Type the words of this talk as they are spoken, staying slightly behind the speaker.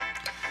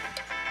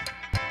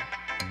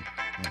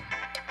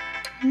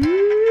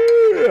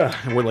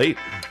We're late.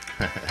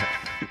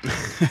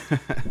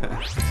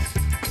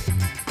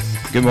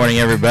 Good morning,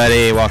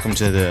 everybody. Welcome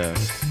to the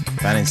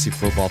Fantasy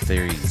Football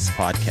Theories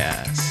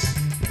podcast.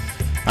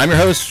 I'm your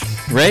host,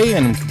 Ray,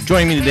 and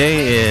joining me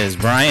today is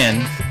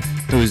Brian,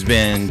 who's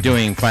been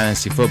doing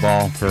fantasy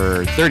football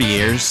for 30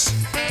 years,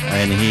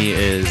 and he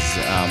is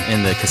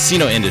in the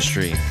casino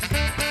industry.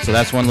 So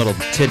that's one little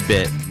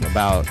tidbit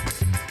about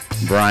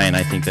Brian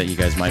I think that you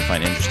guys might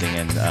find interesting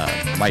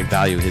and might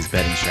value his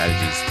betting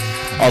strategies.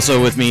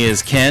 Also with me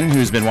is Ken,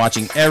 who's been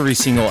watching every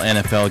single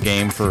NFL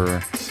game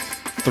for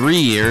 3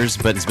 years,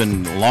 but has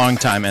been a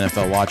long-time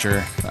NFL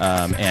watcher,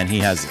 and he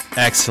has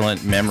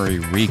excellent memory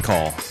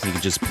recall. He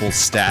can just pull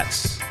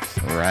stats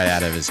right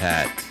out of his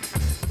hat.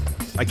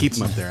 I keep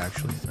them up there,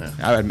 actually.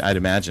 Yeah. I'd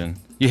imagine.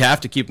 You have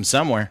to keep them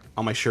somewhere.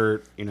 On my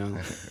shirt,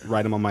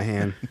 write them on my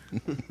hand.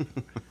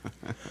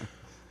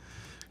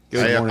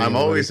 I'm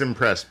always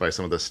impressed by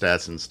some of the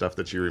stats and stuff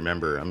that you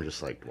remember. I'm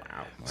just like,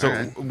 wow.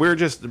 So we're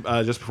just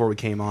before we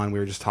came on, we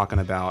were just talking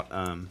about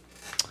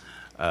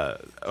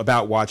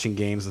watching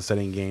games and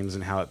studying games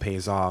and how it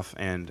pays off.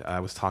 And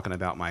I was talking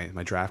about my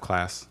draft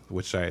class,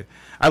 which I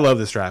love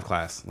this draft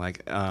class.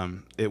 Like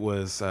it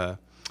was I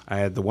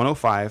had the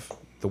 105,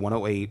 the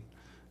 108,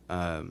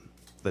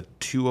 the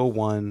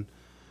 201,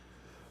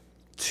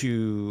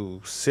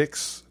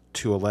 26,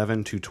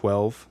 211,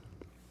 212.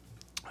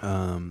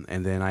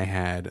 And then I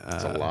had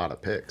that's a lot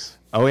of picks.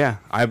 Oh yeah,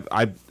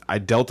 I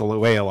dealt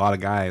away a lot of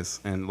guys,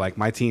 and like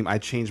my team, I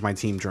changed my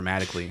team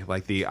dramatically.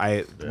 Like we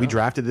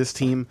drafted this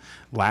team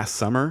last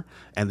summer,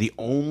 and the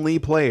only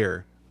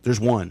player,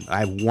 I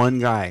have one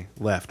guy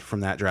left from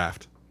that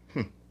draft,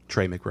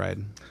 Trey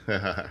McBride.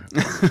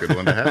 Good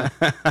one to have.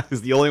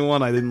 He's the only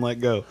one I didn't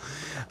let go.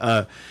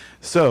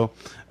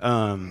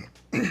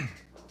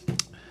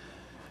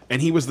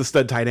 And he was the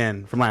stud tight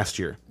end from last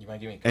year.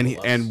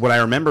 And what I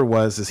remember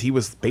is he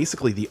was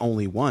basically the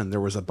only one. There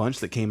was a bunch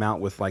that came out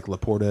with like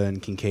Laporta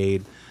and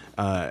Kincaid,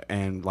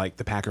 and like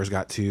the Packers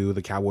got 2,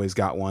 the Cowboys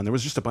got 1. There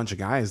was just a bunch of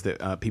guys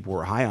that people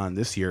were high on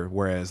this year,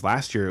 whereas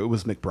last year it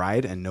was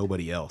McBride and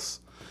nobody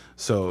else.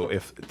 So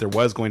if there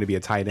was going to be a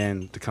tight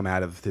end to come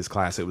out of his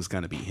class, it was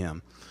going to be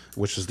him,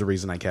 which is the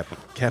reason I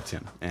kept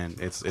him, and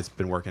it's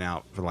been working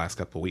out for the last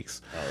couple of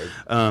weeks.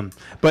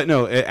 But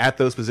no, at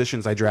those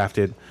positions I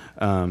drafted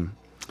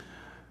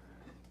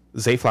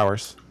Zay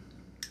Flowers,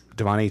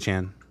 Devon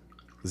Achane,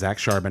 Zach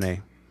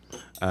Charbonnet.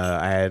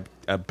 I had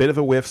a bit of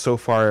a whiff so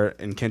far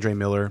in Kendre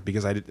Miller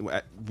because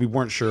we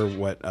weren't sure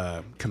what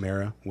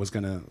Kamara was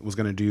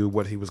gonna do,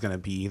 what he was gonna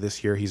be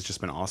this year. He's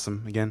just been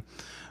awesome again.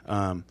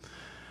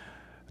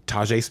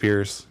 Tajay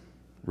Spears,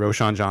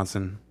 Roschon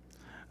Johnson.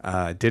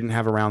 Didn't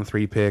have a round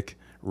 3 pick.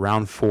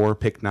 Round 4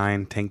 pick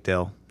 9 Tank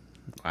Dell.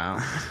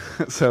 Wow.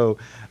 So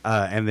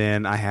and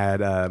then I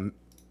had.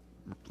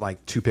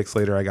 Like 2 picks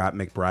later, I got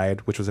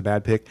McBride, which was a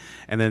bad pick.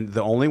 And then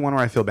the only one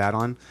where I feel bad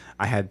on,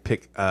 I had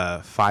pick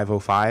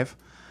 505,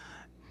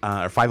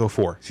 or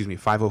 504,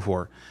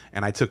 504.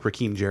 And I took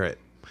Raheem Jarrett.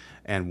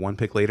 And 1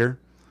 pick later,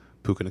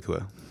 Puka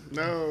Nacua.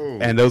 No.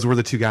 And those were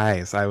the 2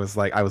 guys I was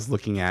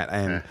looking at.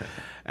 And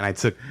and I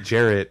took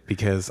Jarrett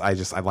because I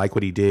like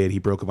what he did. He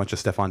broke a bunch of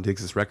Stephon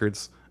Diggs'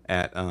 records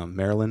at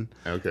Maryland.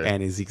 Okay.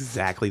 And is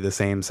exactly the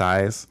same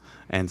size.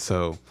 And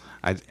so...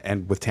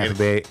 with Tampa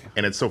Bay.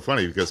 And it's so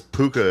funny because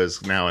Puka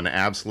is now an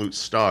absolute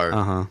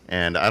star,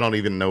 and I don't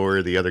even know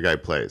where the other guy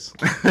plays.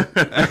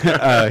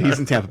 He's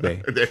in Tampa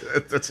Bay.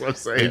 That's what I'm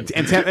saying.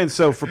 And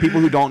so for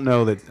people who don't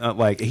know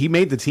that, he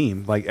made the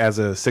team as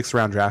a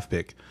 6th-round draft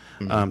pick.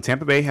 Mm-hmm.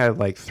 Tampa Bay had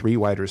 3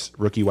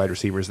 rookie wide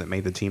receivers that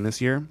made the team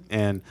this year,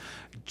 and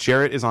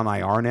Jarrett is on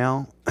IR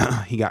now.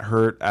 He got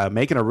hurt,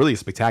 making a really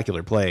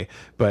spectacular play,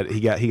 but he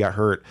got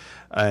hurt.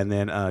 And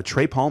then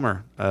Trey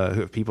Palmer,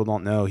 who if people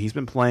don't know, he's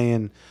been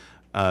playing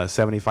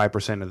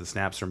 75% of the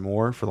snaps or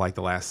more for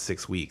the last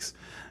 6 weeks,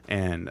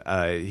 and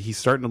he's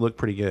starting to look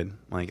pretty good.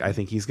 I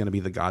think he's going to be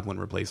the Godwin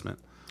replacement.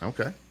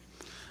 Okay.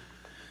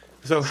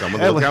 So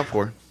someone to look out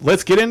for.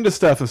 Let's get into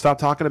stuff and stop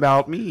talking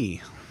about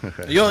me.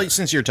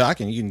 Since you're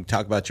talking, you can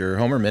talk about your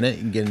Homer minute.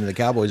 You can get into the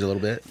Cowboys a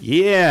little bit.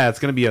 Yeah, it's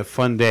going to be a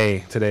fun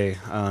day today.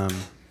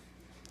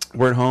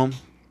 We're at home,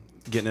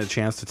 getting a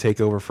chance to take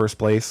over first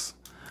place.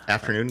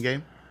 Afternoon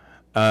game?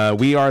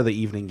 We are the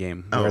evening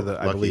game. We're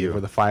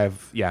the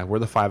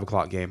 5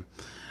 o'clock game.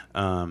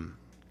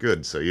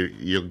 Good. So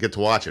you'll get to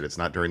watch it. It's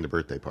not during the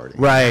birthday party.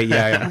 Right.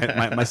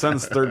 Yeah. my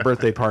son's 3rd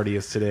birthday party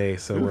is today,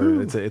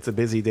 so it's a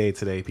busy day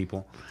today,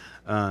 people.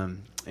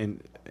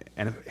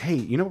 And hey,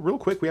 real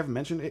quick, we haven't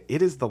mentioned it.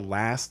 It is the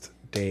last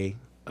day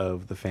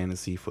of the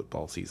fantasy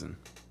football season.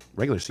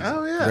 Regular season.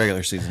 Oh, yeah.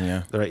 Regular season,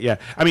 yeah. Right, yeah.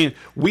 I mean,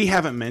 we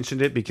haven't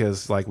mentioned it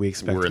because, we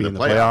expect to be in the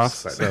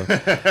playoffs.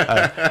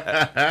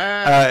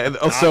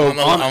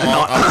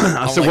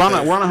 So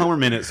we're on a Homer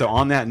minute. So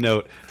on that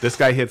note, this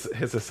guy hits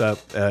us up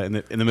in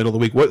the middle of the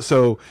week.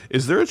 So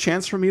is there a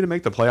chance for me to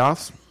make the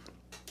playoffs?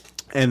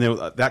 And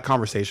that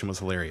conversation was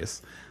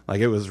hilarious.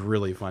 It was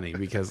really funny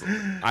because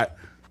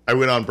I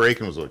went on break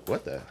and was like,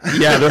 what the?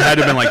 Yeah, there had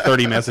to have been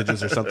 30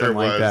 messages or something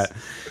like that.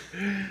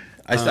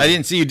 I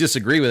didn't see you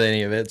disagree with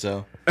any of it,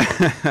 so.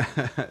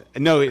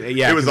 No,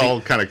 yeah. It was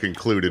all kind of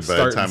concluded by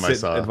the time I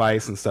saw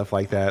advice and stuff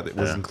like that. It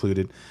was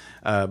included.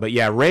 But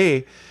yeah,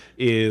 Ray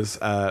is...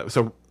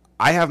 so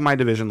I have my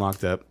division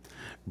locked up.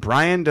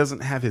 Brian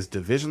doesn't have his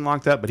division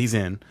locked up, but he's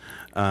in.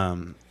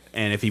 And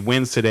if he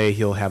wins today,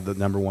 he'll have the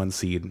number 1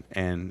 seed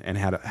and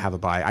have a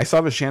bye. I still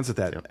have a chance at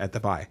that at the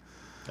bye.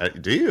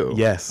 Do you?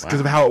 Yes, because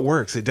of how it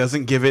works. It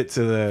doesn't give it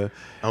to the...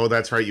 Oh,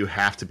 that's right. You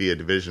have to be a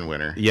division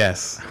winner.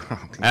 Yes.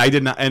 I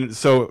did not... And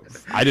so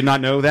I did not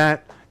know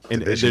that. And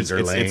Divisions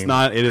are lame.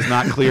 It is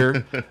not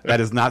clear. That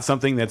is not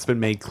something that's been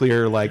made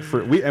clear. Like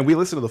we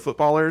listen to the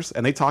footballers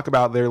and they talk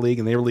about their league,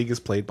 and their league is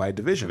played by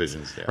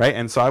divisions, yeah. Right?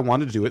 And so I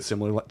wanted to do it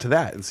similar to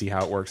that and see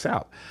how it works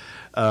out.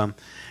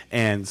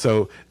 And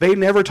so they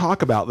never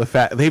talk about the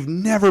fact they've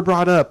never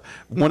brought up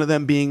one of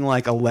them being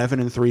like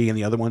 11-3 and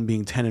the other one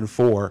being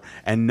 10-4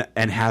 and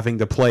having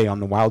to play on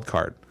the wild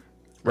card,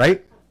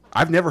 right?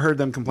 I've never heard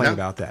them complain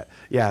about that.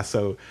 Yeah,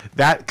 so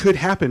that could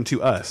happen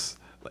to us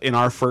in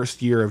our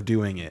first year of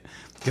doing it.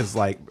 Because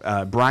like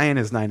Brian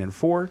is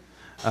 9-4,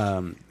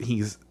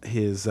 his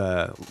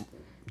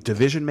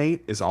division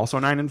mate is also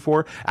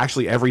 9-4.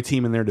 Actually, every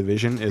team in their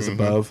division is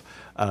above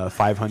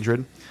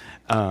 500.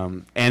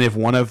 And if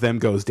one of them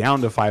goes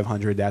down to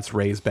 500, that's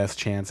Ray's best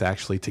chance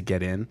actually to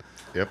get in.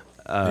 Yep.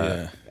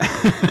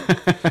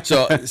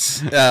 So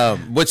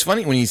what's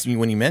funny when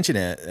you mention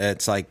it,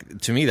 it's like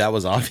to me that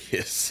was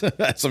obvious.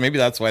 So maybe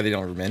that's why they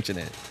don't mention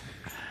it.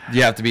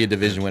 You have to be a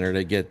division winner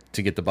to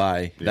get the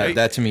bye.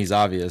 That to me is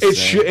obvious. It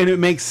should, and it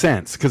makes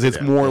sense because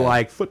it's more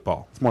like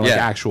football. It's more like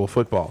actual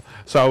football.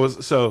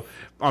 So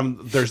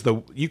there's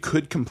you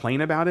could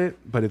complain about it,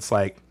 but it's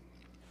like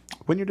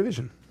win your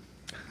division.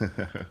 You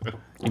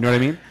know what I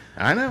mean?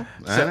 I know.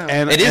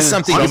 And it is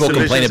something people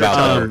complain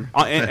about.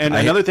 And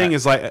another thing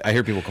is like I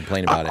hear people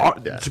complain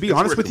about it. To be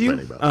honest with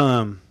you,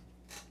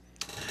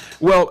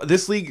 well,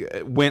 this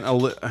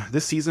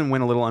season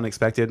went a little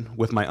unexpected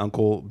with my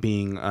uncle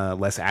being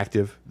less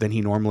active than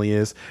he normally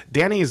is.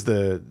 Danny is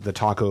the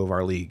taco of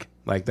our league.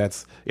 Like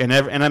that's and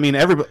I mean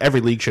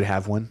every league should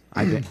have one.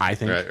 I think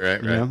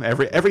right. You know,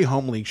 every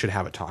home league should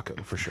have a taco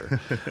for sure.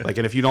 Like,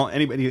 and if you don't,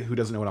 anybody who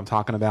doesn't know what I'm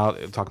talking about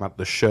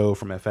the show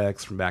from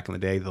FX from back in the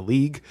day, The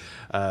League,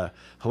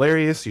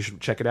 hilarious. You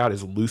should check it out.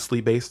 It's loosely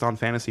based on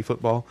fantasy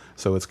football,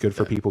 so it's good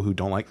for people who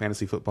don't like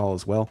fantasy football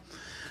as well.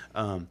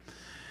 Our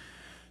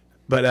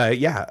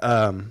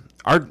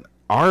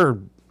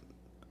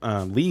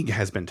league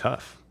has been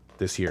tough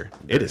this year.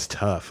 It is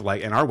tough.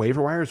 Like, and our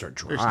waiver wires are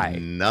dry.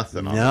 There's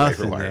nothing on the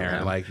waiver wire there.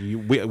 now. Like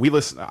we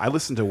listen. I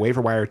listen to waiver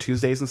wire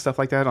Tuesdays and stuff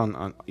like that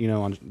on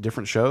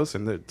different shows,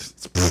 and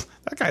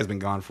that guy's been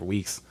gone for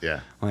weeks. Yeah.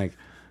 Like,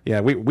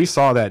 yeah, we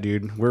saw that,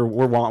 dude. We're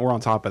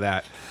on top of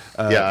that.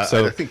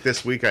 So I think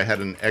this week I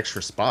had an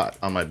extra spot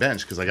on my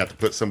bench because I got to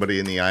put somebody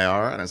in the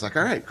IR, and I was like,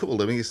 all right, cool.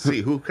 Let me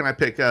see who can I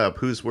pick up.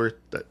 Who's worth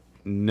that.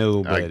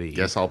 Nobody. I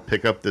guess I'll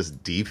pick up this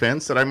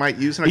defense that I might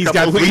use in a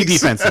couple of weeks.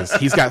 He's got 3 defenses.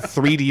 He's got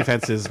 3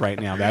 defenses right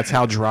now. That's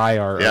how dry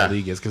our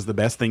league is. Because the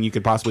best thing you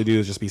could possibly do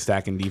is just be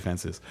stacking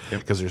defenses.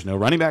 Because there's no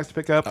running backs to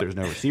pick up. There's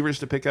no receivers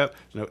to pick up.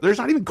 There's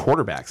not even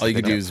quarterbacks. All you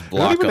could do is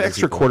block even an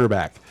extra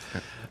quarterback.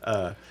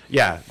 Like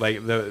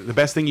the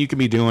best thing you can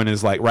be doing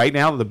is like right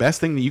now the best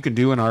thing that you can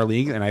do in our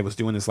league, and I was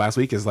doing this last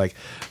week, is like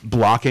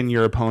blocking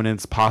your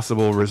opponent's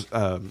possible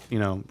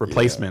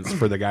replacements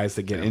for the guys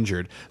that get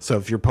injured. So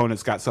if your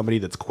opponent's got somebody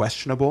that's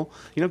questionable,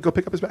 go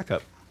pick up his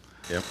backup.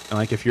 Yep. And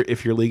like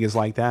if your league is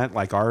like that,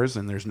 like ours,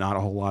 and there's not a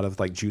whole lot of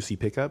like juicy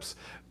pickups,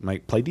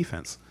 like play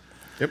defense.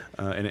 Yep.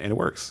 And it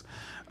works.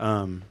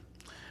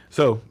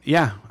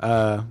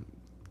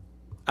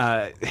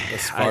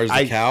 As far as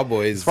the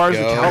Cowboys go,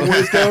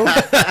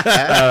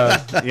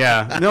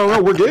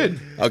 no, we're good.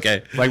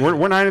 Okay, like we're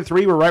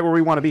 9-3. We're right where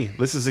we want to be.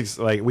 This is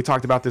like we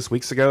talked about this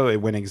weeks ago. It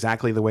went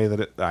exactly the way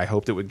that I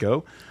hoped it would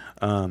go.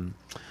 How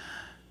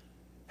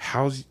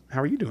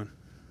are you doing?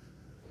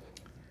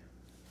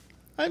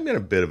 I'm in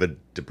a bit of a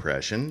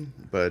depression,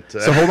 but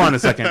so hold on a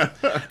second.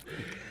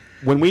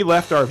 When we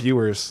left our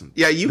viewers,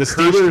 the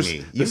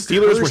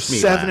Steelers were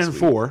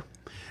 7-4.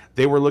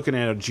 They were looking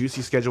at a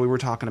juicy schedule. We were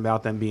talking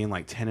about them being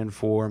like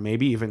 10-4,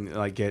 maybe even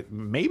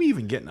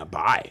getting a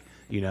bye.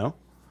 No,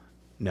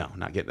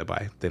 not getting a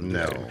bye.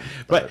 No,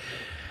 but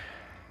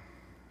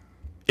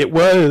it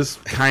was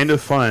kind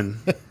of fun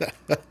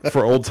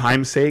for old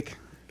time's sake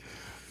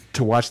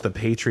to watch the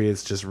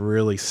Patriots just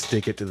really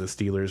stick it to the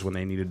Steelers when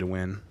they needed to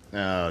win.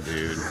 Oh,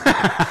 dude.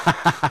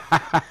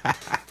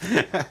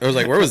 I was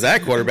like, where was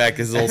that quarterback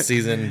this whole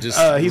season? Just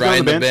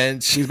riding the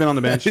bench. He's been on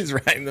the bench. He's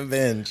riding the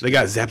bench. They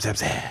got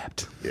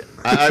zapped. Yeah.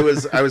 I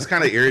was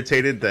kind of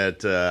irritated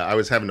that I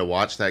was having to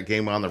watch that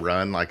game on the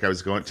run. Like I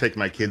was taking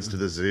my kids to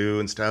the zoo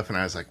and stuff, and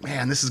I was like,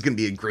 man, this is going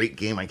to be a great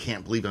game. I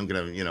can't believe I'm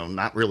going to,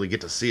 not really get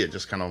to see it,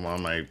 just kind of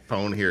on my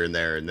phone here and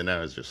there. And then I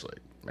was just like,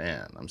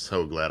 man, I'm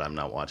so glad I'm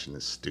not watching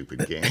this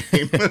stupid game.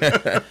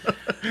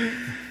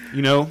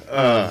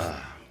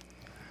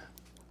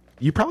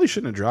 You probably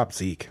shouldn't have dropped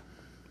Zeke.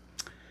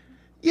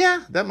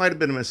 Yeah, that might have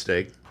been a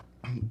mistake,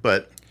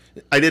 but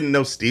I didn't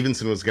know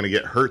Stevenson was going to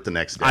get hurt the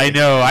next day. I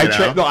know.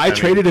 I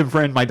traded him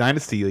for in my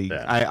Dynasty League.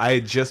 Yeah. I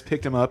just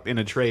picked him up in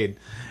a trade,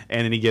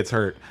 and then he gets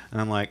hurt. And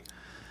I'm like,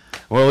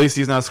 well, at least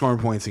he's not scoring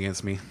points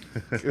against me.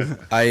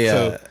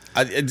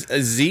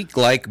 Zeke,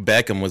 like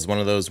Beckham, was one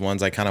of those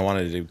ones I kind of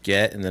wanted to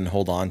get and then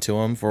hold on to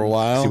him for a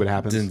while. See what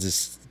happens. And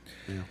just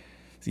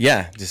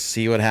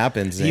see what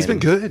happens. He's been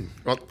good.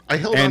 Well, I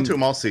held on to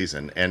him all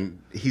season, and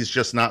he's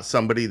just not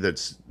somebody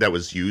that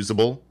was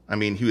usable. I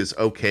mean, he was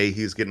okay.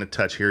 He's getting a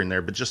touch here and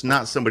there, but just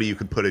not somebody you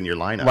could put in your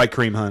lineup. Like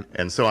Kareem Hunt.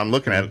 And so I'm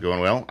looking at it going,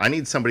 well, I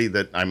need somebody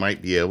that I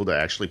might be able to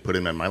actually put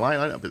him in my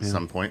lineup at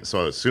some point.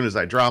 So as soon as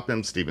I drop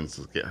him, Stevens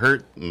will get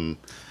hurt. And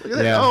look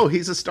at that. Oh,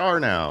 he's a star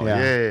now. Yeah.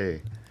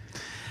 Yay.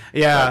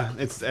 Yeah,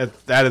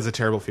 that is a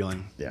terrible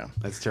feeling. Yeah,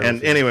 that's terrible.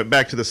 And anyway,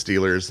 back to the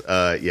Steelers.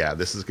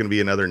 This is going to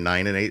be another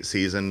 9-8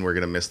 season. We're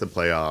going to miss the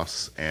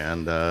playoffs,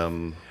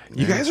 and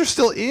you guys are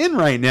still in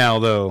right now,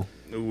 though.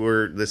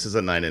 This is a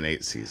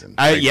 9-8 season.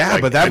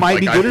 But that might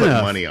be good enough. I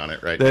put money on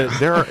it right now.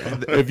 There are,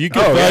 if you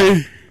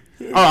can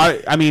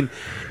I mean,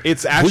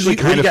 it's actually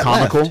kind of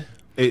comical.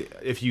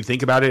 If you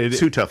think about it,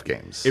 2 tough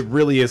games. It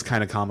really is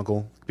kind of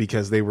comical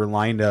because they were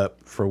lined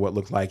up for what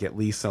looked like at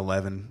least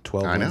 11,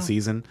 12-win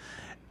season,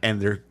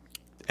 and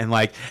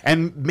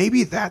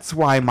maybe that's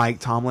why Mike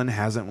Tomlin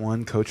hasn't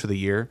won Coach of the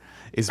Year,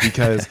 is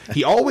because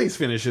he always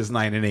finishes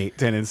 9-8,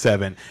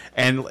 10-7,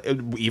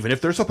 and even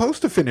if they're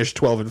supposed to finish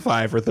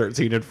 12-5 or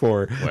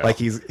 13-4, like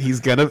he's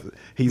gonna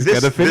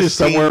finish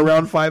somewhere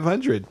around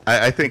 500.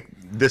 I think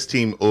this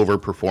team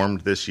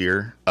overperformed this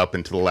year up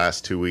into the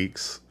last 2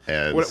 weeks,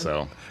 and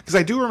because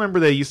I do remember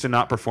they used to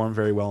not perform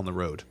very well on the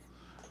road.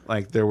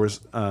 Like there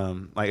was,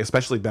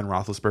 especially Ben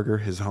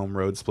Roethlisberger, his home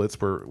road splits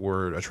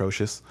were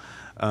atrocious.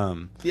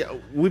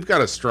 We've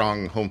got a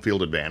strong home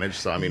field advantage,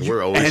 so I mean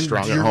we're always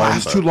strong at home. Your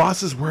last 2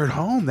 losses were at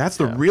home. That's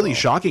the really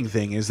shocking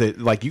thing, is that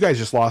like you guys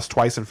just lost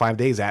twice in 5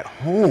 days at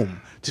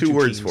home. 2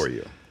 words for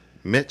you: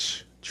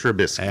 Mitch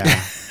Trubisky.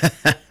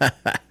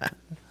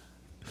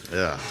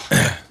 Yeah.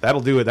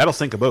 That'll do it. That'll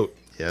sink a boat.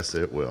 Yes,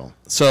 it will.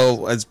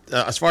 So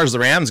as far as the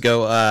Rams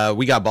go,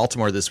 we got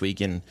Baltimore this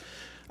week, and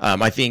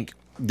I think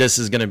this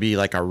is going to be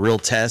like a real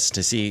test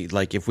to see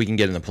like if we can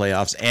get in the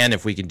playoffs and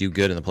if we can do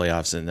good in the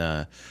playoffs.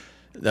 And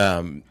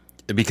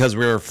because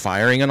we're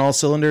firing on all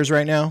cylinders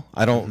right now,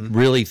 I don't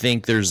really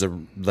think there's a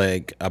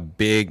big. I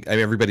mean,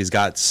 everybody's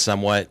got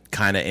somewhat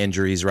kind of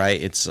injuries,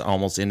 right? It's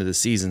almost into the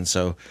season,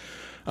 so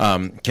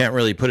can't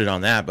really put it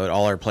on that. But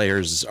all our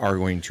players are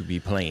going to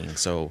be playing,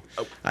 so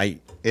to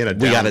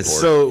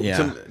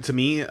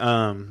me,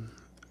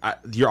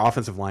 your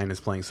offensive line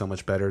is playing so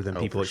much better than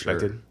people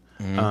expected. Sure.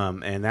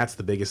 And that's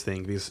the biggest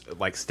thing, because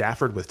like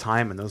Stafford with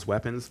time and those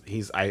weapons,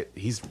 he's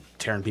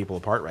tearing people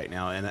apart right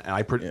now. And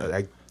I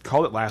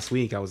called it last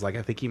week. I was like,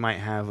 I think he might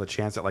have a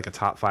chance at like a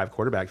top 5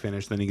 quarterback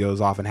finish. Then he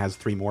goes off and has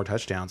 3 more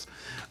touchdowns,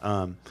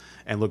 and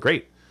look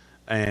great.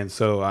 And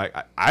so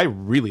I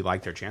really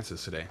like their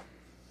chances today.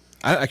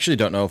 I actually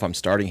don't know if I'm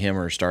starting him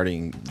or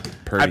starting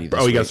Purdy. You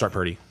got to start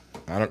Purdy.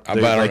 I don't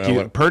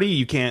know. Purdy,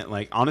 you can't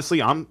honestly.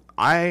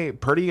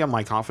 Purdy on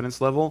my confidence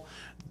level.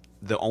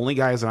 The only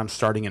guys that I'm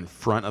starting in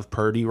front of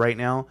Purdy right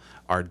now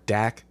are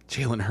Dak,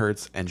 Jalen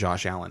Hurts, and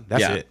Josh Allen.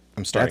 That's it.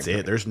 I'm starting. That's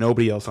it. There's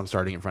nobody else I'm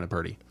starting in front of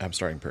Purdy. I'm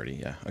starting Purdy.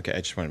 Yeah. Okay.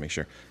 I just want to make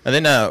sure. And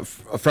then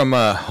from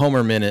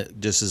Homer Minute,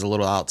 just is a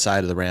little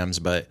outside of the Rams,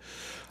 but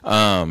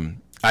I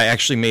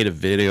actually made a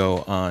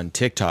video on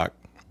TikTok.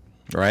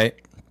 Right.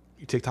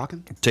 You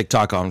TikToking?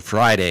 TikTok on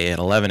Friday at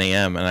 11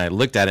 a.m. and I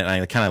looked at it and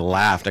I kind of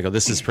laughed. I go,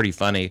 "This is pretty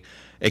funny.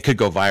 It could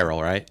go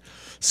viral, right?"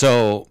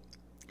 So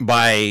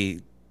by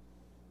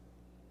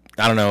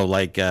I don't know,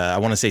 I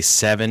want to say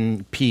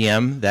 7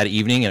 p.m. that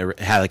evening, it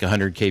had like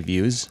 100K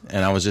views,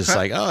 and I was just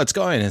like, "Oh, it's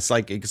going. It's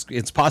like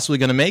it's possibly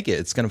going to make it.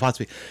 It's going to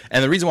possibly."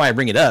 And the reason why I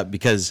bring it up,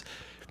 because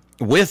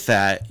with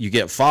that you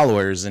get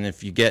followers, and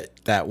if you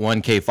get that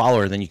 1K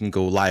follower, then you can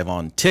go live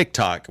on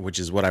TikTok, which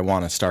is what I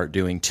want to start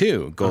doing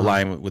too. Go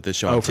live with the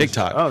show on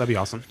TikTok. Oh, that'd be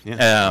awesome.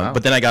 Yeah.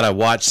 But then I got a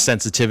watch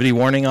sensitivity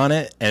warning on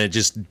it, and it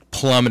just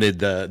plummeted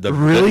the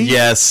really?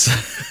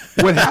 Yes.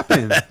 What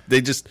happened?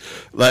 They just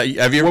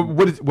have you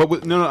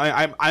ever, no,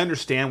 I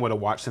understand what a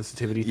watch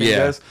sensitivity thing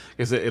does,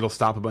 because it'll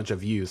stop a bunch of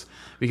views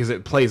because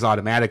it plays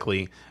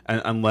automatically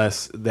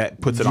unless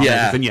that puts it on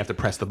there, then you have to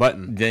press the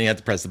button.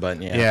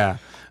 Yeah.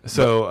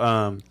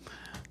 So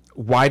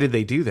why did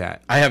they do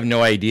that? I have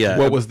no idea.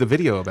 What was the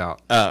video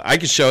about? I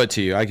can show it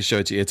to you.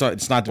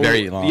 It's not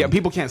very long. Yeah,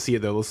 people can't see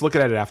it though. Let's look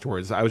at it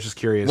afterwards. I was just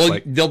curious. Well,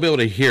 they'll be able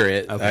to hear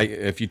it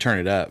if you turn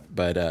it up.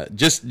 But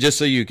just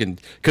so you can,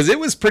 because it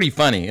was pretty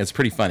funny. It's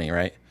pretty funny,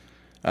 right?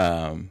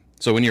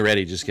 So when you're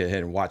ready, just get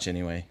ahead and watch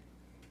anyway.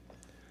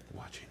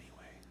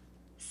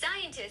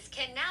 Scientists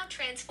can now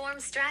transform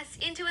stress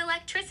into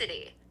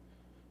electricity.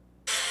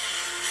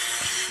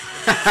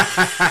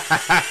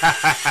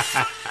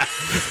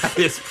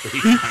 It's pretty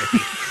funny.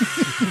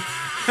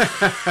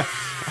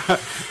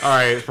 All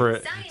right,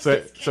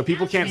 so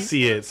people can't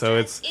see it, so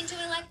it's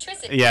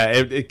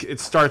it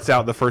starts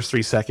out, the first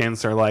 3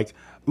 seconds are like,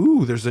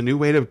 ooh, there's a new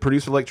way to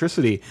produce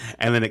electricity,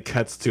 and then it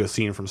cuts to a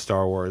scene from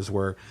Star Wars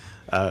where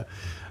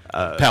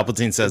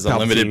Palpatine says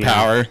unlimited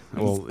power.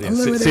 Well, yeah,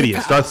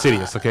 Sidious, Darth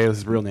Sidious. Okay, this is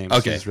his real name.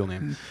 Okay, his real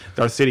name.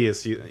 Darth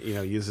Sidious,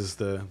 uses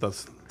the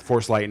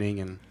Force lightning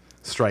and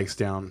strikes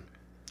down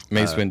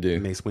Mace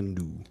Windu. Mace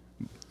Windu.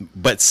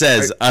 But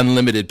says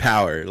unlimited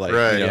power, like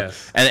right,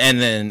 yes.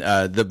 and then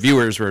the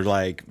viewers were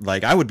like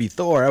I would be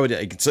Thor. I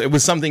would. So it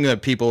was something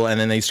that people, and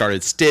then they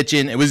started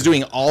stitching. It was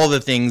doing all the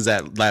things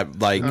that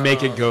like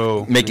make it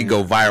go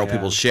viral. Yeah.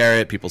 People share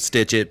it, people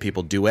stitch it,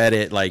 people duet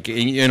it, like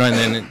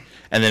and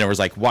then it was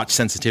like watch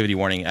sensitivity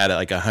warning at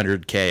like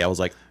 100K. I was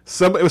like,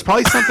 it was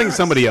probably something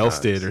somebody else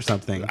did or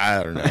something.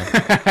 I don't know.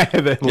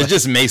 It's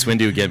just Mace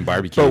Windu getting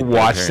barbecued. But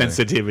watch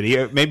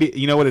sensitivity. Maybe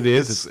you know what it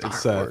is.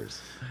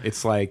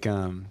 It's like.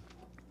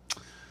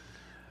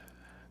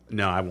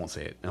 No, I won't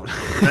say it. No.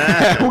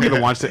 We'll get a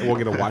watch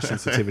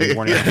sensitivity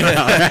warning. All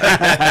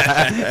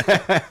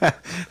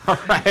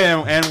right,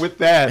 and with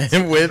that,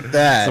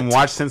 some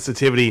watch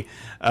sensitivity.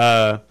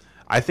 I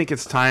think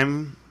it's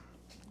time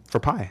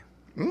for pie.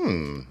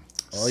 Oh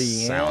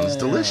yeah, sounds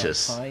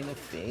delicious.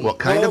 What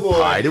kind of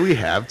pie do we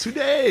have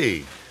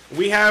today?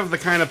 We have the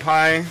kind of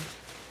pie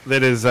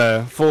that is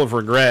full of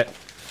regret.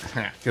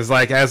 Because,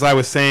 like as I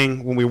was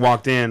saying when we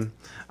walked in,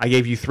 I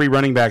gave you 3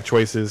 running back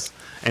choices.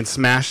 And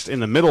smashed in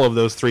the middle of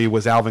those 3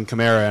 was Alvin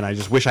Kamara, and I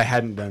just wish I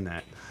hadn't done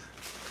that.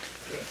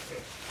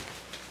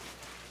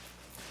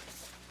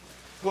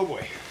 Oh,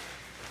 boy.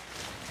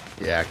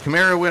 Yeah,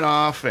 Kamara went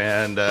off,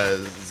 and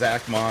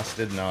Zach Moss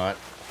did not.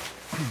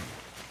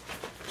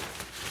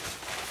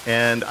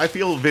 And I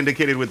feel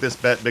vindicated with this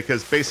bet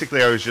because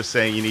basically I was just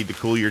saying you need to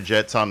cool your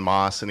jets on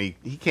Moss, and he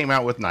came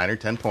out with 9 or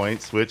 10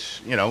 points,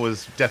 which,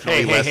 was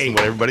definitely less than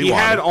what everybody wanted.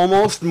 He had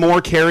almost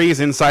more carries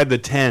inside the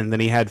 10 than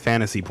he had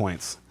fantasy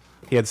points.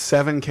 He had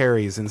 7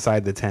 carries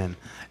inside the 10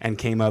 and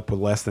came up with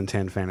less than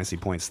 10 fantasy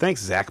points.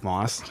 Thanks, Zach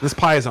Moss. This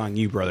pie is on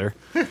you, brother.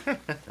 Hey,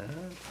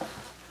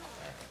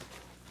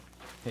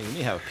 let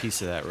me have a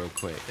piece of that real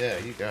quick. Yeah,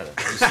 you got it.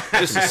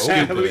 Just a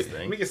scoop of it.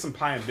 Let me get some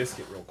pie and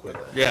biscuit real quick.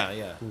 Yeah.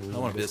 I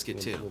want a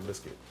biscuit too. Little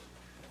biscuit.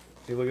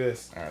 See, look at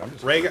this. All right, I'm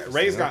just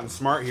Ray's gotten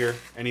smart here,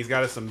 and he's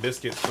got us some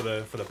biscuits for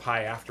the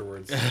pie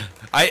afterwards.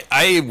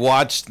 I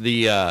watched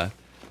the.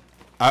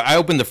 I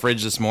opened the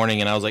fridge this morning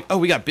and I was like, "Oh,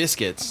 we got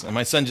biscuits." And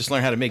my son just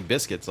learned how to make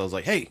biscuits. I was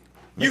like, "Hey,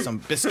 make some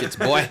biscuits,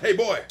 boy." Hey,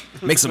 boy.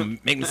 Make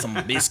me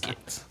some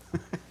biscuits.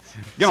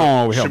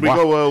 Should we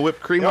go whipped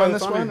cream on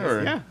this one?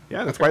 Or?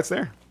 Yeah, that's why it's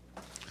there.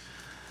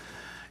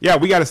 Yeah,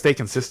 we got to stay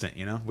consistent.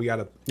 We got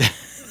to.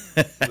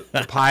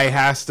 The pie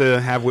has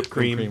to have whipped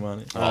cream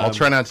on it. I'll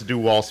try not to do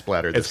wall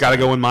splatter. It's got to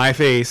go in my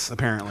face,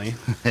 apparently.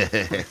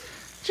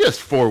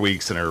 Just 4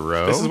 weeks in a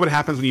row. This is what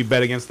happens when you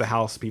bet against the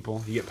house,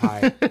 people. You get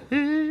pie.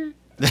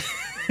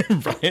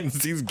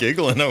 He's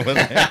giggling over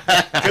there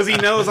because he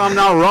knows I'm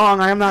not wrong.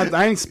 I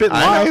ain't spitting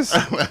lies.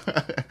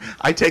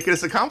 I take it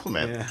as a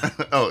compliment. Yeah.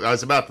 Oh, I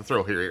was about to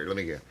throw here. Let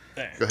me go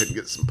ahead and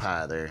get some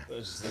pie there. Let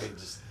me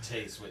just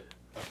taste what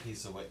a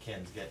piece of what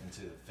Ken's getting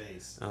to the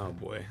face. Oh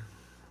boy.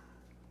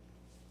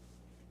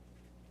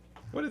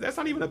 That's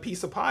not even a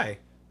piece of pie.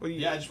 I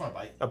just want a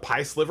bite. A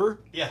pie sliver?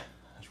 Yeah.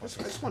 I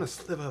just want a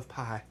sliver of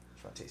pie. I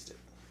just want to taste it.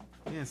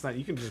 Yeah, it's not.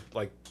 You can just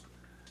like.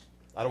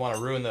 I don't want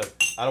to ruin the.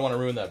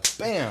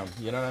 Bam.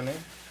 You know what I mean?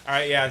 All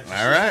right. Yeah.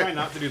 All right. Try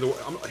not to do the.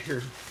 I'm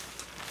here.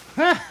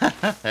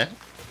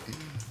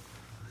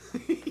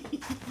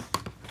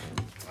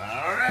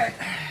 All right.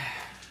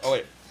 Oh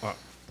wait. All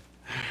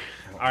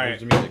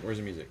right. Where's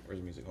the music?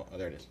 Oh,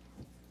 there it is.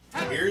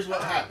 Here's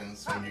what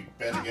happens when you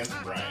bet against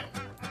Brian.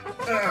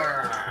 Oh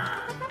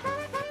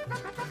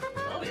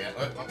yeah.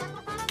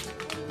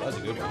 That's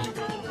a good one.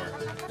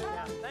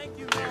 Yeah, thank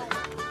you.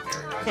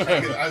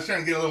 I was trying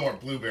to get a little more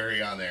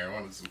blueberry on there. I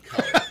wanted some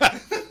color.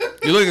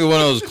 You look at one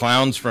of those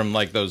clowns from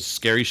like those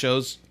scary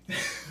shows,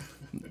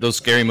 those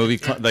scary movie,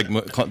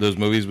 those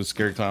movies with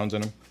scary clowns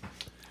in them.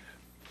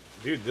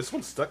 Dude, this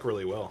one stuck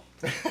really well.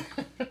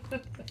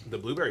 The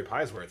blueberry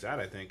pie is where it's at,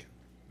 I think.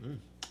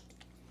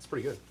 It's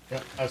pretty good.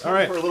 Yeah, I was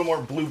hoping for a little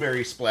more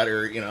blueberry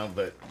splatter,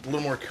 but a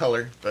little more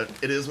color. But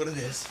it is what it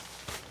is.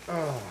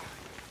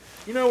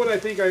 You know what I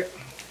think I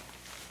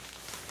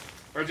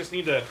just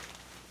need to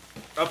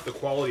up the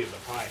quality of the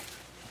pie.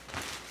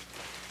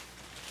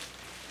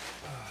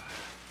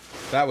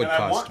 That would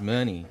cost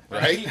money,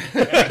 right?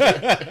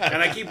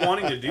 And I keep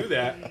wanting to do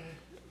that,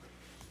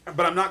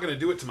 but I'm not going to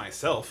do it to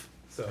myself.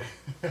 So.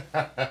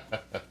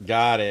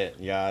 Got it.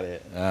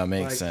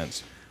 Makes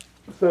sense.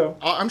 So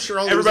I'm sure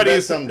I'll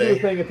everybody's someday.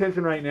 paying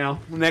attention right now.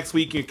 Next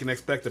week you can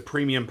expect a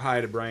premium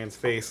pie to Brian's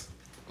face.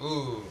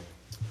 Ooh.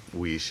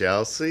 We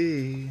shall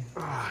see.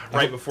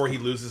 Right before he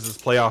loses his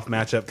playoff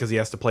matchup because he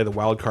has to play the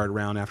wild card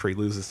round after he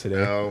loses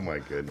today. Oh my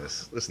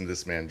goodness! Listen to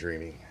this man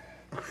dreaming.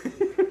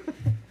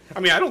 I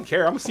mean, I don't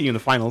care. I'm gonna see you in the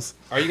finals.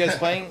 Are you guys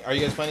playing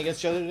against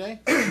each other today?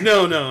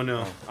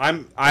 No.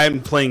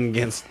 I'm playing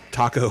against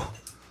Taco.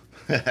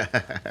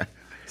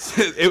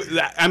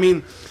 I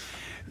mean,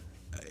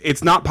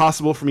 it's not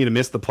possible for me to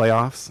miss the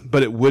playoffs,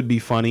 but it would be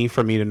funny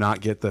for me to not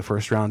get the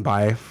first round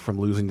bye from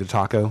losing to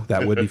Taco.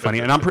 That would be funny.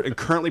 And I'm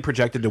currently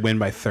projected to win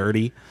by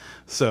 30.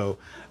 So,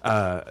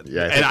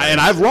 and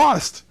I've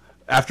lost.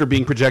 after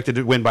being projected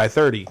to win by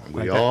 30.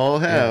 We all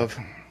have.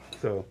 Yeah.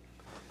 So,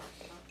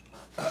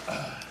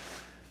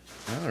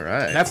 all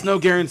right. That's no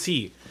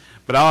guarantee,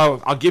 but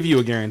I'll give you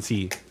a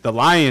guarantee. The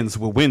Lions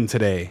will win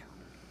today.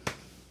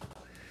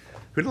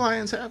 Who do the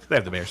Lions have? They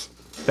have the Bears.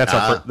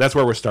 That's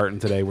where we're starting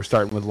today. We're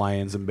starting with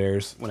Lions and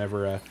Bears.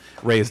 Whenever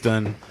Ray is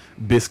done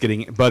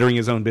buttering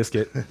his own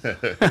biscuit.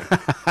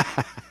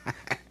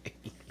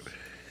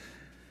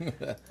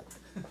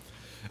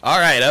 All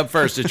right, up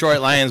first,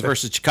 Detroit Lions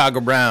versus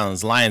Chicago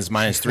Browns. Lions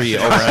 -3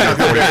 over under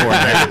 44.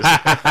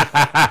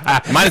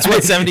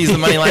 -170 is the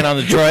money line on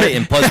Detroit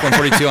and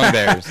 +142 on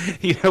Bears.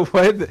 You know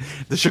what?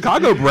 The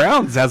Chicago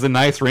Browns has a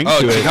nice ring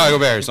to it. Chicago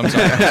Bears. I'm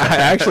sorry. I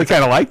actually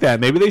kind of like that.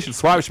 Maybe they should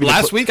swap.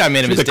 Last week I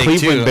made a mistake the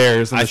Cleveland too.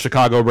 Bears and the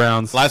Chicago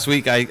Browns. Last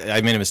week I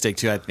made a mistake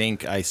too. I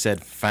think I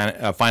said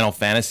Final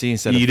Fantasy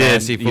instead of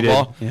Fantasy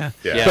Football. Yeah.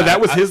 But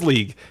that was his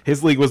league.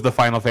 His league was the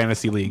Final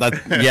Fantasy League.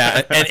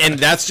 And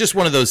that's just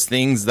one of those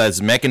things that's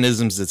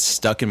mechanisms that's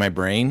stuck in my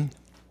brain,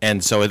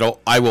 and so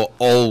I will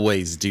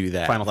always do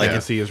that. Final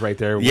Fantasy is right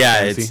there.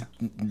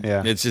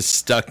 It's just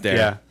stuck there.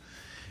 Yeah,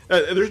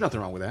 there's nothing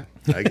wrong with that.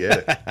 I get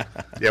it.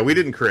 Yeah, we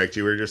didn't correct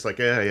you. We were just like,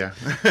 yeah.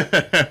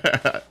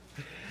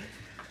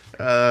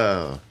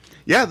 That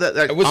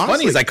What's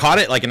funny is I caught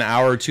it like an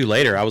hour or two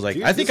later. I was like,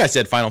 I think I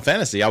said Final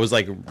Fantasy. I was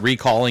like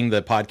recalling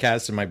the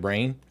podcast in my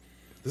brain.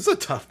 This is a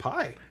tough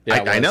pie.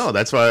 Yeah, I know.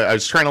 That's why I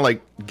was trying to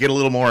like get a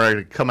little more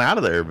to come out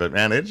of there, but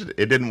man, it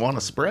didn't want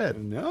to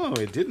spread. No,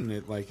 it didn't.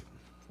 It like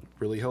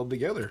really held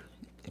together.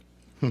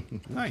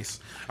 Nice.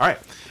 All right.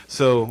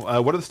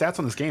 So, what are the stats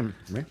on this game?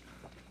 Right?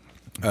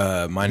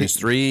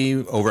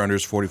 -3 over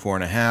unders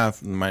 44.5.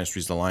 -3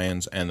 is the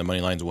Lions, and the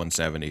money line's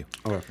 170.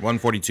 Okay.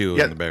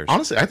 142 on the Bears.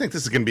 Honestly, I think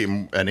this is going to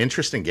be an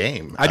interesting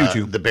game. I do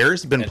too. The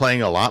Bears have been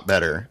playing a lot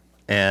better.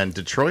 And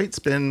Detroit's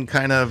been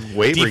kind of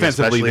wavering,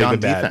 defensively, especially on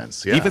bad.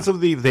 defense. Yeah.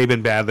 Defensively, they've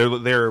been bad.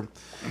 They're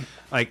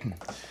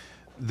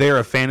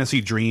a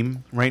fantasy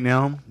dream right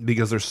now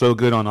because they're so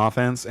good on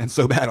offense and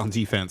so bad on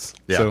defense.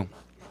 Yeah. So,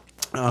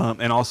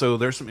 and also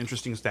there's some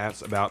interesting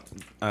stats about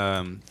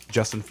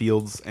Justin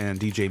Fields and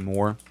DJ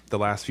Moore. The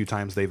last few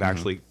times they've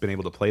actually been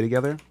able to play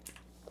together,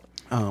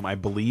 I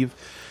believe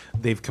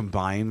they've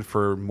combined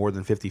for more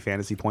than 50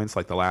 fantasy points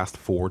like the last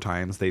 4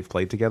 times they've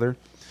played together.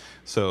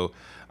 So.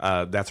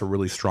 That's a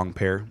really strong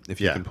pair if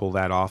you can pull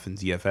that off in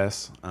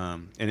DFS,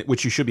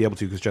 which you should be able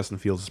to because Justin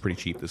Fields is pretty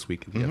cheap this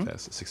week in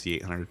DFS at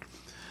 6,800.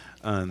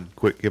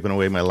 Quit giving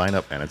away my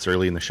lineup, man. It's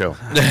early in the show.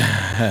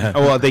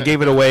 They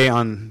gave it away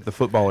on the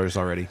footballers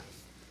already.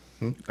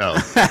 Oh,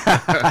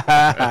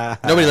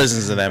 Nobody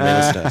listens to that. Man,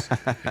 listen to us.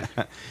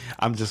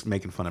 I'm just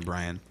making fun of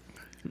Brian.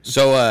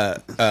 So,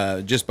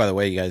 just by the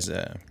way, you guys,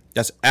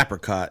 that's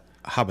apricot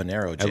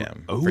habanero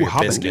jam. Oh, for your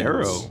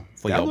habanero. biscuits.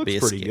 That looks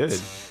pretty good.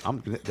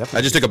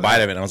 I just took a bite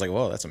of it and I was like,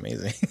 whoa, that's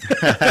amazing.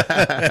 All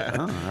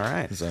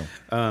right.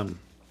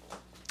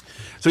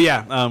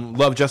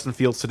 Love Justin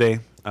Fields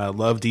today.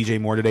 Love DJ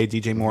Moore today.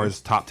 DJ Moore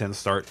is top 10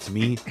 start to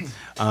me.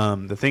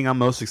 The thing I'm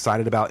most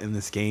excited about in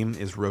this game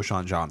is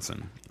Roschon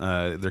Johnson.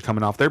 They're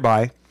coming off their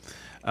bye.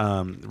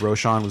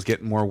 Roschon was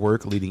getting more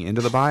work leading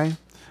into the bye.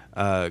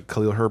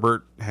 Khalil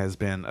Herbert has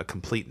been a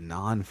complete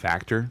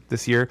non-factor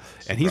this year,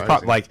 and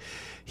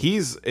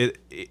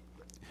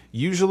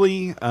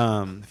usually,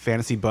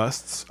 fantasy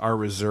busts are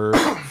reserved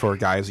for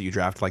guys that you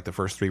draft like the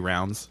first 3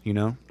 rounds, you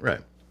know? right.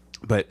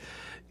 But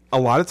a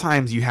lot of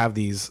times you have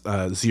these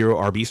zero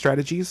RB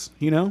strategies,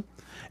 you know?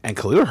 And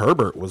Khalil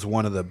Herbert was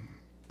one of the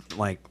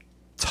like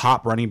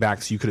top running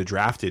backs you could have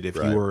drafted if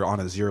you were on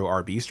a zero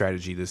RB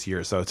strategy this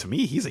year. So to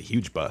me, he's a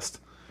huge bust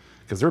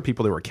because there were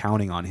people that were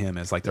counting on him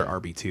as like their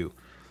RB2.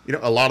 You know,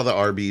 a lot of the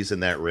RBs in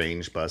that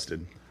range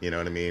busted. You know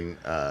what I mean?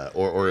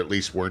 Or at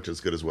least weren't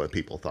as good as what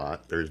people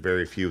thought. There's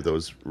very few of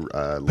those.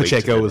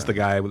 Pacheco was the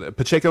guy.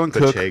 Pacheco and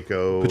Cook.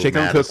 Pacheco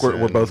and Cook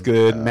were both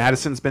good.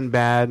 Madison's been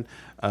bad.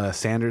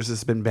 Sanders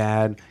has been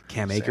bad.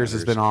 Cam Akers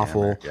has been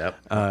awful.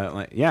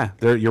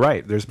 Yep. You're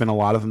right. There's been a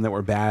lot of them that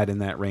were bad in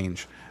that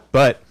range.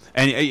 But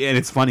and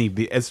it's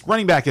funny. As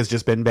running back has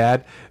just been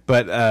bad.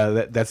 But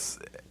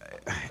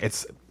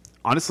it's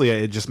honestly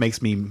it just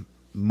makes me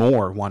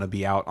more want to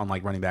be out on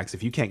like running backs.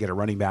 If you can't get a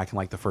running back in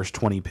like the first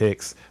 20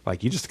 picks,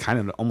 like you just kind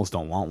of almost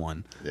don't want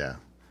one. Yeah.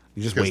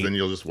 You just wait. Then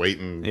you'll just wait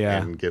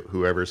and get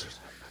whoever's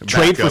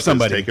trade for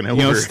somebody.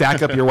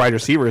 Stack up your wide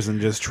receivers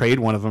and just trade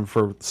one of them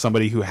for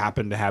somebody who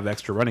happened to have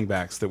extra running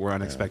backs that were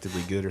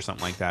unexpectedly good or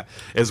something like that.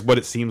 Is what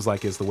it seems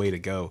like is the way to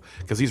go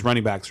because these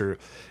running backs it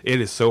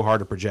is so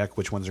hard to project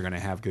which ones are going to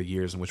have good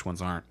years and which ones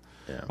aren't.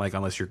 Yeah. Like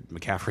unless you're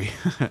McCaffrey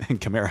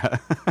and Kamara,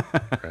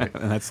 right.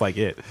 And that's like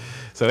it.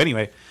 So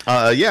anyway,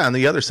 on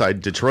the other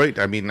side, Detroit.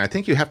 I mean, I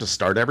think you have to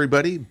start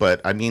everybody, but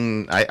I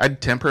mean,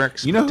 I'd temper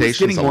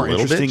expectations a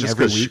little bit just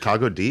because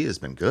Chicago D has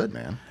been good,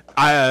 man.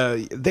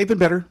 They've been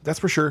better, that's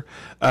for sure.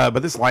 But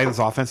this Lions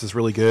offense is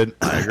really good.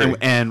 I agree.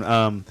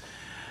 And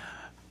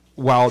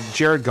while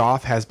Jared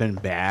Goff has been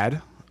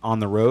bad on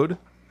the road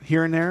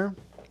here and there.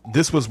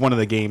 This was one of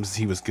the games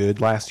he was good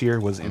last year,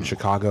 was in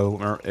Chicago.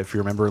 Or if you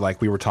remember, like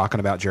we were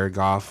talking about Jared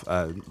Goff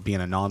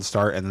being a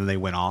non-start, and then they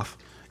went off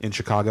in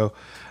Chicago.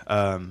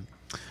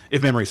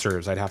 If memory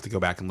serves, I'd have to go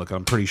back and look.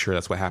 I'm pretty sure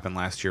that's what happened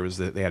last year. Was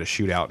that they had a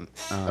shootout?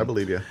 I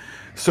believe you.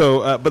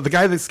 So, but the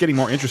guy that's getting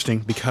more interesting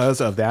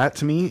because of that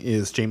to me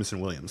is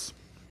Jameson Williams.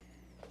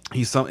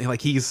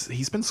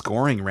 He's been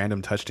scoring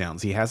random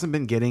touchdowns. He hasn't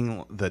been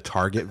getting the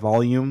target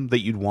volume that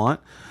you'd want,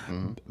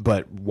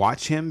 but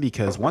watch him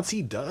because once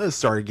he does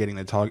start getting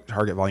the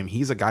target volume,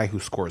 he's a guy who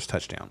scores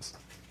touchdowns.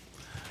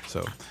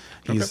 So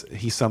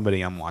he's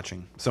somebody I'm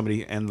watching.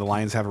 Somebody, and the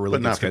Lions have a really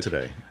but good not schedule.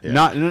 for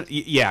today.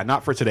 Yeah.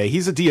 Not for today.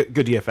 He's a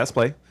good DFS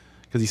play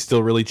because he's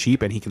still really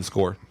cheap and he can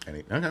score.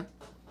 Okay,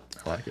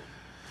 I like it.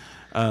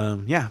 So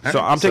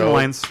I'm taking the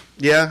Lions.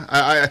 Yeah,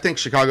 I think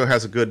Chicago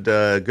has a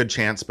good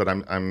chance, but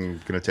I'm going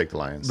to take the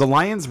Lions. The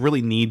Lions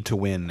really need to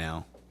win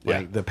now. Yeah.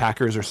 Like the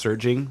Packers are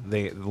surging.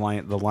 The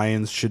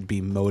Lions should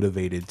be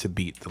motivated to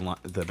beat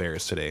the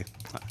Bears today.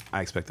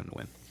 I expect them to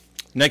win.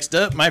 Next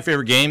up, my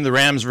favorite game, the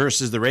Rams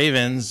versus the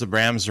Ravens. The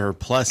Rams are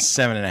plus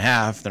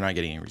 7.5. They're not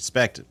getting any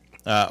respect.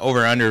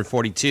 Over under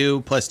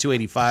 42, plus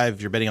 285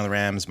 if you're betting on the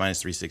Rams,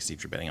 minus 360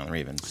 if you're betting on the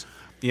Ravens.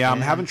 Yeah,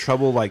 I'm having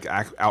trouble like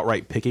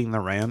outright picking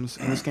the Rams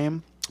in this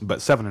game, but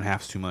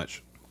 7.5 is too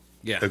much.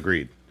 Yeah,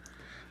 agreed.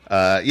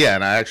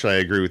 And I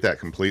agree with that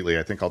completely.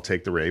 I think I'll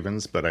take the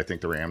Ravens, but I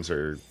think the Rams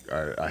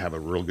I have a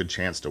real good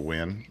chance to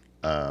win.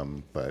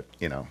 But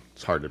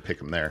it's hard to pick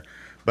them there.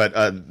 But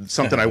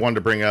something I wanted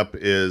to bring up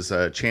is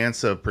a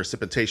chance of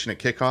precipitation at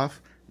kickoff,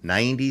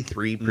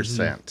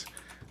 93%.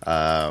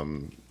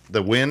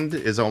 The wind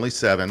is only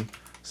 7,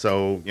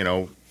 so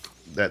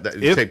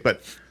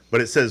but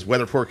it says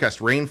weather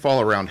forecast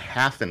rainfall around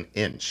half an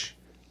inch.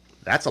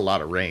 That's a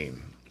lot of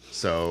rain.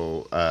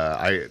 So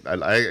I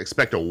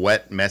expect a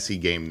wet, messy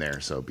game there.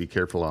 So be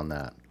careful on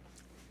that.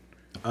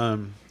 I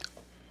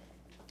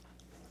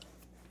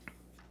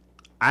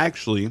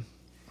actually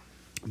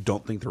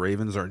don't think the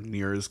Ravens are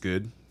near as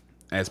good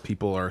as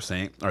people are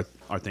saying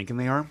are thinking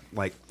they are.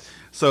 Like,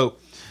 so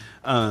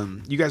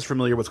you guys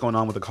familiar what's going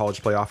on with the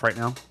college playoff right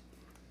now?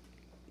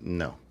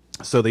 No.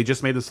 So they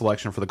just made the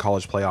selection for the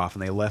college playoff,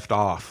 and they left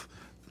off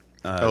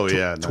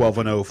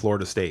 12-0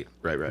 Florida State.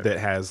 Right. That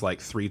has like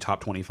 3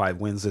 top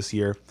 25 wins this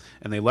year,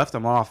 and they left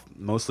them off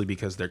mostly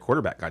because their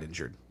quarterback got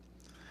injured.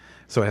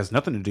 So it has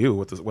nothing to do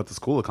with what the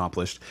school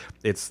accomplished.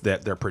 It's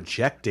that they're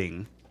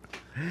projecting.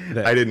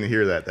 I didn't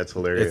hear that. That's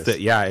hilarious.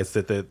 It's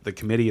that the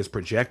committee is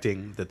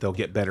projecting that they'll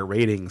get better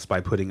ratings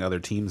by putting other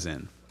teams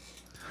in,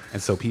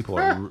 and so people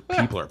are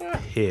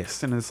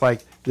pissed. And it's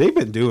like they've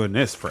been doing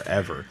this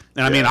forever.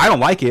 And I mean, I don't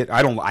like it.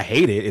 I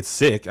hate it. It's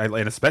sick. And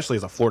especially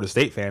as a Florida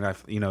State fan,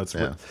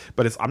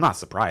 I'm not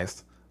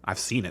surprised. I've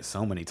seen it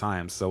so many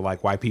times. So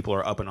like, why people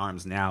are up in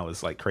arms now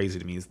is like crazy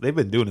to me. They've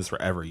been doing this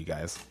forever, you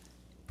guys.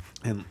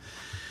 And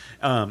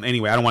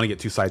anyway, I don't want to get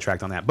too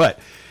sidetracked on that. But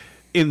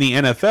in the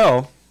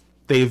NFL.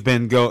 They've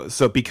been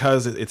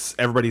because it's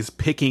everybody's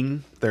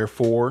picking their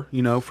 4,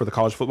 for the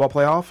college football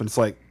playoff, and it's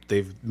like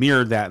they've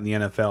mirrored that in the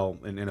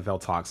NFL and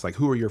NFL talks. Like,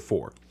 who are your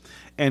 4?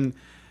 And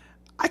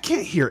I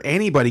can't hear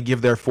anybody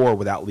give their 4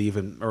 without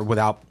leaving or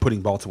without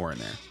putting Baltimore in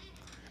there.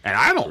 And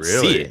I don't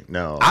see it.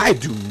 No, I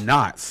do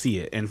not see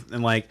it.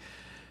 And like,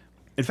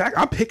 in fact,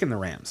 I'm picking the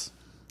Rams.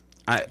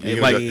 I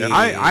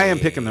am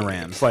picking the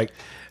Rams. Like,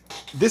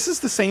 this is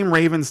the same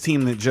Ravens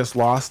team that just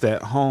lost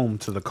at home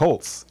to the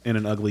Colts in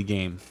an ugly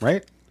game,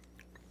 right?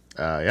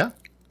 Yeah.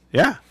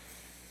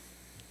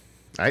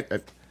 I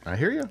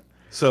hear you.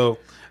 So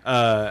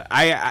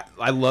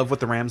I love what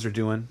the Rams are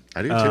doing.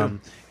 I do too.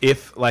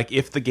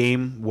 If the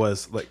game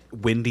was like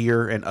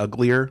windier and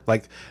uglier,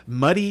 like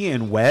muddy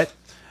and wet,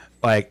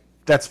 like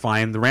that's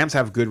fine. The Rams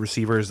have good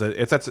receivers.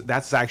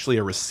 That's actually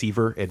a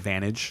receiver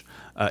advantage.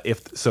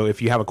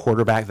 If you have a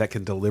quarterback that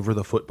can deliver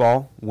the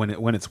football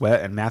when it's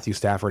wet, and Matthew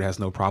Stafford has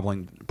no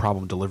problem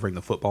delivering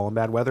the football in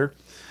bad weather,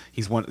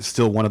 he's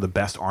still one of the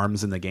best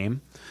arms in the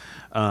game.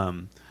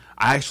 The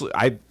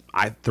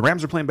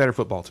Rams are playing better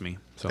football to me.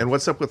 So. And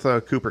what's up with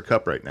Cooper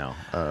Kupp right now?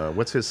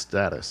 What's his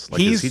status? Like,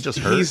 is he just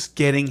hurt? He's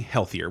getting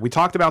healthier. We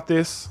talked about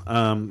this,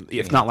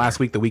 if not last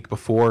week, the week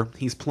before.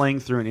 He's playing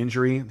through an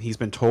injury. He's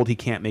been told he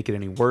can't make it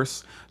any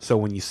worse. So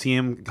when you see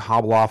him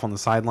hobble off on the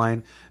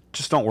sideline,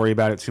 just don't worry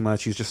about it too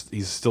much.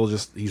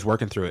 He's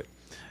working through it.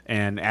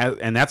 And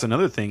that's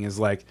another thing is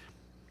like,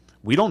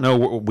 we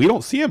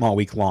don't see him all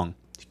week long.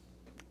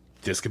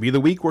 This could be the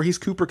week where he's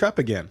Cooper Kupp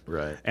again.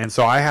 Right. And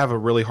so I have a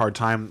really hard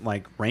time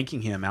like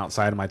ranking him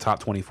outside of my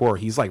top 24.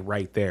 He's like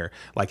right there.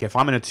 Like if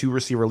I'm in a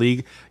 2-receiver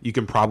league, you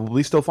can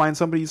probably still find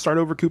somebody to start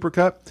over Cooper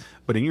Kupp.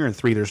 But you're in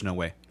 3, there's no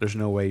way. There's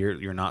no way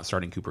you're not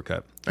starting Cooper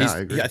Kupp. Yeah, I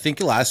agree. I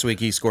think last week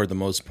he scored the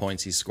most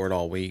points he's scored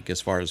all week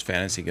as far as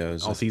fantasy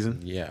goes. All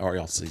season? Yeah, or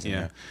all season.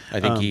 Yeah. I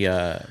think he,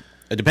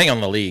 depending on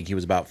the league, he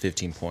was about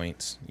 15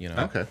 points.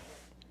 Okay.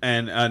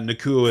 And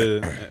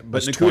Nakua,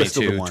 but Nakua is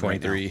still the one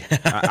 23.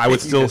 right now. I would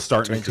still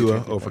start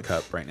Nakua over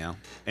Kupp right now.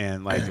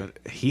 And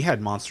like he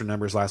had monster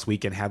numbers last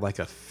week and had like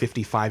a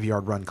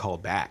 55-yard run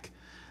called back.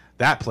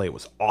 That play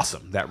was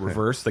awesome. That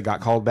reverse that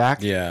got called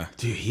back. Yeah.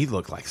 Dude, he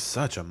looked like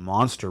such a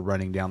monster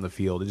running down the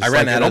field. I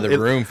ran out of the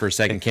room for a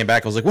second, came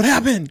back. I was like, what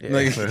happened?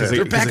 Like,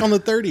 they're back on the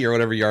 30 or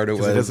whatever yard it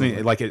was.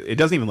 It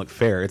doesn't even look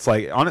fair. It's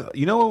like,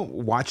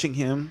 watching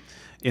him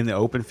in the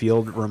open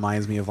field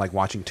reminds me of like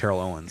watching Terrell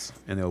Owens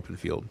in the open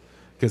field.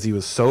 Because he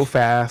was so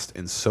fast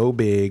and so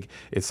big.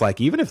 It's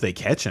like, even if they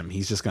catch him,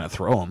 he's just going to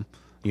throw him.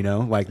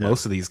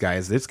 Most of these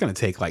guys, it's going to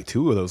take like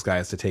 2 of those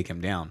guys to take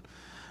him down.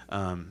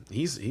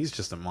 He's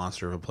just a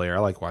monster of a player. I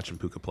like watching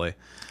Puka play.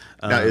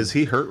 Now, is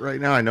he hurt right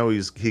now? I know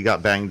he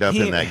got banged up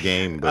in that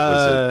game,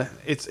 but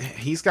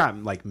he's got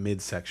like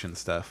midsection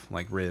stuff,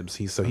 like ribs.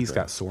 He's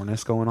got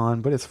soreness going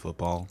on, but it's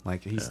football.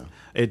 Like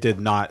it did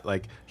not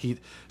he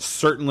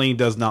certainly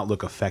does not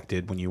look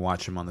affected when you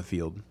watch him on the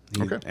field.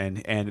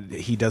 And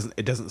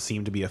it doesn't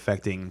seem to be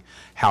affecting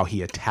how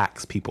he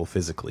attacks people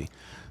physically.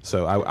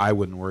 So I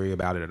wouldn't worry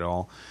about it at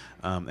all.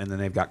 And then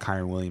they've got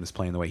Kyron Williams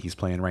playing the way he's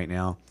playing right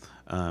now.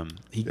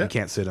 You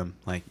can't sit him.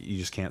 Like, you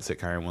just can't sit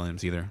Kyron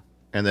Williams either.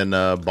 And then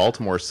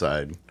Baltimore's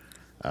side.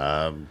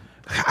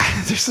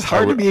 It's just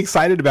hard to be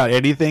excited about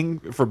anything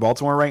for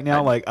Baltimore right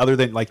now. Like, other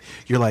than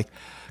you're like,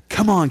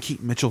 come on,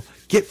 Keaton Mitchell,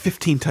 get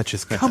 15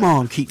 touches. Come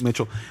on, Keaton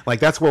Mitchell.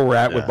 Like, that's where we're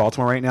at with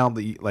Baltimore right now.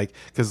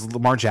 Because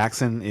Lamar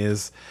Jackson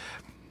is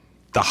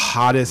the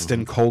hottest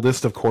and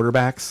coldest of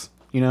quarterbacks.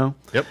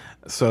 Yep.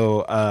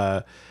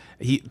 So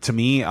to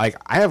me, I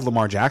have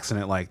Lamar Jackson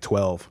at like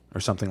 12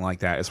 or something like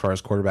that as far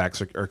as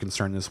quarterbacks are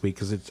concerned this week,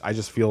 because I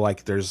just feel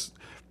like there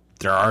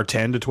are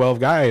 10 to 12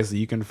 guys that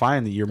you can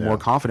find that you're more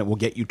confident will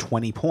get you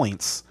 20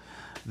 points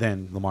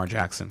than Lamar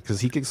Jackson,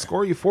 because he could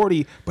score you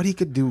 40, but he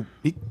could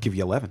give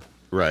you 11.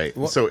 Right.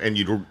 Well,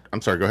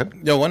 I'm sorry, go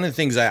ahead. No, one of the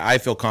things I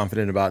feel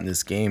confident about in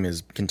this game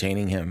is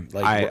containing him.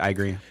 I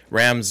agree.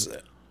 Rams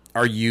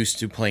are used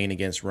to playing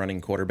against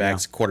running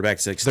quarterbacks,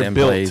 quarterbacks that extend They're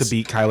built plays to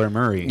beat Kyler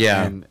Murray.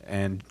 Yeah,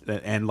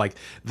 and like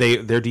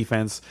their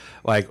defense,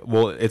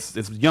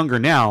 it's younger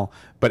now,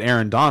 but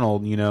Aaron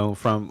Donald,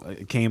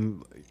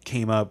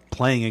 came up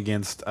playing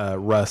against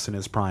Russ in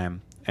his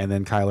prime, and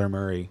then Kyler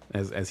Murray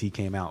as he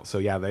came out. So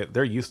yeah,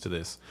 they're used to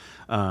this.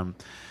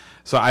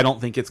 So I don't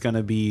think it's going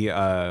to be.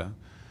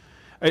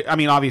 I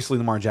mean, obviously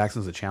Lamar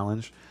Jackson's a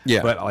challenge.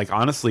 Yeah, but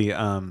honestly,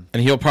 and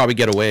he'll probably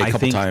get away a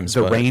couple times.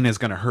 The rain is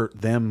going to hurt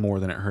them more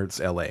than it hurts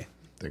LA.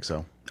 Think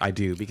so? I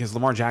do, because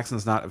Lamar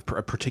Jackson's not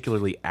a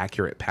particularly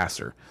accurate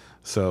passer,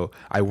 so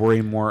I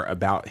worry more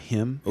about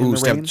him.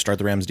 Start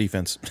the Rams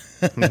defense.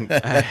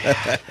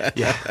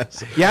 Yeah.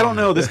 I don't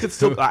know. This could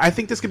still. I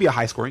think this could be a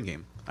high scoring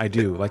game. I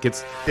do. It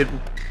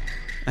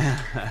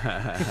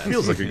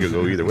feels like it could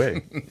go either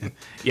way.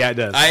 Yeah, it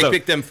does. I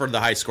picked them for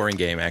the high scoring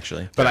game,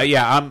 actually. But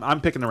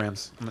I'm picking the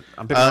Rams.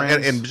 I'm picking the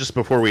Rams. And just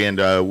before we end,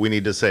 we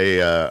need to say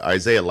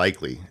Isaiah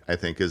Likely, I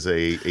think, is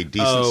a decent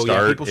start.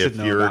 Yeah, people should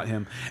know about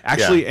him.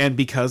 Actually, and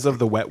because of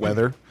the wet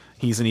weather,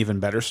 he's an even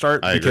better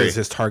start because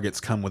his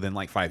targets come within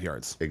like 5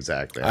 yards.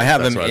 Exactly. I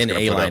have him in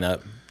a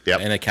lineup.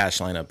 Yep. In a cash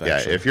lineup,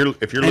 actually. Yeah, if you're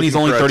looking, and he's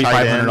only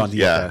 3,500 on DFS,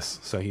 yeah.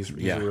 So he's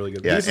really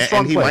good. Yeah, He's a strong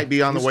and he play. might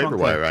be on the waiver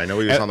wire. I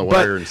know he was on the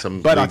wire in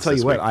some. But I'll tell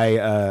you what, week.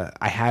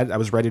 I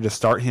was ready to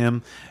start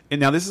him,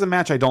 and now this is a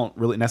match I don't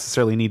really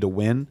necessarily need to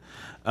win,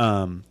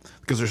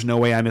 because there's no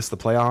way I miss the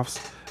playoffs.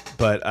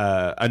 But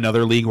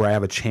another league where I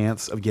have a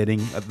chance of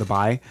getting the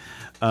bye,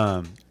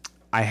 I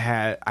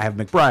have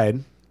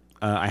McBride,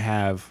 I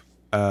have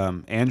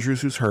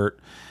Andrews, who's hurt,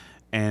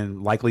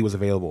 and Likely was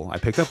available. I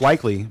picked up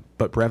Likely,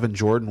 but Brevin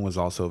Jordan was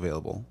also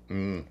available.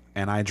 And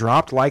I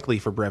dropped Likely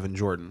for Brevin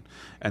Jordan.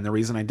 And the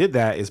reason I did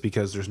that is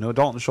because there's no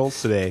Dalton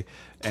Schultz today.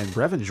 And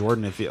Brevin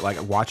Jordan, if you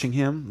watching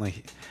him,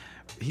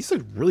 he's a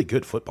really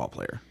good football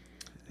player.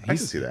 I can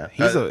see that.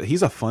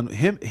 He's a fun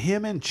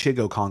him and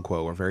Chigo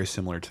Okonkwo are very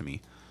similar to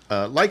me.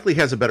 Likely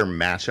has a better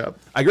matchup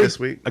this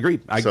week.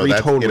 Agreed. I agree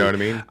totally. You know what I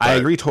mean? I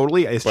agree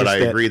totally. But I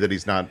agree that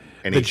he's not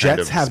any the Jets kind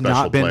of have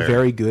not been player.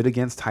 very good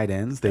against tight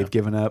ends. They've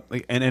given up,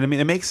 and I mean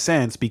it makes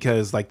sense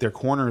because their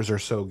corners are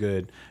so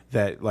good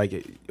that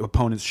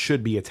opponents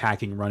should be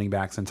attacking running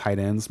backs and tight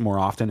ends more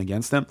often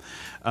against them.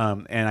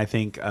 And I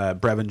think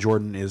Brevin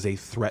Jordan is a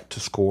threat to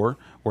score,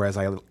 whereas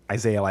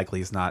Isaiah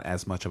Likely is not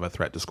as much of a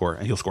threat to score,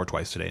 and he'll score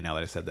twice today. Now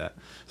that I said that,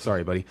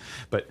 sorry, buddy,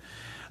 but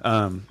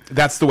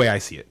that's the way I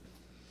see it.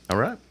 All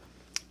right.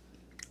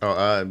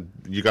 Oh,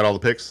 you got all the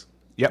picks?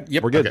 Yep,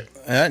 we're good.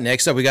 Okay.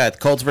 Next up, we got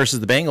Colts versus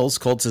the Bengals.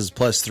 Colts is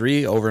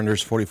 +3,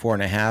 over-unders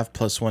 44.5,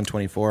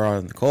 +124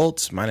 on the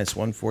Colts,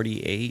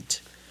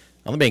 -148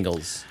 on the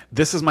Bengals.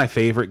 This is my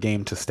favorite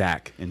game to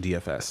stack in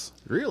DFS.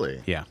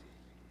 Really? Yeah.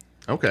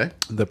 Okay.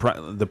 The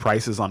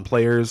prices on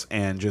players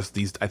and just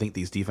these. I think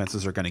these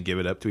defenses are going to give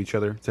it up to each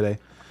other today.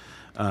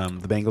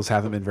 The Bengals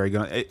haven't been very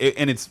good,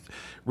 and it's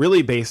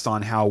really based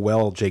on how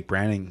well Jake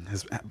Browning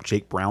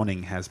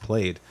has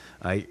played.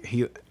 And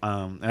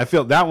I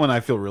feel that one I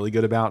feel really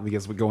good about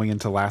because going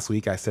into last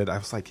week I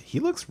was like he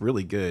looks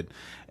really good,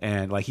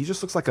 and he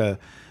just looks like a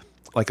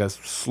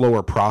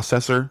slower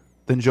processor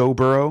than Joe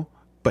Burrow,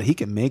 but he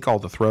can make all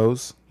the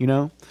throws,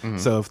 Mm-hmm.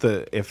 So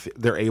if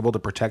they're able to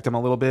protect him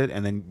a little bit,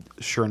 and then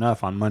sure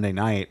enough on Monday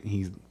night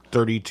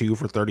 32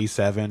 for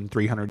 37,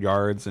 300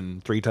 yards,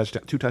 and three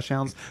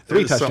touchdowns.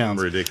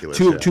 Ridiculous.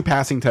 Two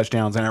passing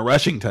touchdowns and a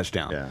rushing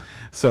touchdown. Yeah.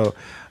 So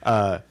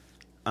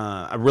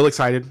I'm real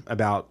excited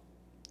about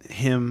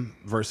him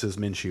versus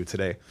Minshew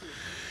today.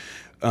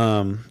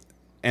 And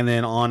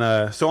then on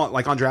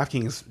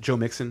DraftKings, Joe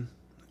Mixon.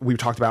 We've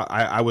talked about.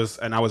 I was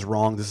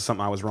wrong. This is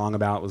something I was wrong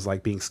about. Was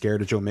like being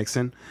scared of Joe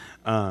Mixon.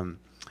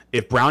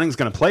 If Browning's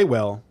going to play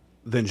well,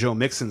 then Joe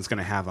Mixon's going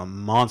to have a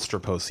monster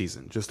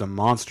postseason, just a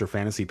monster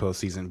fantasy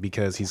postseason,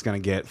 because he's going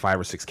to get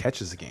 5 or 6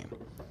 catches a game.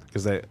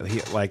 Because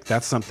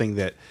that's something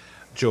that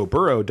Joe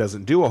Burrow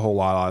doesn't do a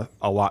lot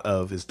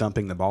of is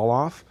dumping the ball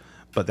off,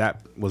 but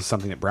that was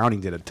something that Browning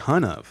did a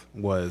ton of,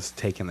 was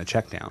taking the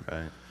check down.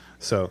 Right.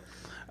 So.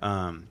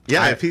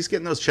 If he's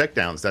getting those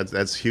checkdowns,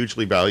 that's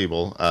hugely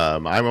valuable.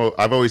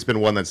 I've always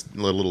been one that's a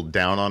little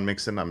down on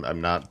Mixon.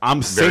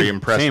 I'm very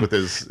impressed with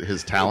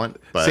his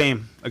talent. But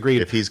same,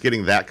 agreed. If he's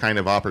getting that kind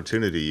of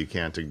opportunity, you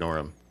can't ignore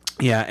him.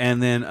 Yeah,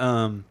 and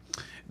then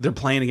they're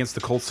playing against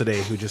the Colts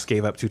today, who just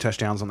gave up 2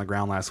 touchdowns on the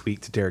ground last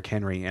week to Derrick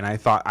Henry. And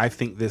I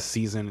think this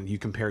season, you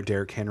compare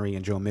Derrick Henry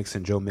and Joe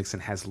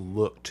Mixon has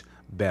looked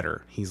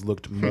better. He's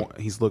looked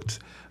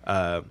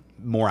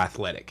more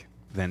athletic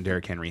than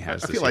Derrick Henry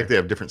has. I feel like they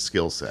have different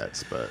skill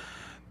sets, but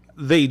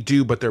they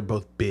do. But they're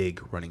both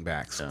big running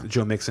backs. Yeah.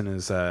 Joe Mixon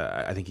is,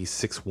 I think he's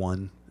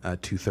 6'1",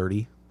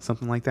 230,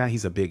 something like that.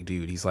 He's a big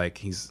dude. He's like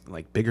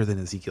bigger than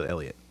Ezekiel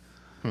Elliott.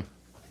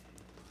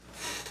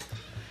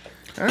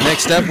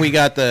 Next up, we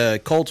got the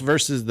Colts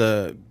versus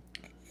the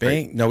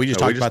Bengals. No, we just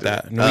talked about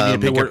that. No, we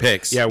need to pick our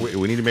picks. Yeah,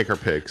 we need to make our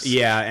picks.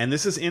 Yeah, and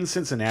this is in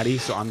Cincinnati,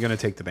 so I'm going to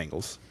take the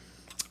Bengals.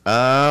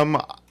 I'm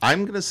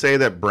going to say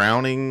that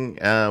Browning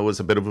was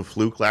a bit of a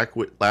fluke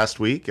last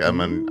week.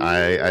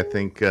 I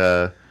think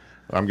I'm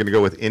going to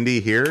go with Indy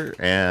here,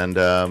 and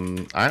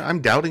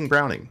I'm doubting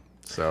Browning.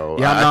 So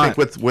I think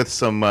with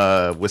some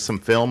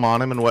film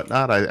on him and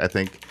whatnot, I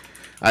think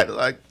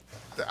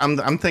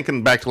I'm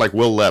thinking back to like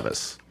Will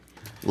Levis.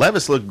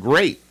 Levis looked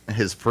great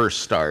his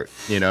first start.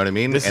 You know what I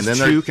mean? This is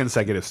 2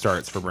 consecutive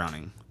starts for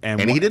Browning. And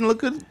he didn't look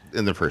good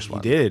in the first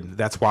one. He did.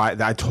 That's why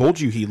I told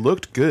you he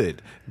looked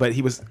good. But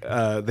he was.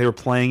 They were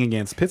playing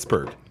against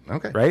Pittsburgh.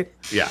 Okay. Right?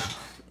 Yeah.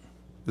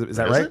 Is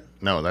that right? It?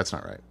 No, that's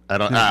not right. I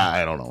don't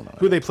know.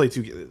 Who they played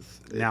 2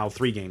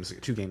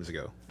 games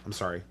ago. I'm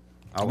sorry.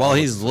 While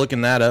he's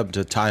looking that up,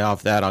 to tie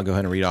off that, I'll go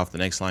ahead and read off the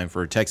next line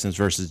for Texans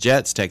versus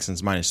Jets.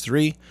 Texans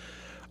 -3.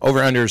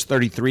 Over/under is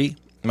 33.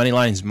 Money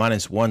line is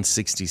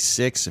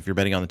 -166 if you're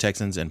betting on the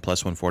Texans, and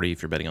 +140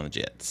 if you're betting on the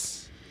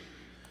Jets.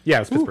 Yeah,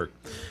 it was Pittsburgh.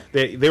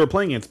 They were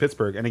playing against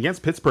Pittsburgh, and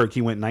against Pittsburgh,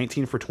 he went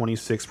 19 for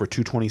 26 for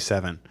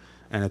 227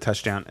 and a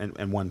touchdown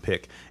and 1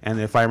 pick. And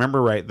if I remember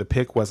right, the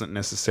pick wasn't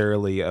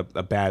necessarily a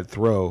bad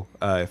throw.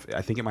 I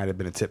think it might have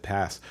been a tip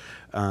pass.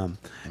 And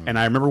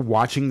I remember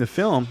watching the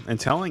film and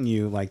telling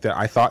you like that.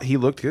 I thought he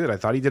looked good. I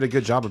thought he did a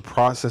good job of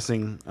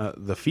processing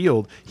the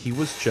field. He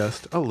was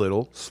just a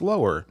little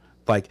slower.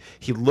 Like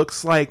he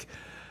looks like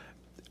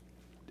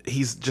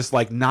he's just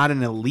like not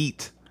an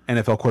elite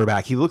NFL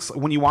quarterback. He looks,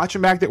 when you watch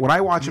him back there, when I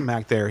watch him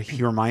back there,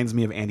 he reminds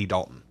me of Andy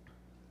Dalton.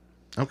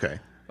 Okay.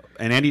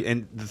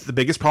 And the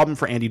biggest problem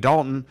for Andy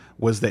Dalton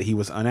was that he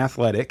was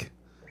unathletic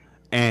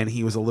and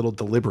he was a little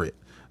deliberate.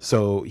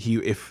 So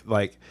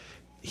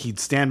he'd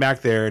stand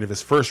back there, and if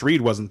his first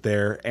read wasn't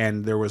there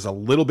and there was a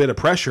little bit of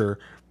pressure,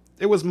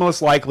 it was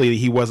most likely that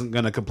he wasn't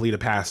going to complete a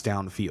pass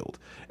downfield.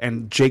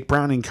 And Jake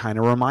Browning kind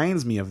of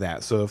reminds me of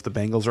that. So if the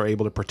Bengals are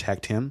able to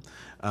protect him,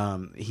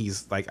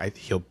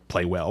 he'll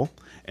play well.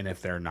 And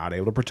if they're not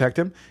able to protect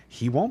him,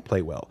 he won't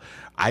play well.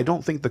 I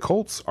don't think the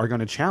Colts are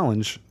going to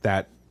challenge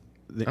that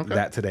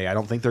today. I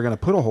don't think they're going to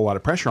put a whole lot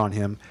of pressure on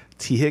him.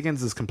 T.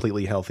 Higgins is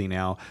completely healthy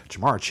now.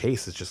 Jamar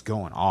Chase is just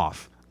going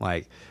off.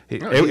 Like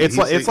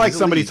it's like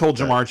somebody told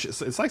Jamar.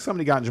 It's like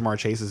somebody got in Jamar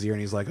Chase's ear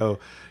and he's like, "Oh,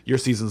 your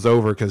season's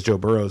over because Joe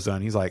Burrow's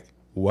done." He's like,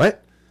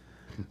 "What?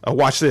 Oh,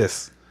 watch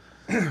this.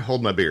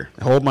 Hold my beer.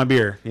 Hold my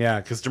beer." Yeah,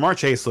 because Jamar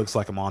Chase looks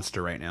like a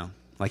monster right now.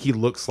 Like he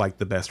looks like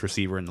the best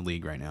receiver in the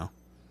league right now.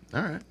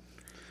 All right.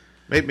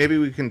 Maybe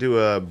we can do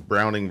a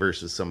Browning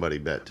versus somebody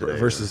bet today.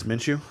 Versus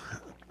Minshew?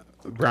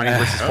 Browning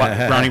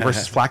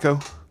versus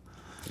Flacco?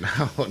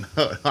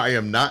 No, I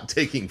am not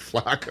taking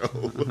Flacco.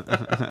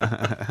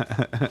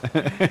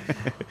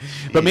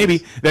 But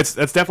maybe that's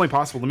definitely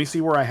possible. Let me see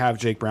where I have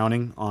Jake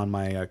Browning on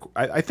my.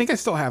 I think I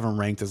still have him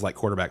ranked as like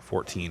quarterback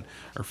 14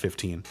 or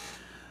 15.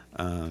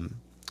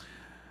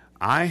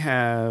 I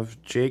have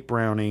Jake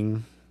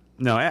Browning.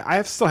 No,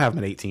 I still have him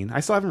at 18. I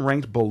still have him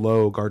ranked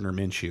below Gardner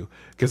Minshew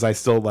because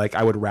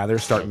I would rather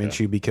start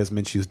Minshew because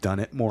Minshew's done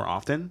it more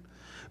often.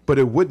 But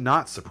it would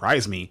not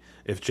surprise me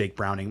if Jake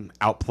Browning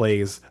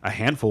outplays a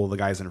handful of the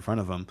guys in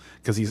front of him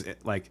because he's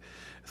like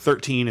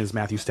 13 is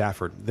Matthew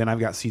Stafford. Then I've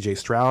got C.J.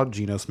 Stroud,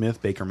 Geno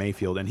Smith, Baker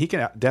Mayfield, and he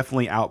can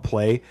definitely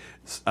outplay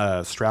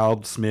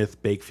Stroud,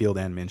 Smith, Bakefield,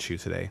 and Minshew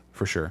today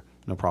for sure.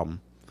 No problem.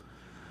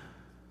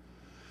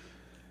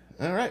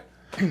 All right.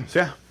 So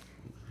yeah,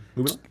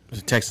 moving on.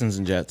 Texans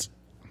and Jets.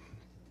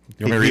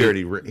 He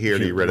already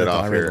read it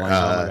off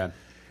here.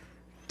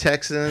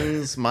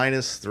 Texans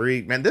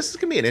 -3. Man, this is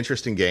gonna be an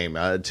interesting game.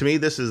 To me,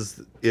 this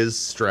is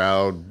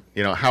Stroud.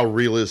 How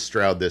real is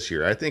Stroud this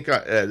year? I think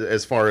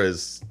as far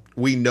as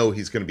we know,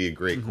 he's going to be a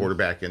great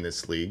quarterback in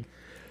this league.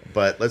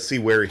 But let's see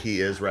where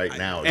he is right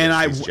now. And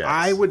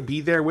I would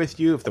be there with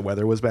you if the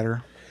weather was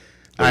better.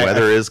 The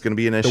weather is going to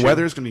be an issue. The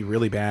weather is going to be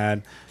really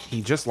bad.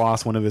 He just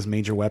lost one of his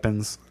major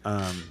weapons,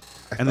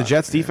 and the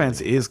Jets' defense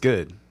is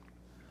good.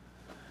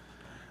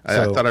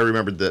 I thought I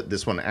remembered that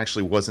this one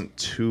actually wasn't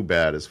too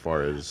bad as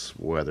far as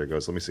weather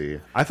goes. Let me see.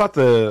 I thought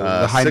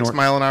the high 6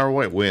 mile an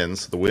hour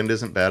winds. The wind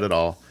isn't bad at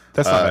all.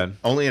 That's not bad.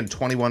 Only a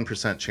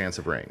 21% chance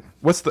of rain.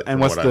 What's the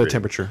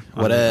temperature?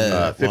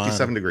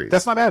 57 degrees.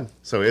 That's not bad.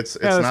 So it's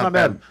not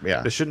bad.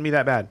 Yeah, it shouldn't be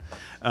that bad.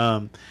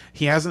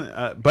 He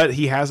hasn't, but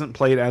he hasn't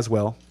played as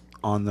well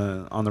on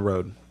the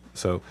road.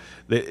 So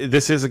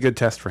this is a good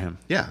test for him.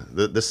 Yeah,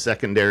 the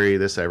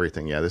secondary,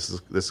 everything. Yeah, this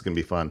is going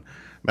to be fun.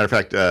 Matter of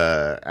fact,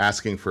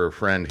 asking for a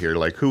friend here,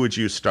 like, who would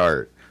you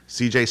start?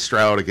 CJ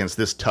Stroud against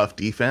this tough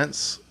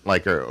defense,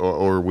 like,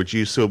 or would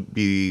you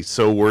be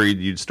so worried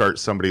you'd start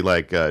somebody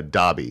like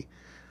Dobby?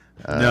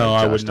 No,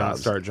 I would not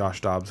start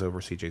Josh Dobbs over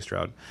CJ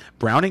Stroud.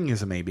 Browning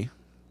is a maybe.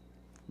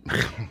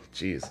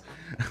 Jeez,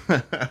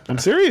 I'm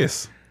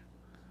serious.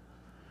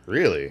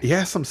 Really?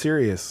 Yes, I'm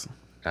serious.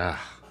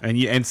 And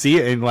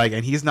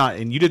he's not,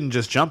 and you didn't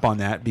just jump on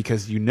that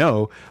because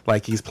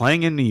he's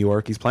playing in New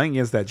York, he's playing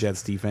against that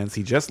Jets defense.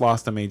 He just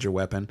lost a major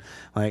weapon,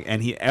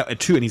 and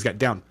he's got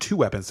down 2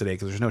 weapons today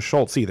because there's no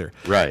Schultz either.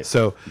 Right.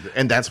 So,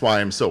 and that's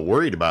why I'm so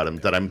worried about him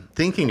that I'm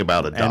thinking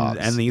about a Dobbs.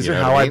 And these are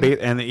how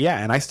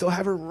and I still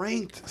have it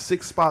ranked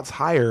 6 spots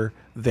higher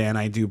than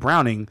I do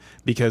Browning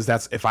because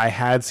that's if I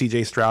had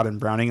CJ Stroud and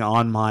Browning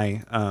on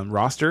my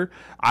roster,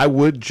 I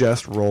would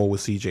just roll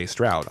with CJ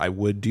Stroud. I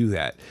would do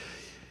that.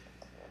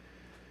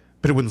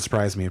 But it wouldn't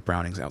surprise me if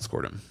Browning's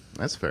outscored him.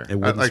 That's fair. It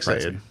wouldn't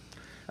surprise me.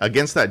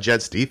 Against that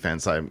Jets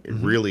defense,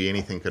 really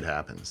anything could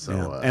happen.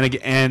 So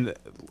and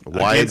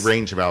wide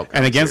range of outcomes.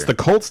 And against the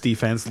Colts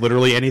defense,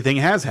 literally anything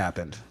has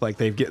happened. Like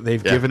they've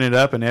given it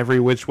up in every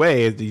which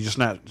way. You're just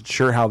not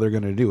sure how they're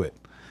going to do it.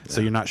 So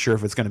you're not sure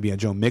if it's going to be a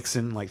Joe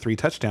Mixon 3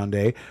 touchdown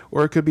day,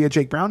 or it could be a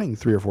Jake Browning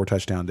 3 or 4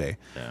 touchdown day.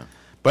 Yeah.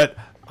 But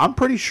I'm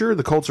pretty sure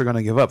the Colts are going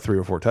to give up 3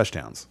 or 4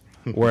 touchdowns,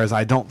 whereas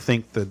I don't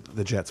think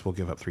the Jets will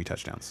give up 3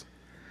 touchdowns.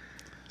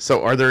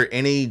 So, are there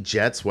any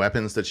Jets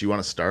weapons that you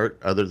want to start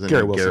other than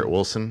Garrett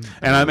Wilson?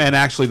 And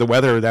actually, the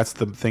weather, that's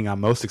the thing I'm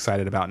most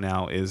excited about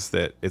now is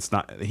that it's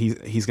not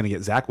he's going to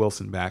get Zach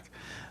Wilson back,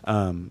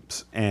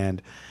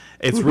 and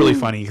it's really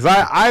funny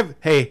because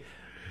hey,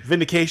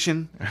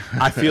 vindication.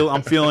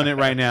 I'm feeling it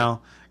right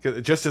now.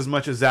 Just as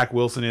much as Zach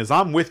Wilson is,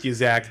 I'm with you,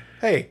 Zach.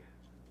 Hey,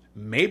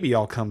 maybe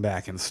I'll come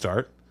back and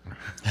start.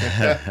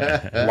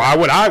 Why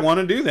would I want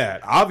to do that?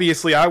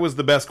 Obviously, I was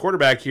the best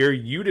quarterback here.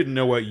 You didn't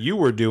know what you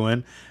were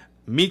doing.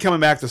 Me coming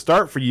back to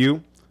start for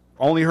you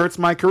only hurts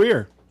my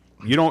career.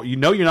 You're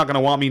not going to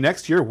want me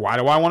next year. Why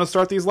do I want to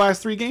start these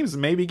last 3 games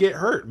and maybe get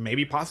hurt?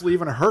 Maybe possibly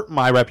even hurt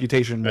my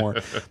reputation more.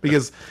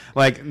 Because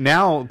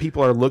now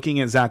people are looking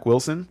at Zach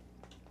Wilson.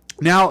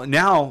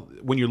 Now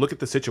when you look at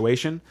the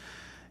situation,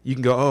 you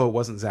can go, oh, it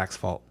wasn't Zach's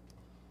fault.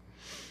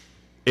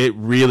 It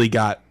really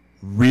got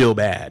real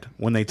bad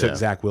when they took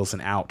Zach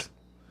Wilson out.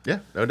 Yeah,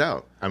 no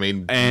doubt. I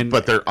mean,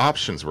 but their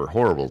options were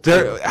horrible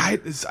too.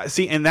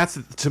 And that's,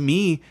 to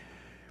me,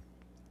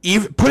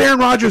 put Aaron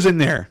Rodgers in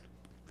there.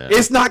 Yeah.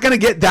 It's not going to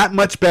get that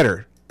much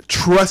better.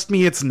 Trust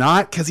me, it's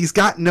not, because he's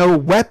got no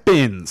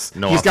weapons.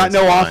 He's got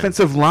no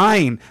offensive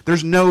line.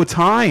 There's no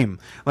time.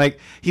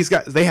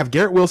 They have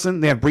Garrett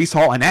Wilson, they have Breece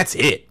Hall, and that's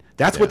it.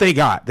 That's what they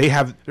got.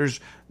 There's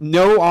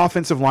no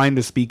offensive line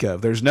to speak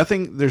of. There's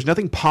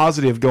nothing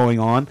positive going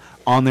on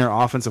their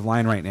offensive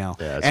line right now.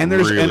 Yeah,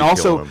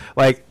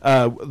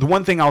 the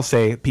one thing I'll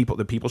say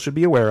that people should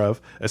be aware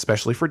of,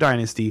 especially for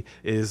Dynasty,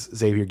 is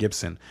Xavier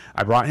Gibson.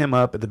 I brought him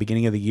up at the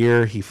beginning of the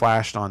year. He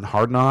flashed on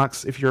Hard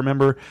Knocks, if you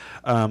remember,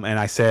 and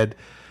I said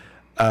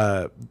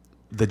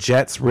the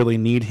Jets really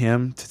need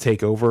him to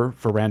take over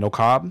for Randall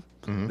Cobb.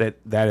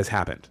 Mm-hmm. That has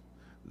happened.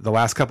 The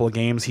last couple of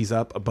games, he's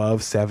up above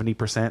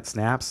 70%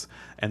 snaps.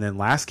 And then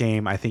last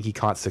game, I think he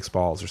caught 6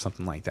 balls or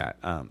something like that.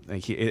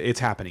 It's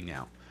happening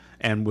now.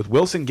 And with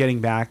Wilson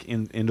getting back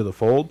into the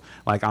fold,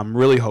 I'm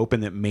really hoping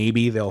that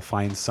maybe they'll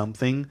find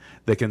something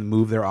that can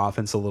move their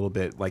offense a little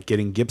bit, like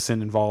getting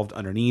Gibson involved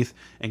underneath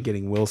and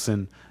getting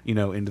Wilson,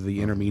 into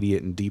the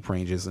intermediate and deep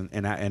ranges.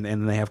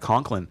 And they have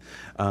Conklin.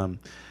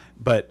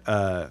 But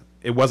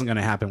it wasn't going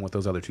to happen with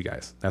those other 2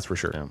 guys. That's for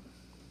sure. Yeah.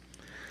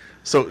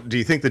 So, do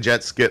you think the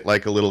Jets get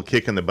a little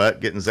kick in the butt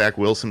getting Zach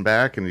Wilson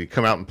back, and you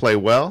come out and play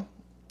well?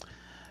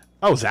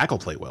 Oh, Zach will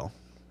play well.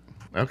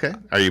 Okay,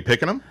 are you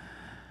picking him?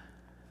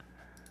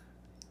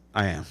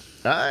 I am.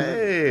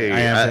 Hey,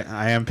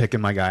 I am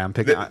picking my guy.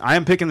 I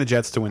am picking the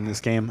Jets to win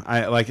this game.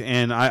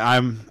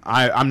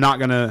 I'm not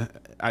gonna.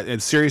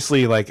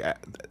 Seriously,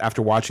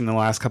 after watching the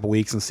last couple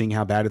weeks and seeing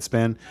how bad it's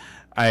been,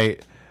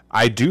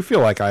 I do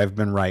feel like I've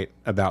been right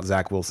about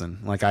Zach Wilson.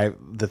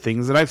 The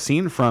things that I've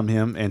seen from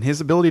him and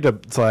his ability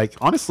to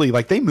honestly,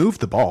 they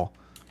moved the ball.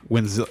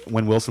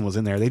 when Wilson was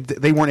in there.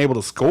 They weren't able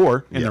to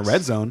score in the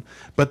red zone,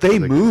 but they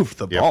moved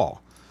the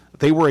ball.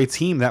 They were a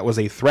team that was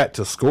a threat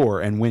to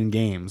score and win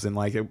games, and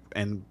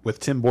and with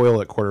Tim Boyle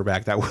at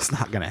quarterback, that was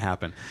not going to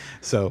happen.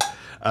 So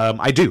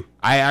I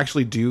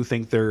actually do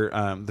think they're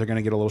going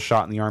to get a little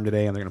shot in the arm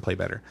today, and they're going to play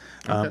better.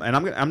 And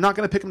I'm not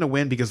going to pick them to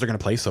win because they're going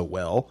to play so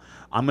well.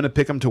 I'm going to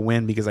pick them to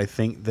win because I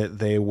think that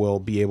they will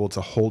be able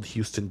to hold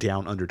Houston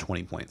down under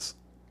 20 points.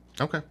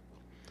 Okay.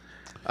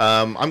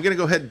 I'm going to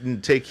go ahead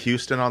and take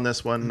Houston on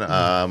this one.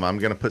 I'm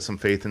going to put some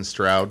faith in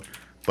Stroud.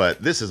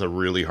 But this is a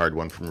really hard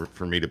one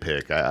for me to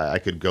pick. I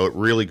could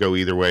really go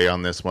either way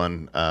on this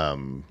one.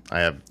 I'm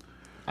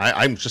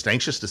just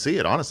anxious to see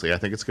it, honestly. I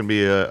think it's going to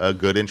be a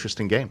good,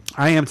 interesting game.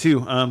 I am too,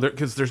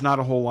 because there's not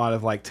a whole lot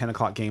of 10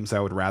 o'clock games I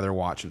would rather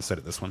watch instead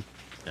of this one.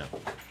 Yeah.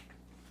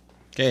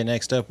 Okay,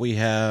 next up we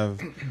have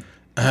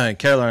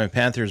Carolina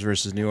Panthers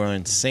versus New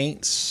Orleans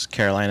Saints.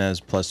 Carolina's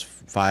plus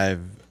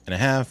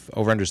 5.5.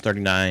 Over-under is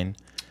 39.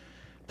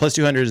 Plus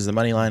 200 is the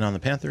money line on the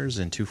Panthers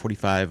and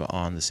 245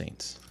 on the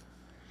Saints.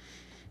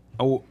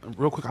 Oh,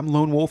 real quick, I'm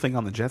lone wolfing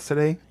on the Jets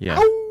today. Yeah.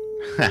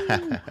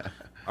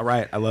 All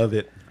right, I love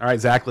it. All right,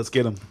 Zach, let's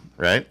get them.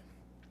 Right.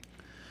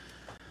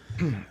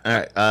 All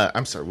right.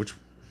 I'm sorry. Which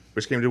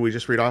game did we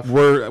just read off?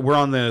 We're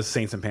on the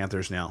Saints and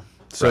Panthers now.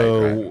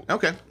 So right.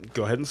 Okay.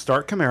 Go ahead and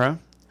start Kamara.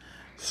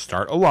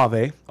 Start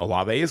Olave.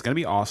 Olave is going to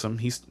be awesome.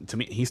 He's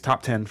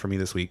top 10 for me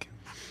this week.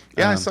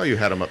 Yeah, I saw you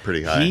had him up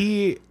pretty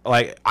high.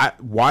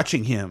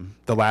 Watching him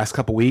the last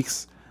couple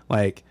weeks,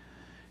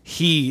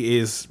 he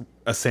is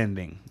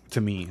ascending to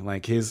me.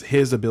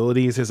 His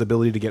abilities, his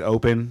ability to get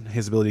open,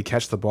 his ability to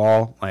catch the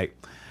ball,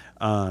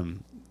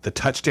 the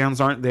touchdowns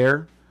aren't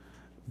there,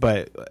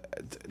 but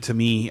to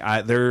me,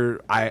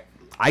 I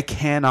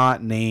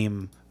cannot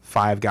name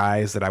 5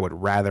 guys that I would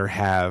rather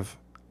have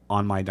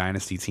on my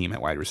dynasty team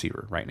at wide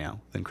receiver right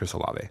now than Chris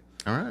Olave.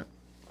 All right.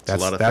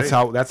 That's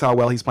how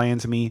well he's playing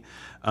to me.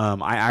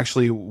 I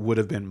actually would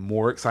have been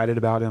more excited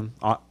about him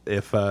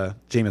if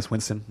Jameis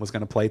Winston was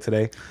going to play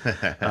today,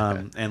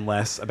 and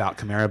less about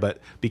Kamara. But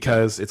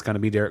because it's going to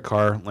be Derek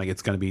Carr,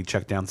 it's going to be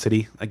check down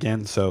city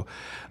again. So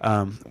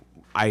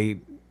I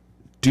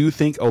do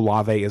think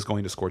Olave is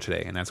going to score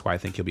today, and that's why I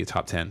think he'll be a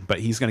top 10. But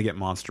he's going to get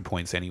monster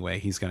points anyway.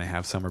 He's going to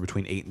have somewhere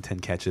between 8 and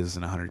 10 catches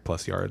and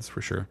 100+ yards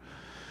for sure.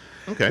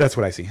 Okay, that's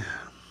what I see.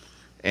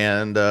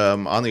 And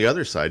on the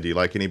other side, do you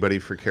like anybody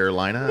for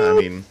Carolina? I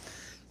mean,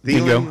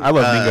 Thielen, Mingo. I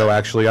love Mingo,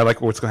 actually. I like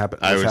what's going to happen.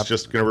 I was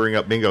just going to bring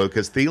up Mingo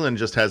because Thielen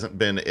just hasn't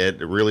been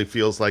it. It really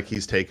feels like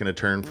he's taken a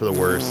turn for the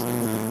worse.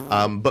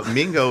 But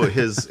Mingo,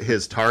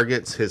 his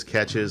targets, his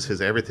catches, his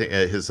everything,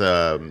 his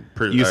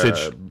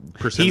usage,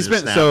 percentage of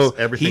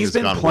snaps, he's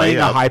been playing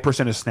a high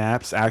percent of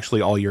snaps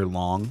actually all year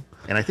long.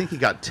 And I think he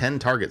got 10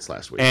 targets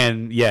last week.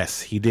 And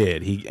yes, he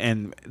did.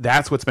 And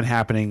that's what's been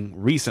happening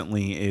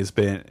recently.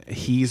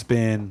 He's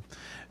been.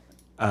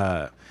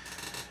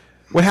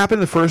 What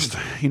happened the first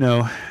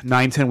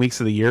 9-10 weeks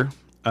of the year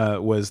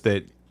was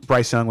that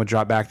Bryce Young would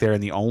drop back there,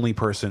 and the only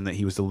person that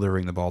he was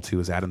delivering the ball to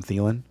was Adam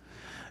Thielen.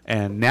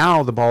 And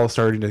now the ball is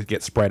starting to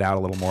get spread out a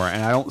little more.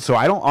 And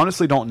I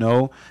honestly don't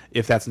know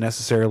if that's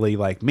necessarily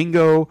like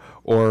Mingo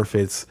or if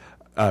it's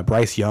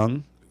Bryce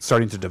Young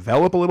starting to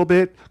develop a little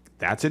bit.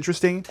 That's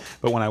interesting.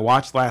 But when I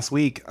watched last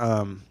week,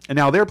 and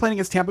now they're playing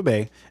against Tampa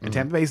Bay, and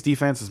Tampa Bay's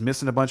defense is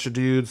missing a bunch of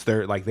dudes.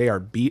 They are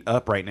beat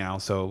up right now.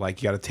 So you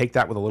got to take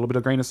that with a little bit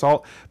of grain of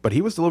salt. But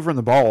he was delivering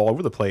the ball all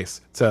over the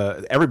place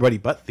to everybody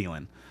but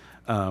Thielen.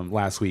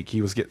 Last week,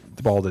 he was getting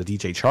the ball to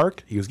DJ Chark.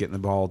 He was getting the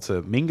ball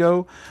to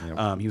Mingo.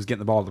 Yep. He was getting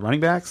the ball to the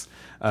running backs,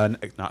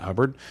 not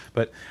Hubbard,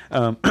 but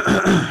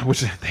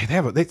which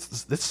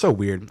that's so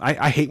weird.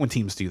 I hate when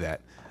teams do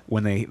that.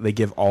 When they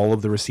give all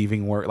of the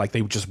receiving work, they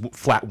just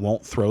flat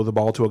won't throw the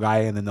ball to a guy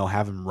and then they'll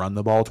have him run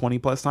the ball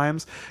 20+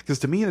 times. Because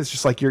to me, it's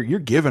just you're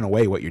giving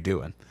away what you're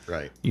doing.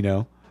 Right.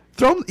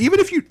 Throw him, even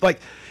if you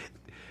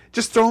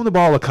just throw him the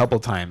ball a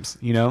couple times.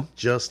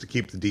 Just to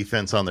keep the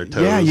defense on their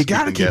toes. Yeah, you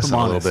got to keep them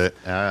honest. A little bit.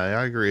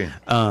 I agree.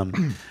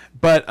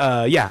 But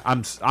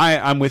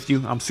I'm with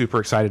you. I'm super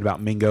excited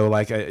about Mingo.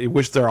 I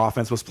wish their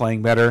offense was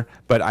playing better,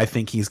 but I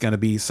think he's going to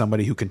be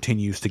somebody who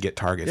continues to get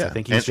targets. Yeah. I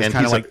think he's just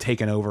kind of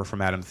taken over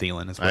from Adam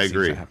Thielen. I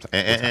agree.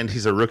 And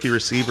he's a rookie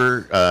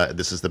receiver.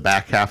 This is the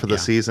back half of the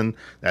season.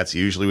 That's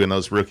usually when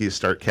those rookies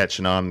start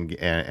catching on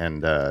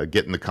and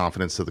getting the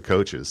confidence of the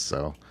coaches.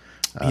 So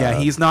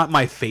he's not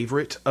my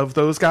favorite of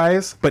those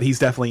guys, but he's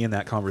definitely in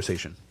that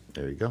conversation.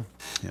 There you go.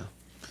 Yeah.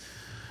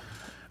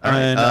 All right,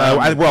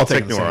 and we're all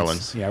taking New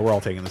Orleans. Yeah, we're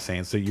all taking the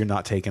Saints. So you're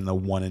not taking the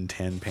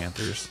 1-10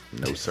 Panthers.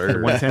 No, sir.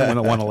 1-10,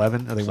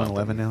 1-11. Are they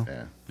 1-11 now?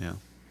 Yeah.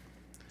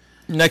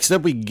 Next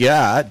up, we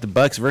got the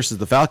Bucks versus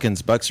the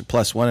Falcons. Bucks are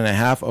plus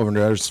 1.5.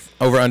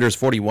 Over under is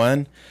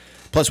 41.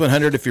 Plus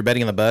 100 if you're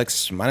betting on the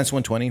Bucks. Minus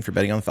 120 if you're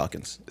betting on the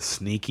Falcons.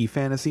 Sneaky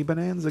fantasy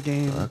bonanza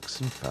game.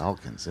 Bucks and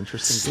Falcons.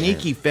 Interesting.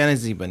 Sneaky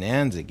fantasy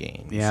bonanza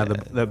game. Yeah,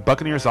 the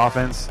Buccaneers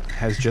offense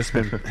has just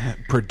been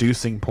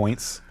producing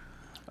points.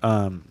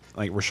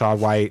 Like Rashad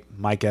White,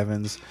 Mike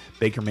Evans,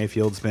 Baker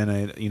Mayfield's been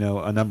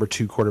a number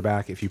 2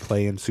 quarterback if you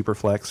play in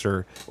Superflex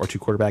or 2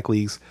 quarterback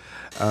leagues,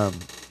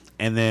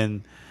 And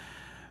then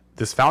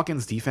this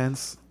Falcons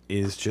defense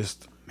is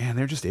just, man,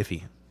 they're just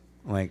iffy.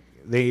 Like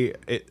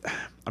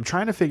I'm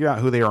trying to figure out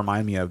who they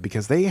remind me of,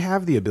 because they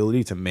have the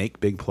ability to make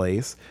big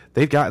plays.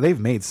 They've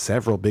made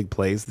several big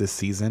plays this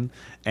season,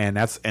 and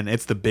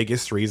it's the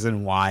biggest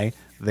reason why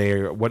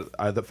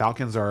the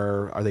Falcons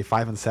are they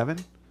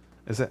 5-7?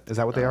 Is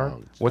that what they are?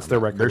 What's their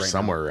record? They're right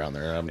somewhere now?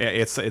 around there.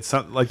 It's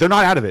like they're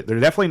not out of it. They're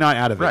definitely not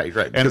out of it.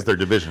 Right. Because their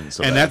division.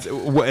 So that's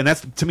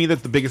to me,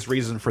 that's the biggest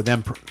reason for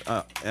them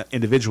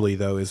individually,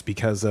 though, is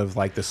because of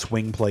like the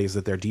swing plays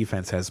that their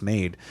defense has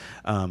made.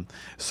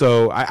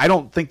 So I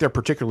don't think they're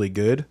particularly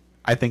good.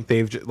 I think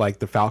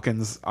the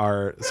Falcons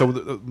are.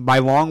 So my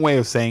long way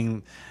of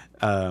saying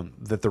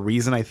that the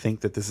reason I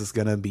think that this is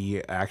going to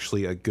be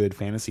actually a good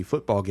fantasy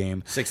football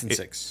game,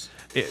 6-6,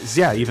 is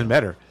even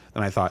better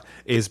than I thought,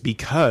 is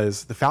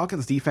because the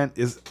Falcons' defense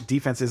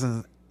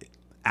isn't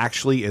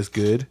actually as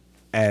good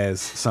as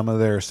some of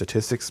their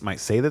statistics might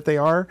say that they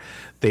are.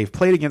 They've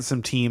played against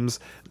some teams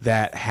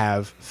that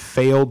have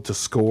failed to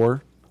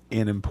score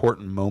in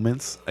important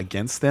moments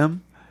against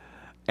them,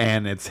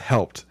 and it's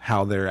helped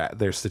how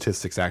their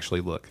statistics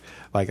actually look.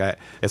 Like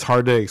it's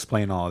hard to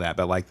explain all of that,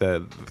 but like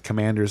the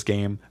Commanders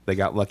game, they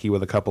got lucky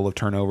with a couple of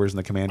turnovers in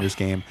the Commanders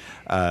game.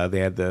 They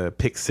had the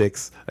pick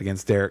 6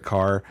 against Derek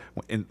Carr.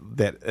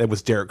 It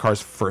was Derek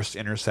Carr's first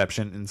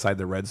interception inside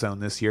the red zone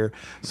this year.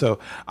 So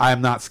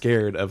I'm not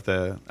scared of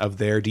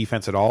their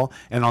defense at all.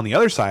 And on the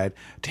other side,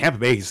 Tampa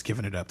Bay is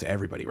giving it up to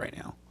everybody right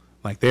now.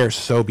 Like they're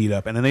so beat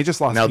up, and then they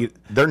just lost. Now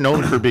they're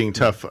known for being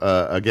tough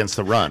against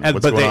the run.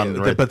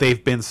 But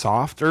they've been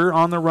softer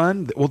on the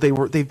run. Well,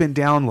 they've been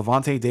down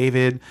Levante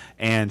David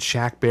and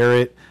Shaq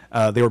Barrett.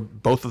 They were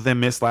both of them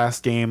missed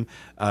last game.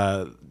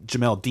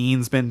 Jamel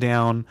Dean's been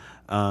down.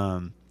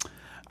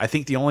 I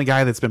think the only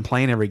guy that's been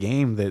playing every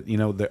game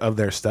that of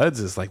their studs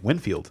is like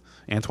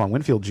Antoine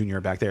Winfield Jr.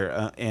 back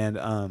there, and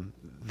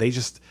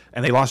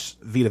they lost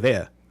Vita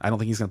Vea. I don't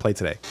think he's going to play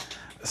today.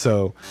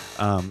 So,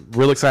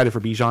 real excited for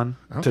Bijan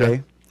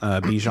today.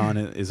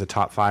 Bijan is a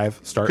top 5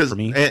 start for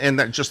me.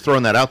 And just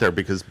throwing that out there,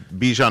 because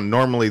Bijan,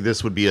 normally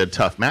this would be a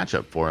tough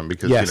matchup for him,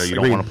 because you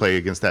don't want to play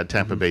against that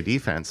Tampa Bay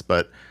defense.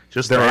 But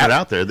just throwing it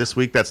out there, this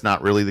week that's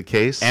not really the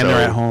case. And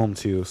they're at home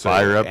too. So,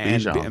 fire up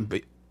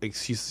Bijan.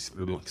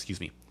 Excuse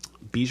me.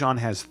 Bijan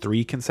has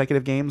 3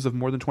 consecutive games of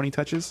more than 20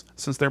 touches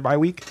since their bye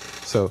week.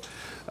 So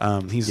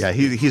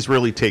he's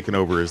really taken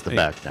over as the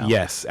back now.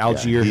 Yes,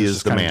 Algier has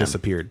just kind of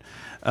disappeared.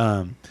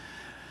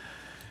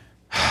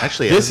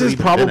 Actually, this is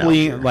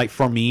probably like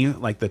for me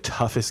like the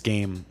toughest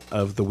game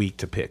of the week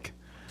to pick,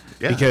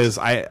 because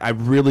I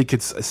really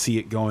could see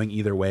it going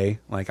either way.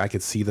 Like I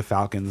could see the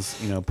Falcons,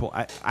 pull.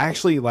 I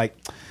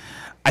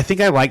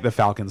think I like the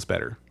Falcons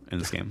better in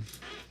this game.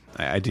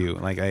 I do.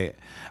 Like I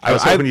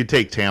was hoping you'd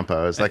take Tampa.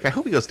 I was like, I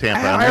hope he goes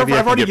Tampa.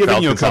 I've already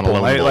given you a couple.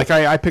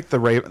 I picked the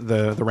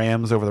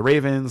Rams over the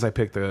Ravens. I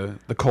picked the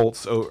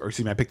Colts.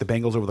 I picked the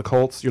Bengals over the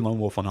Colts. You're lone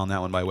wolf on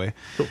that one, by the way.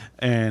 Cool.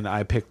 And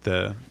I picked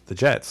the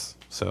Jets.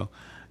 So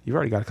you've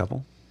already got a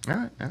couple. All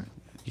right.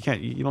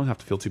 You don't have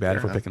to feel too bad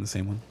if we're picking the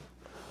same one.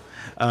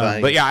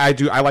 But yeah, I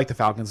do. I like the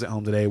Falcons at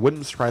home today. It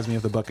wouldn't surprise me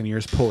if the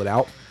Buccaneers pull it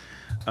out.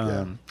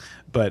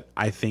 But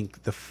I think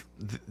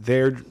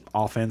their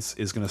offense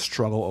is going to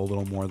struggle a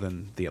little more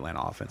than the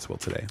Atlanta offense will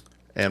today.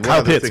 And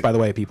Kyle Pitts, by the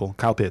way, people.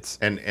 Kyle Pitts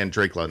and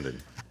Drake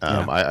London.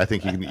 I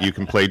think you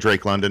can play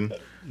Drake London.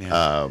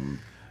 Yeah.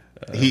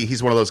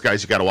 He's one of those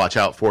guys you got to watch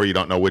out for. You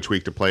don't know which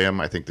week to play him.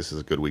 I think this is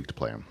a good week to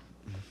play him.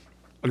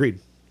 Agreed.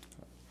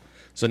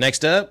 So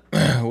next up,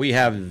 we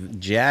have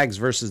Jags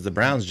versus the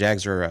Browns.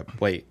 Jags are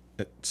up. Wait,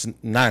 it's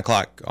 9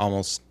 o'clock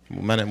almost.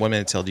 1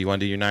 minute till. Do you want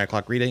to do your 9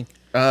 o'clock reading?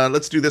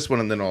 Let's do this one,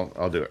 and then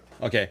I'll do it.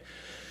 Okay.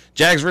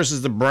 Jags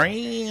versus the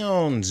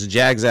Browns.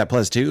 Jags at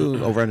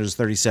 +2. Over-under is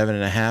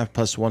 37.5.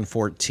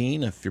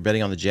 +114 if you're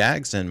betting on the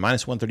Jags, and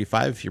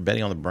 -135 if you're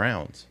betting on the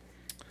Browns.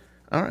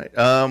 All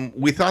right.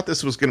 We thought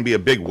this was going to be a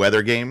big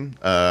weather game,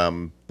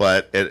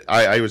 but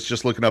I was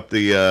just looking up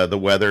the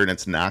weather, and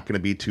it's not going to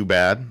be too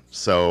bad.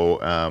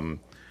 So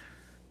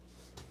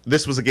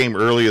this was a game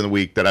early in the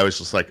week that I was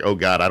just like, oh,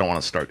 God, I don't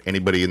want to start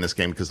anybody in this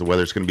game because the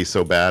weather's going to be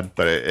so bad.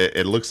 But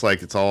it looks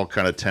like it's all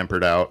kind of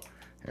tempered out.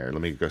 Here,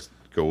 let me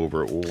go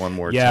over it one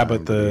more time. Yeah,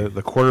 but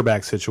the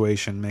quarterback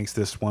situation makes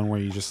this one where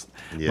you just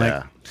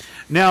now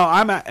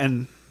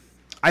and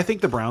I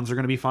think the Browns are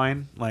going to be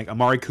fine. Like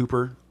Amari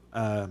Cooper,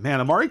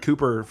 Amari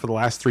Cooper for the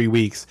last 3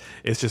 weeks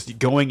is just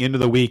going into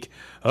the week.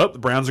 Oh, the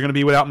Browns are going to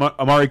be without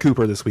Amari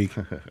Cooper this week.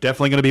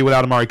 Definitely going to be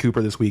without Amari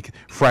Cooper this week.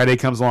 Friday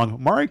comes along,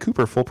 Amari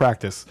Cooper full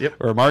practice,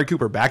 or Amari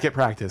Cooper back at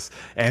practice,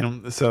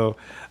 and so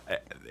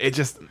it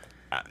just.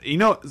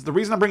 The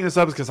reason I'm bringing this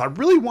up is because I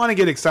really want to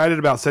get excited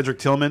about Cedric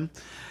Tillman,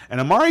 and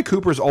Amari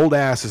Cooper's old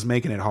ass is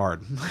making it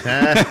hard.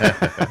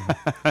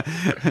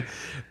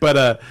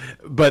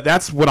 But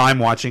that's what I'm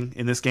watching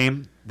in this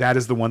game. That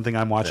is the one thing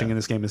I'm watching in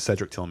this game is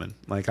Cedric Tillman.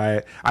 Like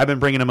I've been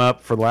bringing him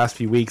up for the last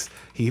few weeks.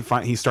 He's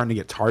starting to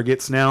get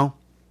targets now.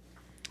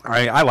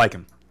 I like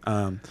him.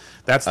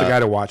 That's the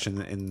guy to watch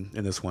in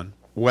this one.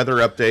 Weather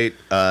update.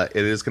 It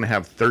is going to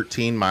have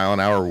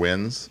 13-mile-an-hour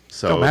winds.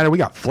 So Don't matter. We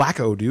got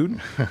Flacco, dude.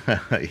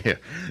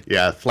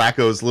 yeah.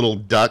 Flacco's little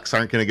ducks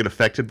aren't going to get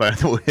affected by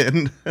the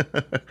wind.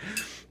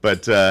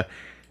 But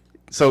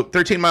so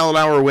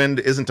 13-mile-an-hour wind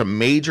isn't a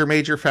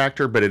major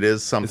factor, but it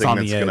is something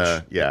that's going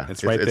to. Yeah,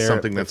 it's right there. It's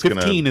something that's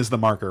 15 is the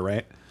marker,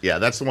 right? Yeah,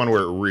 that's the one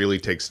where it really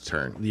takes a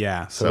turn.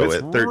 Yeah. So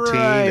it's at 13,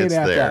 right it's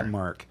at there. that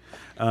mark.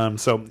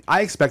 So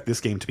I expect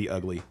this game to be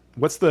ugly.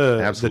 What's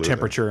the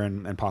temperature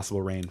and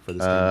possible rain for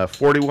this game?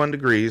 41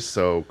 degrees,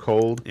 so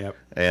cold. Yep.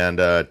 And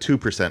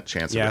 2%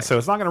 chance of rain. So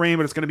it's not going to rain,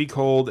 but it's going to be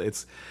cold.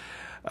 It's,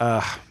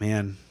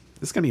 man,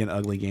 this is going to be an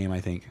ugly game,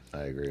 I think.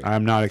 I agree.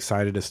 I'm not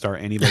excited to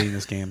start anybody in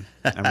this game.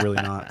 I'm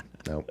really not.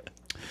 Nope.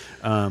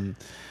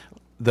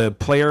 The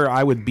player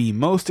I would be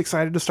most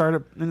excited to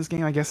start in this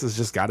game, I guess, is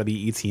just got to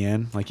be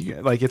ETN.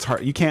 It's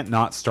hard. You can't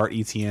not start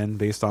ETN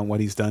based on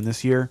what he's done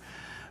this year.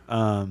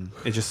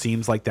 It just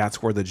seems like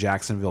that's where the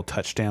Jacksonville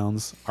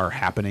touchdowns are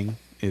happening.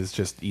 Is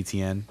just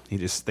ETN.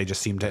 They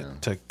just seem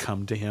to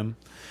come to him.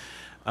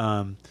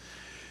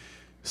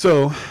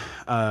 So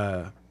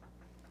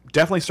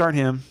definitely start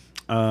him.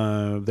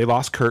 They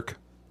lost Kirk,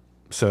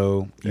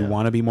 so you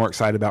want to be more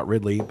excited about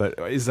Ridley. But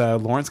is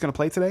Lawrence going to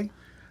play today?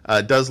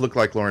 It does look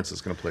like Lawrence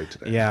is going to play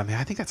today. Yeah,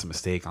 I think that's a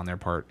mistake on their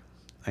part.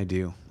 I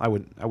do. I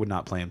would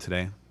not play him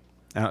today.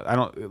 I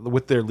don't.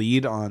 With their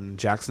lead on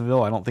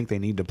Jacksonville, I don't think they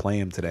need to play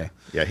him today.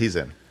 Yeah, he's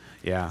in.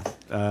 Yeah.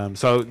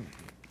 So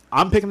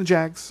I'm picking the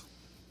Jags.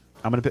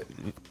 I'm gonna pick.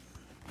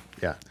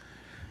 Yeah,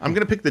 I'm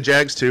gonna pick the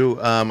Jags too.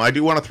 I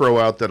do want to throw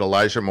out that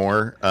Elijah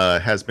Moore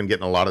has been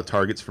getting a lot of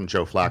targets from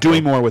Joe Flacco.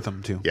 Doing more with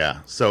them too.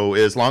 Yeah. So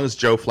as long as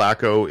Joe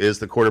Flacco is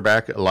the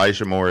quarterback,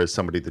 Elijah Moore is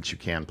somebody that you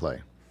can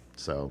play.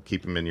 So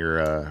keep him on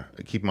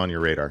your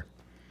radar.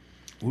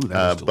 Ooh,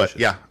 that is delicious. But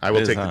yeah, I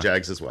will take the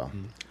Jags as well.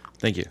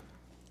 Thank you.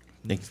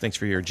 Thanks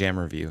for your jam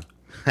review.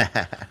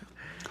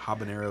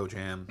 Habanero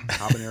jam,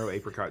 habanero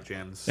apricot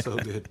jam, so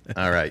good.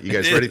 All right, you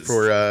guys ready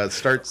for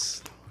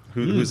starts?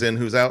 Who's in?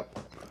 Who's out?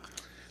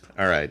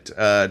 All right,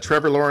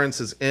 Trevor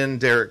Lawrence is in.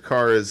 Derek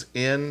Carr is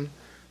in.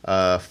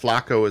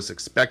 Flacco is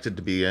expected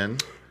to be in.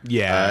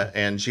 Yeah,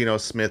 and Geno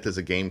Smith is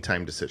a game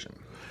time decision.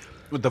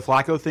 With the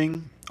Flacco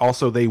thing,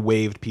 also they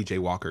waived PJ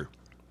Walker.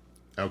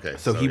 Okay,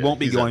 so he won't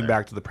be going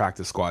back to the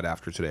practice squad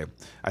after today.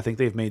 I think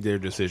they've made their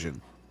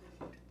decision.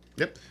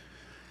 Yep.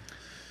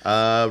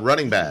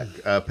 Running back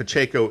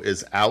Pacheco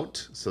is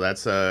out, so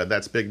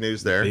that's big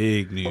news there.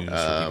 Big news.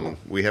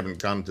 We haven't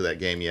gone to that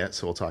game yet,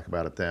 so we'll talk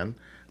about it then.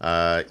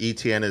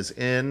 ETN is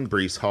in.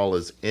 Breece Hall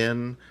is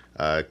in.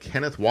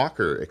 Kenneth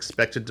Walker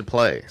expected to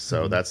play,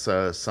 so that's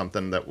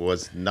something that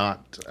was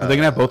not. Are they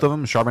gonna have both of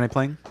them? Charbonnet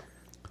playing?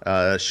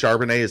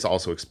 Charbonnet is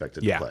also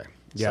expected to play.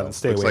 Yeah, so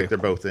stay looks away. like they're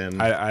both in.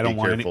 I don't Be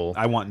want careful.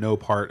 any. I want no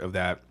part of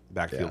that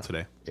backfield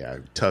today. Yeah,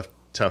 tough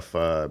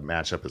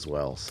matchup as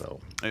well. So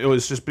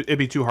it'd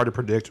be too hard to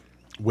predict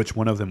which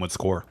one of them would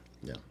score.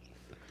 Yeah.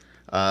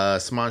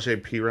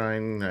 Samaje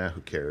Perine,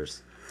 who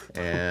cares?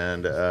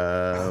 And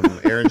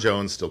Aaron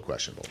Jones still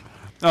questionable.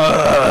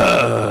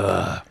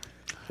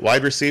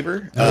 Wide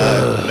receiver,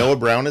 Noah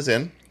Brown is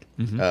in.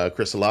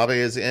 Chris Olave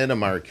is in.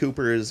 Amari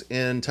Cooper is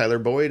in. Tyler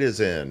Boyd is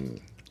in.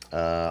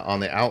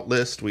 On the out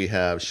list, we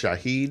have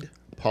Shaheed,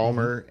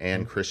 Palmer,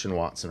 and Christian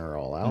Watson are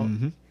all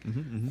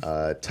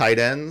out. Tight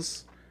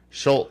ends,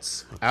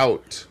 Schultz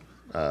out.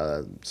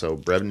 So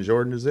Brevin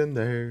Jordan is in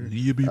there.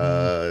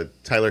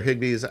 Tyler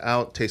Higbee is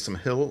out. Taysom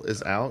Hill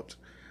is out.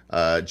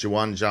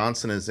 Juwan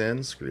Johnson is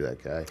in. Screw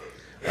that guy.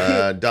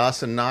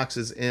 Dawson Knox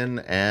is in,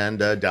 and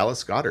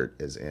Dallas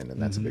Goedert is in,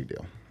 and that's a big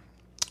deal.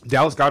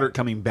 Dallas Goedert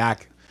coming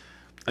back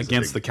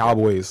against the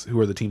Cowboys, who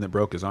are the team that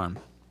broke his arm.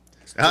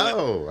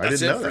 Oh, I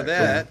didn't know for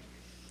that.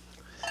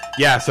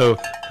 Yeah, so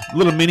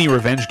little mini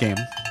revenge game.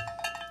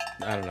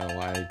 I don't know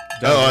why.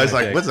 I was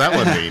like, what's that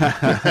one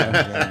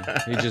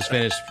mean? He just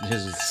finished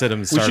his sit-em.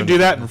 We should do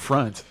that in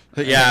front.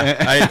 Yeah,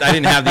 I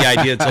didn't have the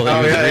idea until he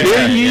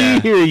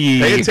was Hear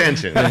ye. Pay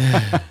attention.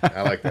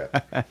 I like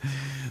that.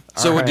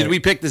 So right. did we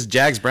pick this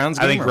Jags-Browns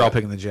game? I think we're all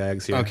picking the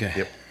Jags here. Okay.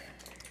 Yep.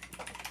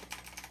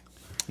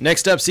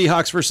 Next up,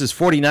 Seahawks versus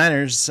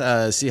 49ers.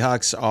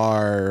 Seahawks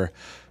are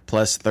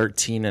plus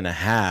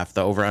 13.5.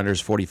 The over-under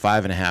is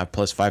 45.5,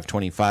 plus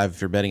 525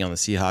 if you're betting on the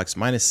Seahawks,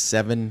 minus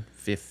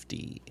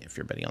 750 if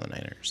you're betting on the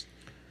Niners.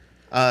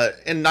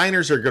 And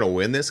Niners are going to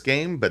win this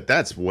game, but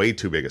that's way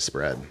too big a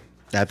spread.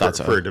 I thought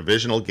so. For a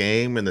divisional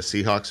game, and the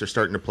Seahawks are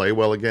starting to play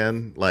well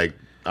again. Like,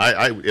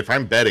 if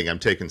I'm betting, I'm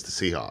taking the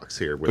Seahawks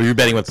here. But you're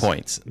betting with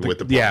points. With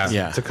the points.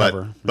 Yeah, to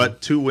cover.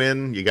 But to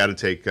win, you got to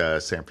take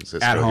San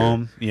Francisco At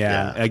home,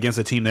 here. against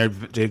a team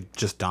they've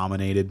just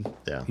dominated.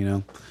 Yeah. You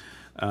know?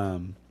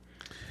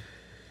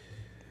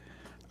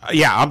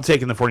 I'm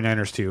taking the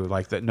 49ers too.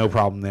 Like that, no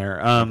problem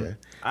there.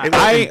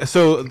 Okay.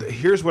 So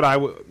here's what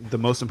the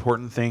most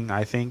important thing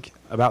I think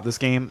about this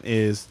game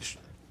is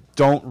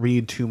don't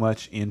read too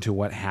much into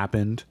what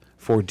happened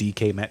for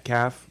DK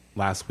Metcalf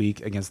last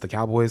week against the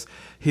Cowboys.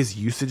 His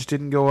usage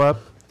didn't go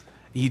up.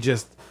 He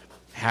just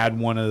had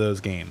one of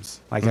those games.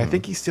 Like I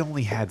think he still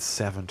only had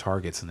 7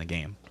 targets in the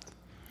game.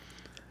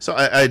 So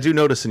I do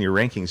notice in your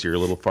rankings you're a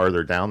little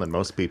farther down than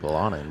most people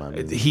on him. I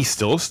mean, He's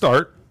still a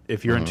start.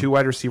 If you're in 2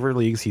 wide receiver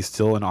leagues, he's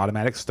still an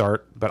automatic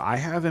start. But I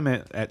have him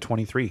at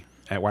 23,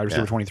 at wide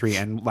receiver 23.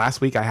 And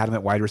last week I had him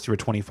at wide receiver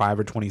 25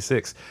 or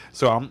 26.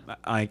 So I'm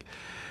like,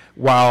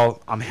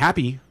 while I'm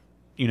happy,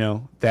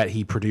 that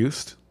he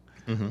produced,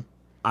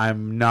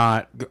 I'm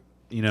not,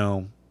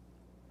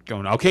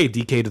 going, okay,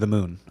 DK to the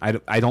moon.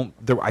 I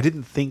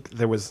didn't think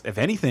there was, if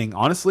anything,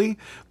 honestly,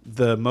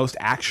 the most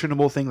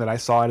actionable thing that I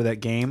saw out of that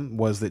game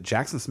was that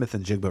Jackson Smith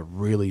and Jigba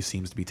really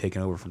seems to be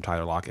taking over from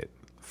Tyler Lockett,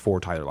 for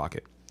Tyler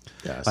Lockett.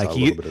 Yeah, I saw a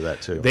little bit of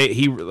that too. But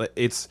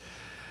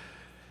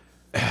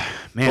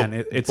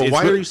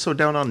why are you so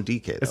down on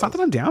DK? It's not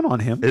that I'm down on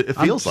him. It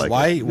feels like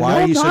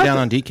why are you so down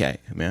on DK,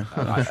 man?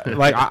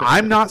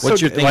 I'm not.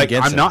 What's your thing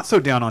against I'm him? not so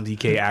down on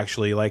DK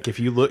actually. Like if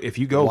you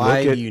go Why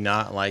look at, do you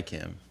not like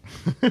him?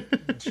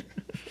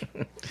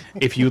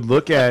 if you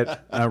look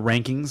at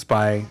rankings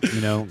by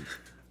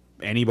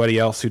anybody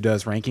else who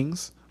does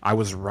rankings, I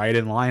was right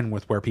in line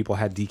with where people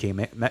had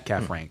DK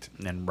Metcalf ranked,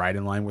 and right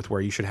in line with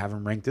where you should have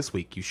him ranked this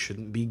week. You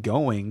shouldn't be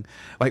going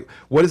like,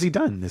 what has he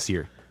done this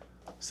year?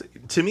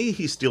 To me,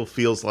 he still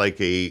feels like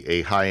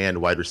a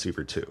high-end wide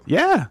receiver too.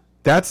 Yeah,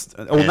 that's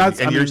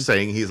you're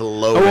saying he's a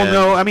low.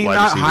 No, I mean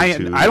not high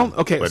end. I don't.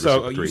 Okay,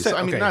 so you say.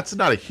 I mean that's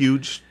not a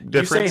huge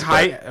difference. You say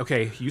high.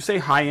 Okay, you say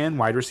high end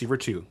wide receiver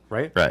 2,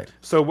 right? Right.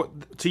 So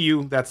to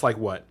you, that's like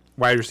what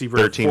wide receiver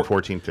 13,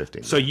 14,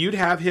 15. So you'd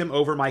have him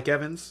over Mike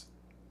Evans,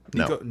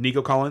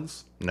 Nico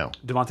Collins, no,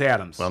 Devontae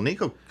Adams. Well,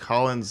 Nico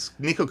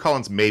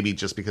Collins maybe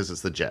just because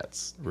it's the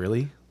Jets.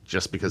 Really?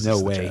 Just because no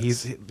it's way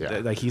he's the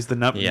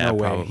number no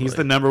way probably. he's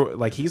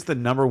the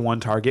number 1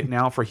 target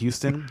now for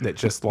Houston that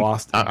just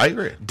lost I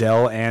agree.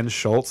 Dell and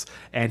Schultz,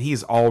 and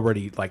he's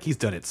already he's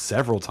done it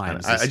several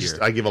times this year.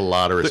 I give a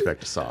lot of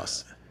respect to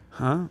Sauce.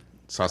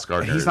 Sauce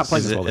Gardner. He's not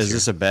playing this well this Is year.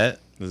 this a bet?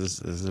 Is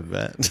this a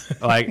bet?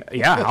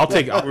 I'll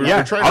take.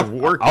 We're trying to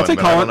work. I'll take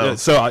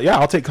Collins.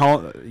 I'll take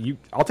Collins.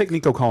 I'll take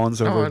Nico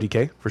Collins over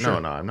DK for sure.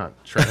 No, I'm not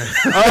trying.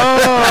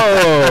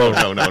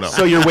 Oh no.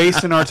 So you're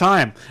wasting our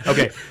time.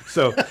 Okay,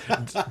 so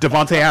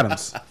Devontae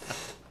Adams.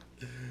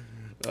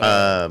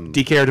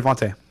 DK or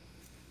Devontae?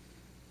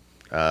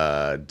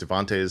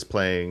 Devontae is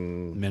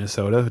playing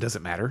Minnesota. It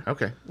doesn't matter.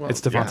 Okay, well,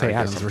 it's Devontae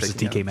Adams versus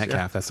DK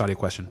Metcalf. That's not a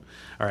question.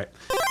 All right,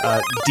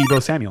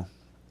 Deebo Samuel.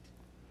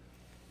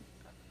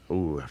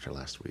 Ooh, after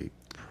last week.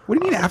 What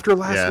do you mean after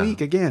last week?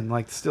 Again,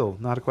 still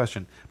not a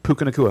question.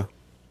 Puka Nacua.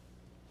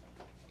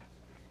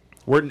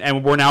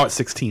 We're now at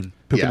 16.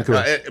 Puka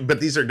Nacua. But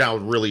these are now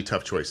really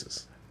tough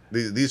choices.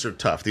 These are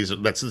tough. This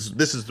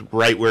is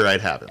right where I'd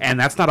have it. And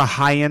that's not a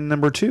high end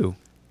number 2.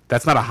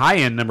 That's not a high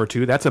end number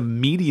 2. That's a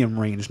medium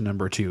range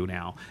number 2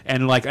 now.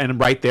 And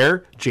right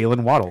there,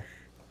 Jalen Waddle.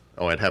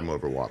 Oh, I'd have him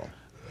over Waddle.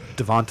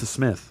 Devonta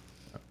Smith.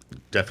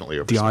 Definitely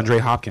over DeAndre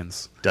Smith.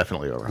 Hopkins.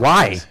 Definitely over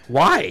Why?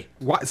 Hopkins.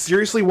 Why?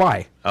 Seriously,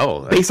 why?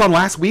 Oh. Based on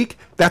last week?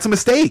 That's a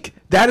mistake.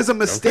 That is a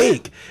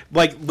mistake.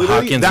 Okay. Literally,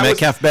 Hopkins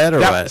Metcalf bet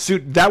or what?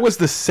 That was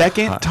the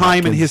second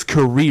time in his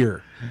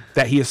career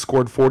that he has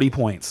scored 40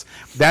 points.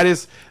 That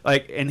is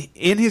and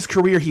in his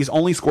career he's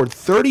only scored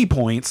 30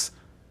 points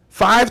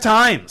 5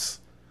 times.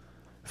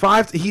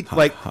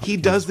 He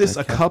does this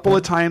a couple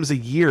of times a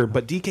year,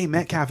 but DK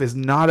Metcalf is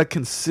not a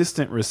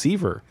consistent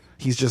receiver.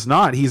 He's just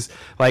not. He's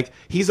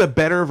a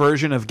better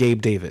version of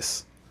Gabe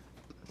Davis.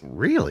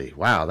 Really?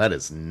 Wow, that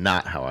is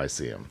not how I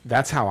see him.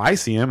 That's how I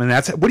see him, and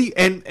that's what do you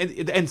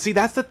and see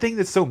that's the thing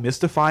that's so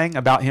mystifying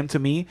about him to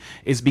me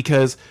is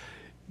because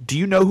do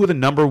you know who the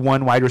number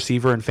 1 wide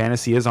receiver in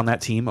fantasy is on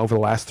that team over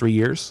the last 3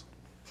 years?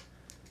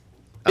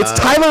 It's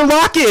Tyler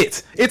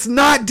Lockett. It's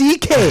not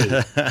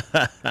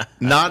DK.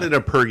 Not at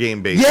a per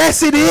game basis.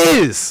 Yes, it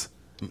is.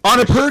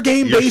 On a per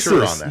game basis.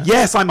 Sure on that?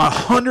 Yes, I'm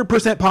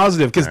 100%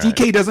 positive because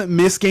DK doesn't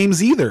miss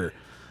games either.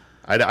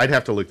 I'd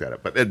have to look that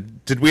up.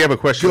 But did we have a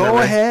question? Go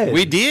ahead.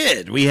 We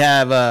did. We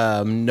have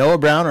Noah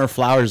Brown or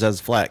Flowers as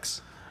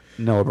flex.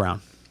 Noah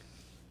Brown.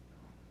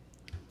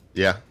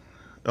 Yeah.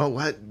 Oh,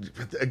 what?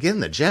 Again,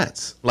 the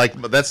Jets.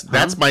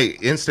 That's my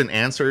instant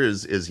answer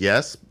is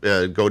yes.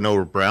 Go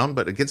Noah Brown.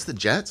 But against the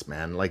Jets,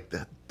 man,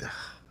 the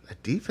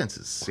defense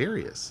is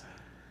serious.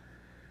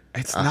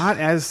 It's not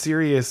as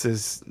serious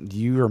as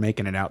you are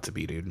making it out to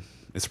be, dude.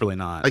 It's really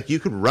not. You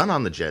could run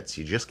on the Jets,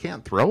 you just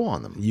can't throw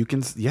on them. You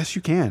can. Yes,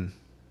 you can.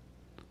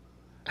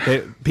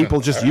 People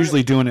just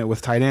usually doing it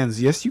with tight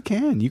ends. Yes, you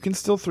can. You can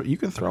still you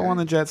can throw on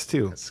the Jets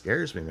too. That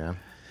scares me, man.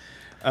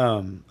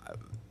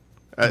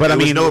 But I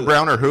mean, Noah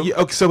Brown or who?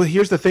 Okay, so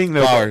here's the thing,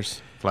 though.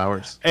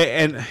 Flowers.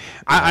 And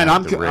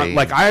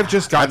I've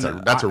just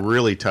gotten. That's a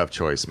really tough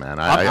choice,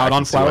 man. I'm out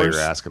on see why Flowers.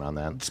 you're asking on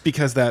that. It's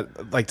because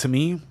to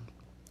me,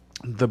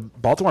 the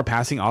Baltimore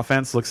passing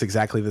offense looks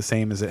exactly the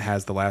same as it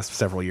has the last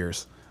several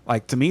years.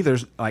 To me,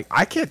 there's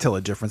I can't tell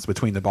a difference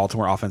between the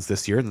Baltimore offense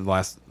this year and the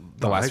last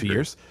few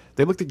years.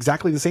 They looked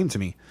exactly the same to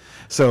me.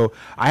 So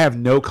I have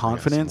no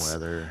confidence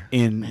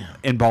in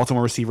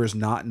Baltimore receivers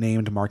not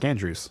named Mark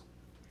Andrews.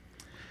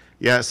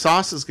 Yeah,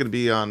 Sauce is going to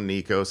be on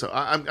Nico, so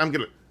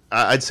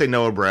I'd say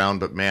Noah Brown,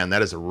 but man,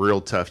 that is a real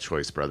tough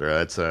choice,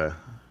 brother.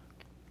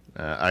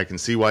 I can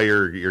see why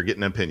you're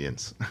getting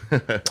opinions.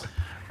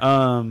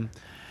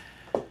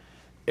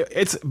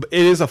 It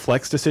is a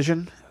flex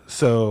decision.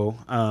 So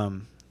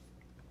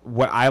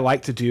what I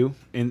like to do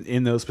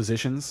in those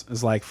positions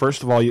is, like,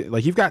 first of all,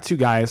 you've got two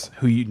guys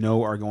who you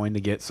know are going to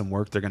get some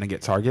work. They're going to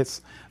get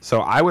targets.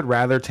 So I would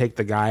rather take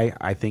the guy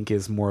I think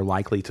is more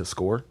likely to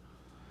score.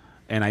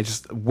 And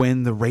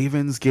when the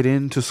Ravens get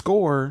in to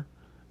score,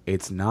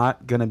 it's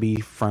not going to be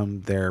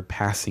from their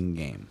passing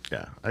game.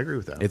 Yeah, I agree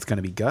with that. It's going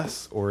to be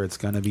Gus or it's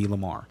going to be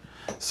Lamar.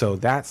 So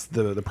that's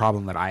the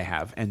problem that I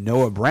have. And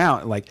Noah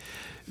Brown, like,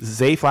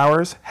 Zay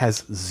Flowers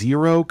has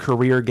 0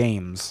 career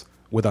games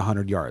with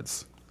 100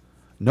 yards.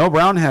 Noah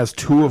Brown has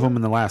 2 of them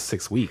in the last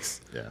 6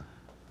 weeks. Yeah.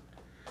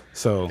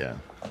 So.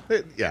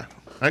 Yeah,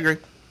 I agree.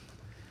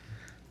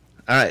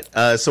 All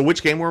right. So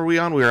which game were we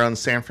on? We were on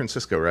San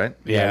Francisco, right?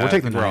 Yeah, we're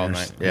taking the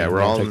Niners. Yeah,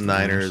 we're all in the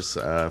Niners.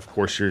 Of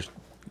course, you're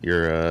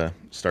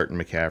starting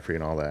McCaffrey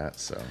and all that.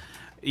 So.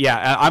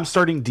 Yeah, I'm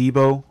starting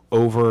Debo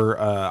over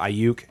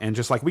Ayuk, and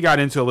just like we got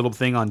into a little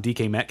thing on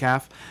DK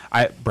Metcalf,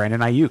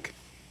 Brandon Ayuk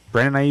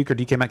or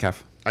DK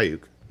Metcalf.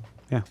 Ayuk.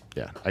 Yeah.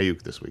 Yeah,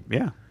 Ayuk this week.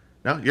 Yeah.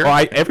 No, you're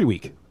every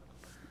week.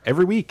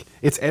 Every week.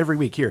 It's every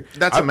week. Here.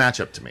 That's a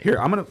matchup to me. Here,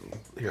 hold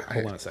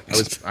on a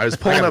second. I was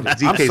pulling up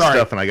DK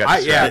stuff and I got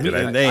distracted.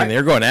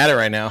 They're going at it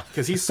right now.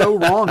 Because he's so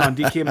wrong on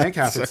DK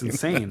Metcalf, it's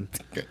insane.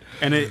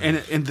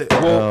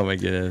 Oh my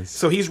goodness.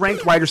 So he's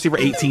ranked wide receiver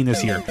 18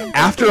 this year.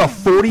 After a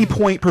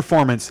 40-point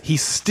performance,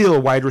 he's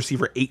still wide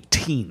receiver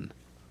 18.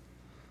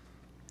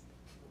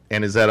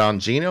 And is that on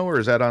Geno or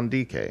is that on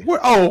DK?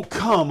 Oh,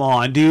 come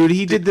on, dude.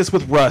 He did this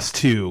with Russ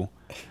too.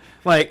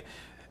 Like,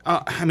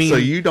 I mean, so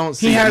you don't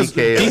see he has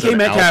DK as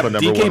an alpha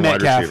number one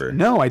wide receiver?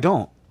 No, I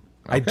don't.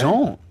 Okay. I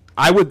don't.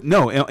 I would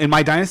no in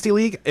my dynasty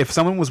league. If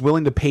someone was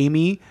willing to pay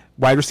me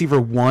wide receiver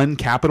 1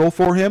 capital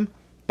for him,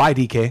 buy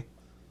DK.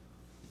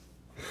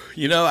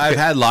 You know, I've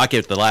had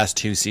Lockett the last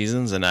 2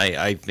 seasons, and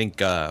I think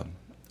there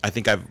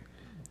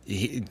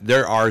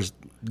are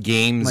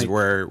games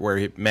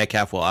where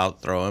Metcalf will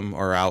outthrow him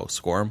or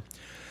outscore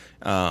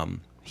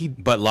him.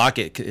 But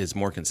Lockett is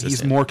more consistent.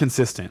 He's more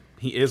consistent.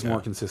 He is more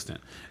consistent.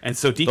 And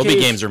so DK there'll be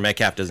games where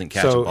Metcalf doesn't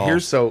catch a ball.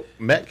 So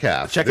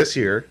Metcalf this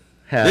year,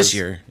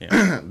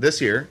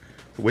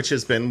 which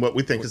has been what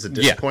we think is a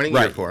disappointing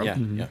year for him. Yeah,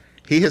 Mm-hmm. yeah.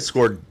 He has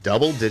scored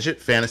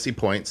double-digit fantasy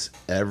points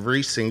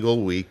every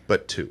single week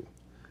but 2.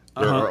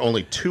 There are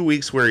only 2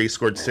 weeks where he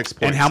scored 6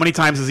 points. And how many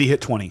times has he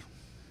hit 20?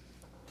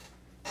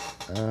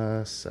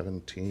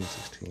 17,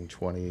 16,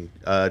 20.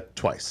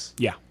 Twice.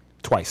 Yeah,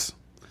 twice.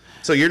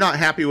 So you're not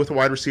happy with a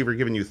wide receiver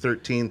giving you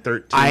 13,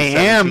 I 17,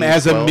 am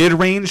as 12? a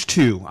mid-range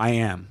 2. I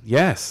am.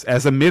 Yes,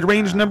 as a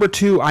mid-range number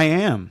 2, I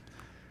am.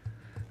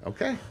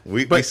 Okay,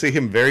 we see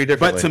him very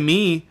differently. But to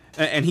me,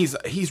 and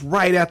he's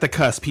right at the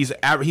cusp. He's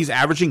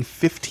averaging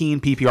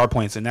 15 PPR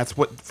points, and that's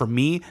what, for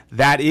me,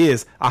 that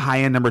is a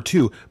high-end number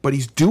 2. But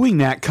he's doing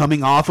that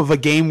coming off of a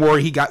game where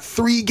he got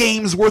 3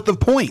 games worth of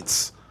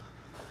points.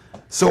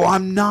 So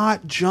I'm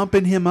not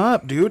jumping him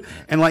up, dude.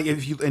 And like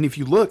if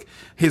you look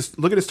at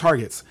his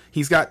targets,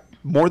 he's got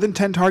more than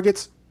 10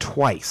 targets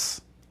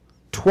twice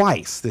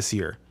this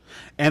year,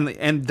 and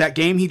that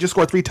game he just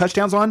scored 3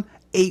 touchdowns on,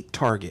 8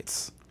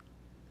 targets,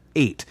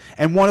 8,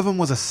 and one of them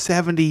was a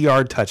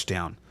 70-yard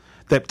touchdown.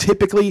 That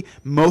typically,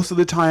 most of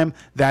the time,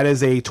 that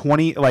is a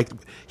 20. Like,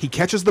 he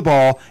catches the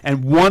ball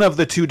and one of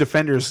the 2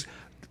 defenders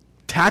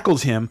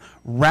tackles him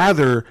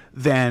rather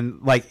than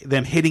like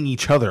them hitting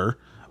each other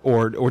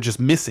or just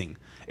missing.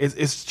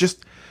 It's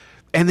just,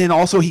 and then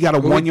also he got a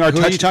 1 yard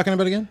touchdown. Who are you talking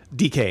about again?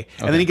 DK. Okay.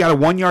 And then he got a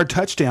 1 yard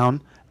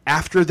touchdown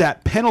after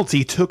that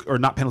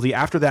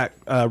after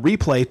that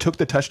replay took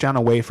the touchdown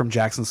away from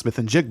Jackson Smith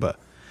and Jigba.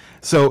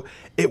 So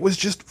it was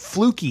just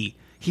fluky.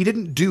 He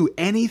didn't do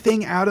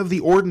anything out of the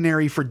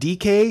ordinary for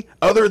DK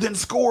other than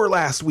score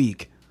last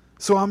week.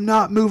 So I'm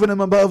not moving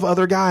him above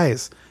other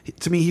guys.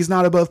 To me, he's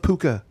not above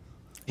Puka.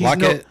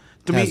 Lockett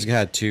has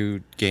had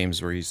 2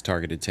 games where he's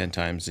targeted 10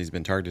 times. He's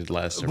been targeted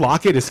less.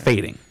 Lockett is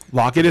fading.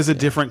 Lockett is a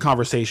different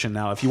conversation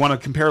now. If you want to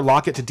compare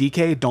Lockett to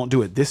DK, don't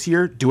do it this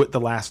year. Do it the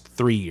last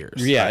 3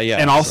 years. Yeah.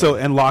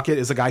 And Lockett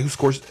is a guy who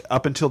scores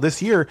up until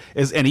this year,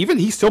 and even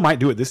he still might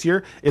do it this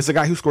year, is a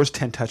guy who scores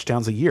 10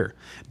 touchdowns a year.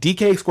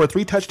 DK scored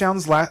 3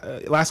 touchdowns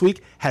last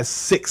week, has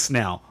 6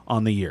 now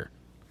on the year.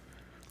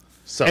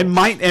 So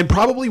and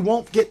probably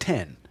won't get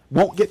 10.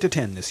 Won't get to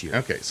 10 this year.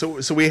 Okay, so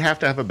we have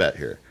to have a bet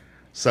here.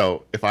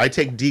 So if I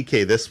take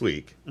DK this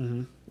week,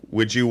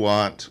 would you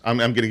want? I'm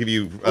going to give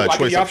you a choice.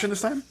 Give you option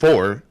this time?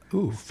 4.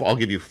 Ooh. I'll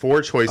give you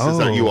 4 choices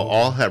that you will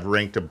all have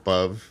ranked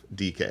above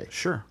DK.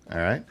 Sure. All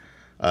right.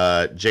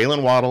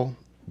 Jalen Waddle,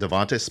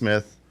 Devontae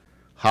Smith,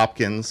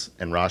 Hopkins,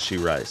 and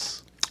Rashee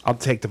Rice. I'll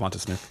take Devonta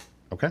Smith.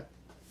 Okay.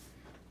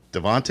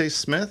 Devontae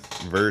Smith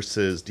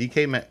versus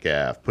DK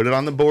Metcalf. Put it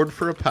on the board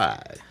for a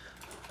pie.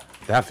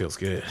 That feels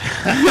good.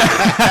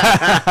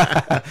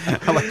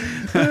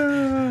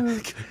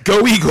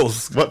 Go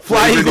Eagles! What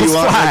fly flavor Eagles do you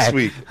want fly. next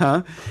week?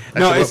 Huh?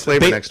 No, it's what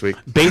flavor next week.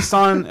 Based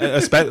on,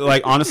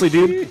 like honestly,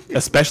 dude,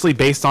 especially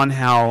based on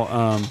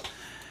how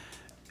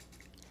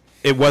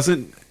it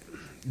wasn't.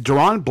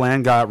 Deron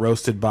Bland got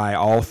roasted by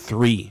all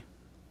 3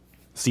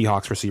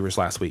 Seahawks receivers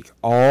last week.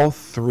 All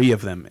 3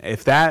 of them.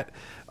 If that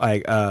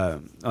like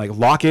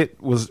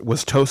Lockett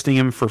was toasting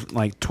him for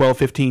like 12,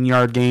 15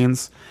 yard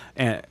gains,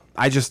 and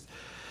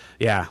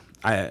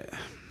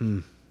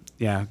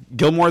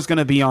Gilmore's going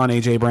to be on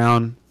AJ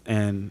Brown,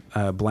 and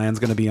Bland's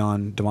going to be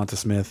on Devonta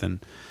Smith, and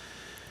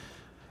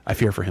I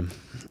fear for him.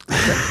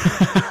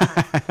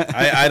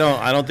 I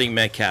don't think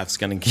Metcalf's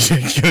gonna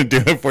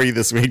do it for you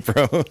this week,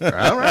 bro. All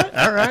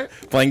right.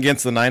 Playing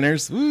against the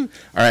Niners. Woo.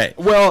 All right.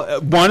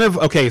 Well,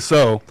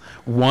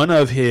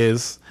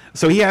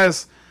 he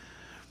has,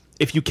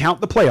 if you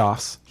count the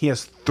playoffs, he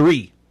has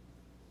 3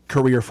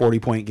 career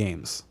 40-point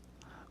games.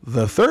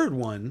 The third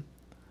one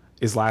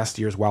is last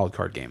year's wild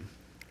card game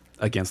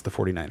against the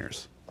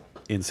 49ers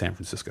in San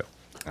Francisco.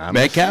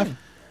 Metcalf?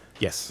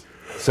 Yes.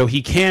 So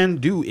he can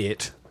do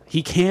it.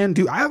 He can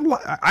do.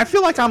 I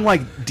feel like I'm like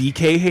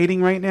DK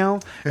hating right now,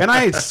 and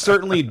I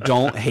certainly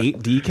don't hate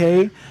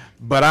DK,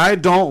 but I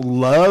don't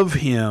love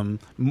him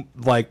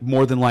like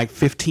more than like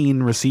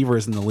 15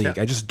 receivers in the league.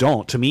 Yeah. I just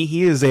don't. To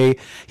me,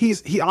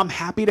 I'm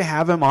happy to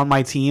have him on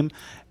my team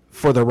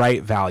for the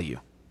right value.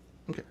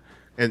 Okay,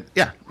 and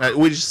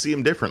we just see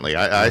him differently.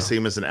 I see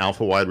him as an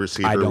alpha wide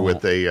receiver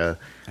with a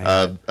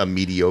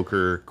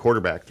mediocre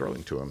quarterback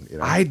throwing to him. You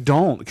know? I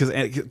don't, because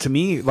to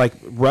me, like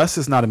Russ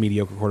is not a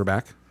mediocre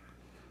quarterback.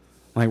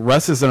 Like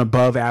Russ is an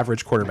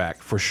above-average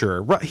quarterback for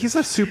sure. He's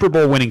a Super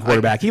Bowl winning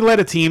quarterback. He led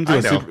a team to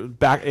a Super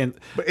back.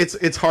 But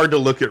it's hard to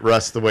look at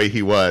Russ the way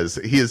he was.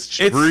 He has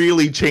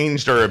really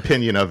changed our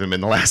opinion of him in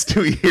the last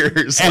 2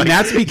 years. And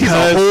that's because he's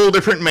a whole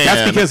different man.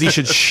 That's because he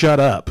should shut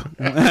up.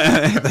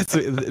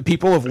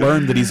 People have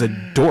learned that he's a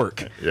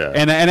dork. Yeah,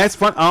 and that's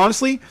fun.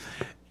 Honestly,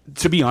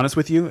 to be honest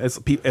with you,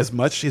 as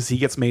much as he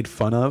gets made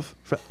fun of,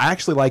 I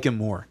actually like him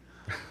more.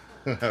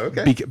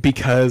 Okay.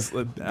 Because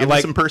give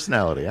him some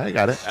personality. I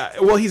got it.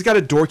 Well, he's got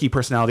a dorky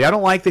personality. I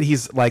don't like that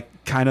he's like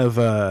kind of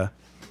a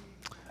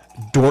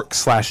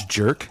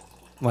dork/jerk.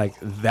 Like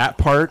that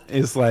part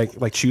is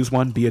like choose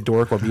one, be a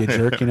dork or be a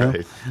jerk, you know.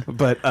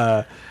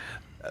 Right.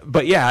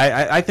 But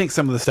yeah, I think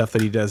some of the stuff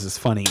that he does is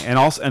funny, and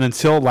it's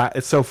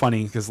so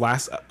funny because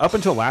up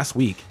until last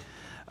week,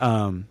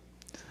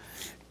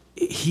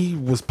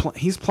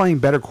 he's playing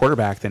better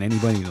quarterback than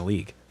anybody in the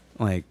league.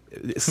 Like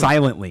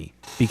silently,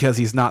 because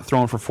he's not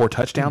throwing for 4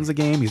 touchdowns a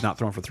game, he's not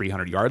throwing for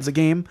 300 yards a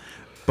game,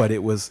 but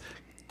it was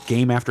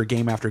game after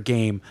game after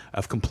game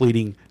of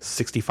completing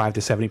 65 to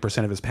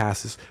 70% of his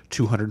passes,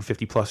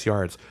 250 plus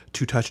yards,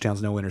 2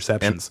 touchdowns, no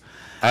interceptions.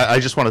 And I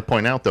just want to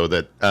point out though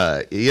that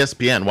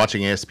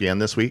watching ESPN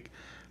this week,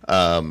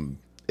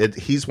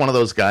 he's one of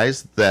those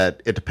guys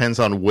that it depends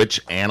on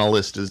which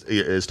analyst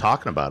is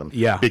talking about him.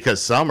 Yeah.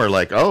 Because some are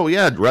like, oh,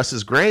 yeah, Russ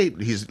is great.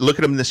 Look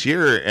at him this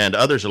year. And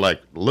others are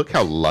like, look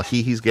how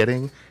lucky he's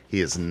getting.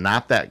 He is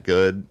not that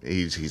good.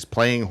 He's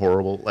playing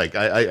horrible. Like,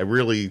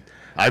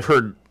 I've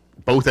heard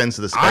both ends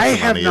of the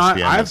spectrum on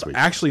ESPN this week.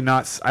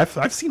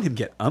 I've seen him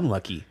get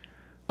unlucky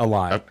a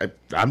lot.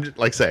 I'm just,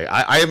 like say,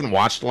 I haven't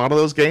watched a lot of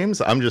those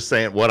games. I'm just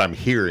saying what I'm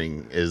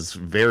hearing is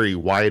very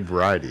wide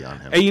variety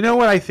on him. And you know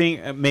what I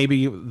think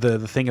maybe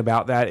the thing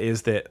about that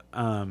is that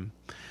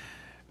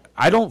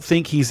I don't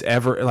think he's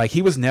ever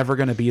he was never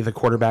going to be the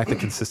quarterback that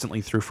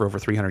consistently threw for over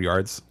 300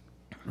 yards,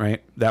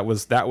 right? That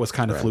was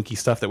kind of fluky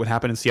stuff that would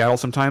happen in Seattle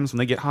sometimes when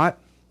they get hot.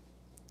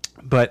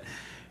 But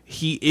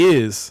he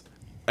is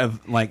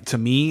to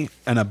me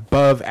an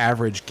above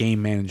average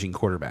game managing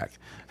quarterback.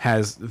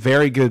 Has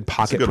very good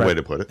pocket. That's a good way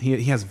to put it.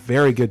 He has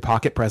very good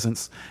pocket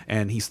presence,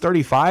 and he's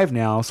 35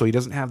 now, so he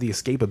doesn't have the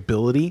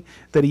escapability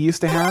that he used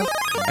to have.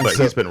 But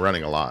he's been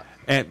running a lot,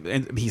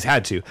 and he's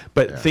had to.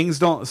 But things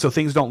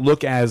don't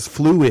look as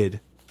fluid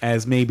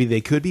as maybe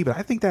they could be. But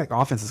I think that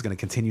offense is going to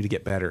continue to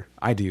get better.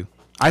 I do.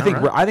 I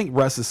think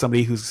Russ is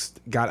somebody who's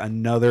got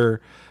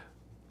another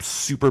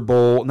Super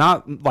Bowl.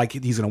 Not like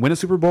he's going to win a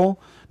Super Bowl.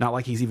 Not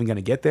like he's even going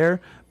to get there.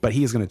 But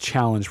he is going to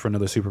challenge for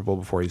another Super Bowl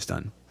before he's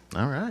done.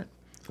 All right.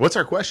 What's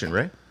our question,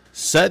 Ray?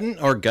 Sutton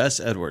or Gus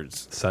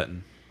Edwards?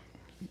 Sutton.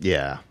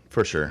 Yeah,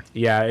 for sure.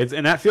 Yeah,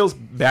 and that feels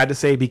bad to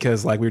say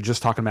because we were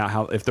just talking about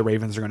how if the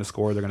Ravens are going to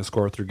score, they're going to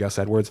score through Gus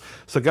Edwards.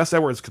 So Gus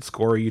Edwards could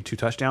score you 2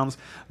 touchdowns,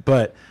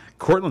 but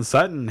Cortland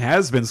Sutton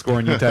has been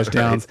scoring you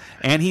touchdowns,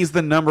 and he's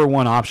the number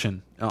 1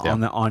 option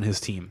on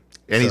his team.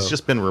 And he's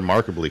just been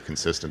remarkably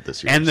consistent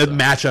this year. And the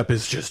matchup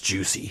is just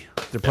juicy.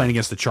 They're playing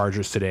against the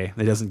Chargers today.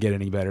 It doesn't get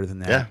any better than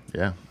that.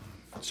 Yeah.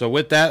 So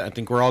with that, I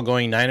think we're all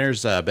going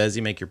Niners.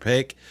 Bezzy, make your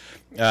pick.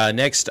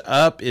 Next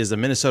up is the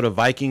Minnesota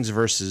Vikings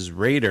versus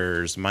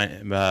Raiders.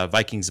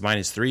 Vikings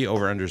 -3,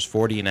 over-unders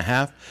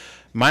 40.5.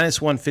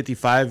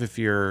 -155 if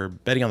you're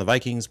betting on the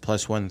Vikings,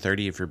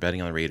 +130 if you're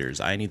betting on the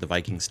Raiders. I need the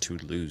Vikings to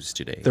lose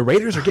today. The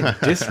Raiders are getting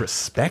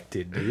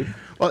disrespected, dude.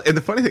 Well, and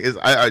the funny thing is,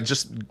 I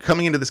just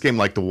coming into this game,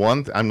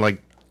 I'm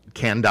like,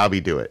 can Dobby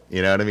do it?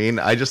 You know what I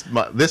mean?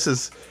 This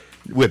is...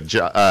 With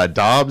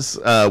Dobbs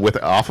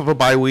off of a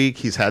bye week,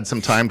 he's had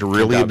some time to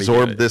really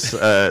absorb this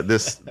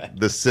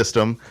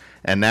system,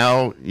 and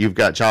now you've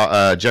got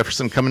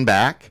Jefferson coming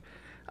back.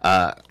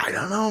 I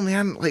don't know,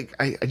 man. Like,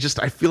 I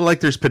feel like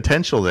there's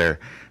potential there.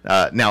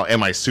 Now,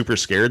 am I super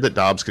scared that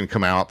Dobbs can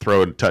come out,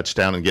 throw a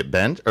touchdown and get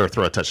benched, or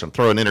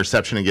throw an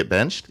interception and get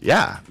benched?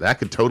 Yeah, that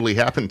could totally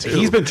happen too.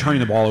 He's been turning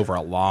the ball over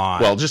a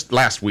lot. Well, just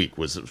last week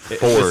was 4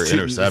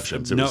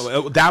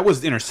 interceptions. That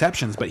was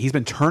interceptions, but he's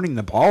been turning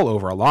the ball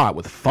over a lot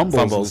with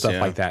fumbles and stuff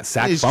like that.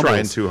 He's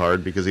trying too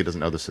hard because he doesn't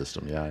know the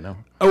system. Yeah, I know.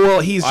 Oh, well,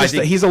 he's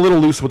a little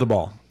loose with the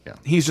ball. Yeah.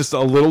 He's just a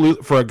little loose.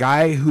 For a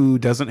guy who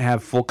doesn't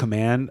have full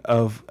command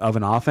of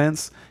an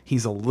offense,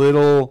 he's a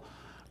little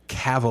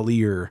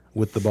cavalier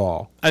with the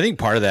ball. I think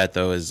part of that,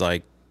 though, is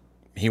like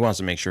he wants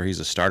to make sure he's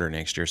a starter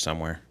next year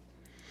somewhere.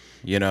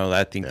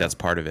 I think that's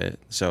part of it.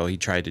 So he's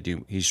trying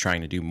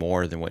to do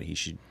more than what he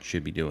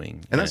should be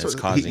doing, and that's what's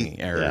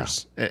causing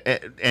errors. Yeah.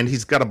 And he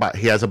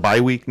has a bye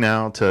week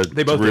now to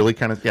really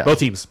kind of both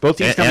teams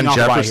coming off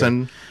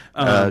Jefferson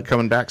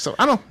coming back. So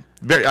I don't know.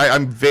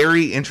 I'm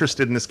very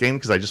interested in this game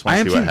because I just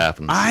want to see what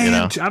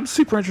happens. I'm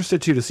super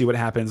interested too to see what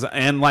happens,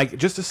 and like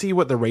just to see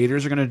what the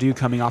Raiders are going to do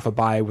coming off a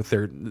bye with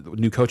their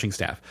new coaching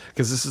staff,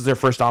 because this is their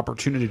first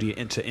opportunity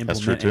to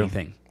implement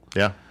anything.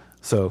 Yeah.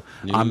 So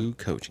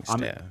coaching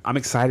staff. I'm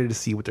excited to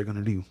see what they're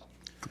going to do.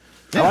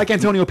 Yeah. I like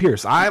Antonio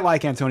Pierce.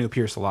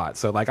 A lot.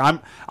 So like I'm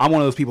one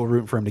of those people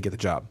rooting for him to get the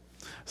job.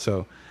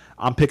 So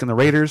I'm picking the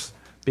Raiders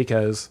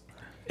because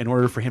in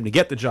order for him to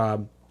get the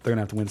job, they're going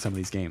to have to win some of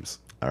these games.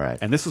 All right.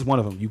 And this is one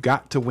of them. You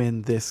got to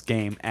win this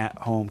game at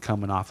home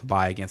coming off a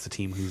bye against a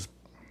team who's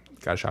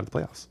got a shot at the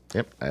playoffs.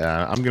 Yep.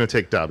 I'm going to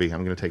take Dobby.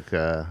 I'm going to take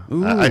I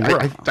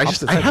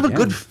have a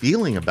good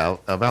feeling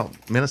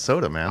about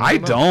Minnesota, man. I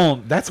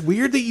don't. That's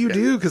weird that you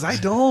do, because I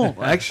don't,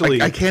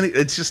 actually. I can't.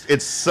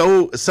 It's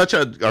such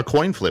a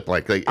coin flip.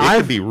 Like it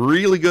could be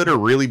really good or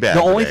really bad.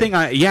 The only thing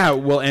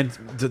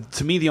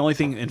to me, the only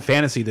thing in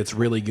fantasy that's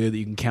really good that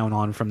you can count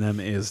on from them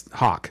is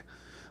Hawk.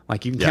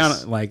 Like you can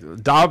count,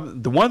 like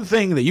Dobbs. The one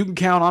thing that you can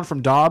count on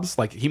from Dobbs,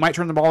 like he might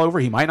turn the ball over,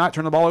 he might not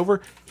turn the ball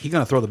over. He's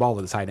going to throw the ball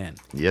to the tight end.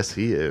 Yes,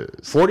 he is.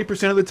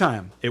 40% of the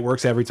time, it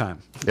works every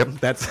time. Yep,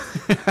 that's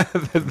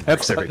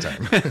every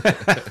time.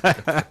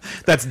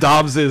 That's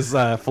Dobbs's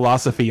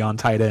philosophy on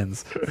tight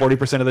ends.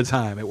 40% of the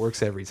time, it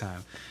works every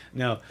time.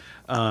 No,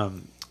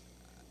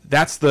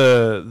 that's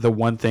the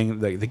one thing,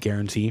 the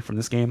guarantee from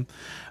this game.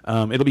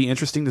 It'll be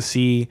interesting to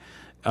see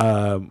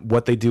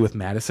what they do with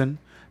Madison,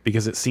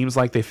 because it seems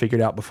like they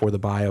figured out before the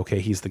bye, okay,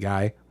 he's the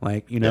guy.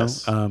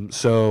 Yes.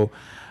 So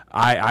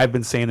I've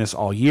been saying this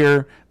all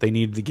year. They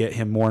needed to get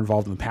him more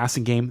involved in the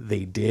passing game.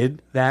 They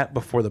did that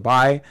before the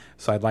bye,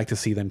 so I'd like to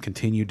see them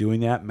continue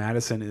doing that.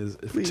 Madison is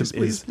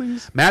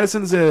please.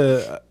 Madison's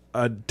a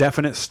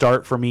definite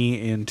start for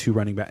me in two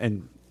running back,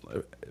 and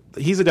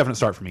he's a definite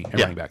start for me in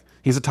running back.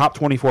 He's a top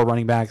 24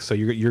 running back, so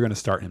you're going to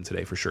start him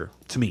today for sure.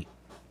 To me,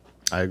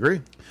 I agree.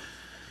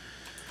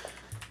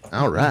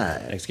 All right,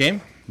 next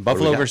game.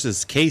 Buffalo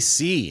versus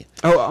KC.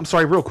 Oh, I'm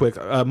sorry, real quick.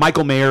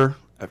 Michael Mayer,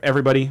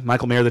 everybody.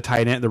 Michael Mayer, the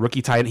tight end, the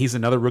rookie tight end. He's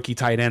another rookie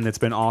tight end that's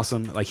been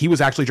awesome. Like, he was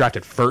actually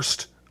drafted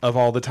first of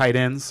all the tight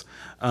ends,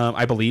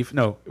 I believe.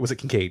 No, was it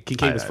Kincaid?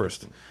 Kincaid was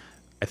first.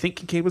 I think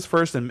Kincaid was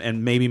first,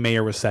 and maybe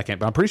Mayer was second.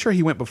 But I'm pretty sure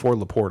he went before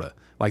Laporta.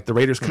 Like, the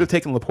Raiders could have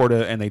taken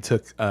Laporta, and they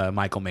took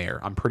Michael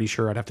Mayer. I'm pretty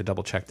sure. I'd have to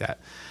double check that.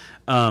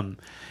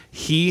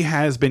 He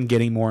has been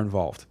getting more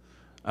involved.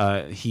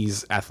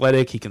 He's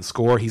athletic. He can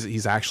score.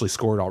 He's actually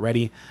scored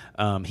already.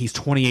 He's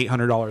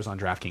 $2,800 on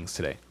DraftKings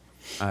today.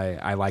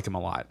 I like him a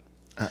lot.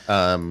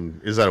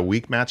 Is that a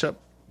weak matchup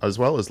as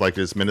well?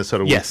 Is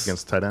Minnesota weak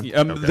against tight end?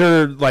 Okay.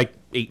 They're like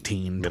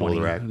 18, middle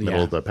 20.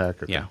 Middle of the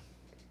pack. Okay.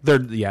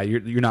 Yeah.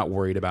 You're not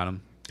worried about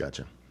them.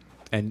 Gotcha.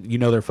 And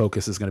their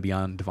focus is going to be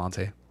on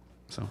Devontae.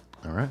 So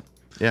all right.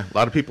 Yeah, a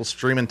lot of people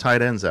streaming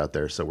tight ends out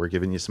there, so we're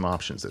giving you some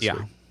options this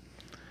week.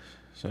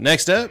 So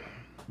next up,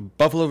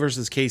 Buffalo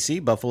versus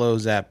KC.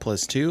 Buffalo's at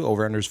 +2.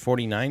 Over-under's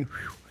 49.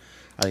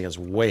 I think it's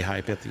way high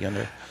at the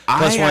under.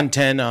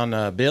 +110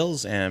 on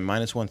Bills and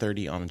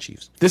 -130 on the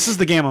Chiefs. This is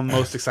the game I'm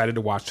most excited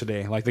to watch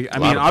today.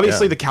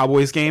 Obviously the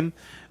Cowboys game,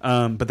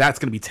 but that's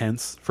going to be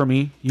tense for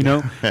me.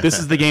 This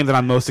is the game that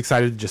I'm most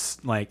excited to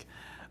just like.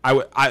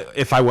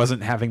 If I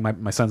wasn't having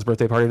my son's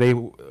birthday party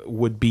today,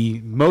 would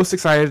be most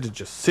excited to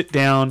just sit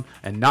down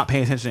and not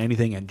pay attention to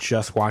anything and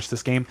just watch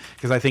this game,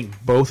 because I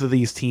think both of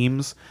these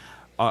teams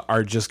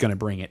are just going to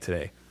bring it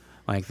today.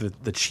 Like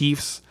the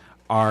Chiefs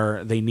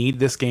they need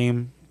this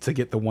game to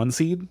get the 1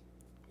 seed,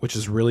 which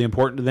is really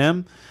important to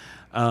them.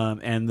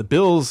 And the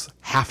Bills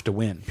have to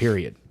win,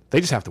 period. They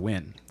just have to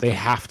win. They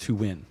have to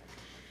win.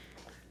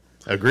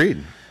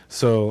 Agreed.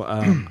 So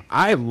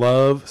I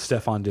love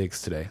Stephon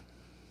Diggs today.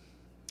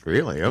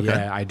 Really? Okay.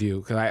 Yeah, I do.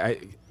 Because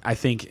I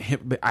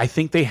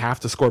think they have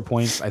to score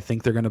points. I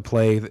think they're going to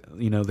play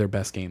their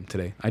best game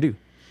today. I do.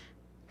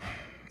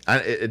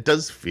 It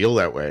does feel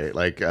that way.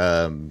 Like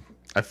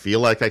I feel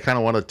like I kind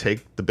of want to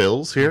take the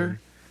Bills here,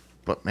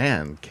 but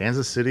man,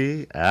 Kansas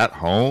City at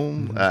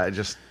home,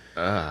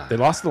 they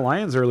lost to the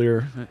Lions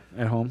earlier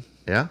at home.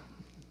 Yeah,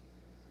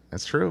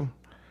 that's true.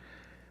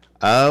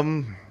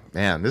 Man,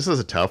 this is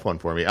a tough one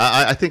for me.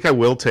 I think I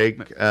will take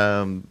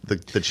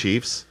the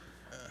Chiefs,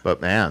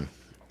 but man,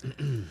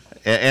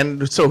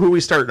 And so who are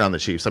we starting on the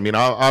Chiefs? I mean,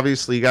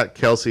 obviously you got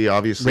Kelsey,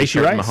 obviously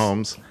Rashee Rice.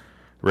 Mahomes.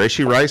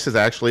 Rashee Rice is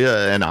actually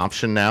an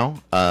option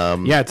now.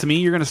 Yeah, to me,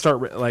 you're going to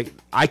start like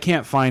I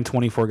can't find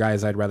 24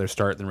 guys I'd rather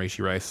start than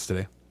Rashee Rice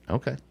today.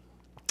 Okay.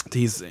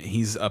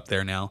 He's up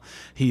there now.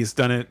 He's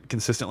done it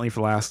consistently for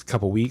the last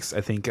couple weeks.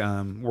 I think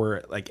we're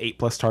at like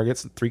 8+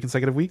 targets in 3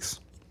 consecutive weeks.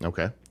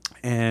 Okay.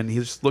 And he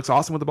just looks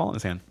awesome with the ball in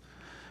his hand.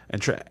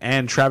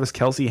 And Travis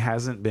Kelce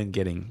hasn't been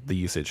getting the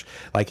usage.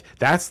 Like,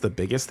 that's the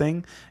biggest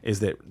thing,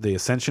 is that the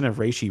ascension of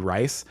Rashee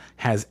Rice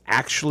has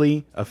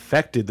actually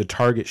affected the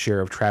target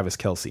share of Travis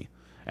Kelce.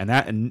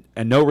 And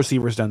no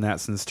receiver's done that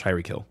since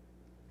Tyreek Hill.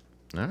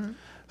 All right.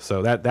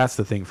 So that's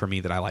the thing for me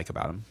that I like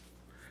about him.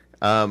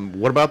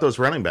 What about those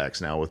running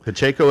backs now? With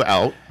Pacheco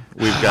out,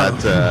 we've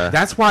got...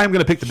 That's why I'm going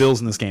to pick the Bills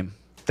in this game.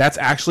 That's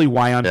actually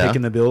why I'm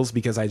picking the Bills,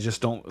 because I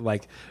just don't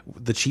like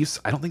the Chiefs.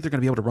 I don't think they're going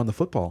to be able to run the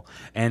football.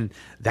 And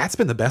that's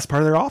been the best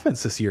part of their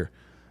offense this year,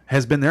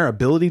 has been their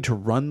ability to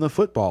run the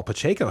football.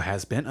 Pacheco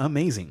has been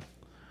amazing.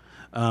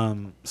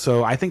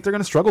 So I think they're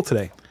going to struggle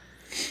today.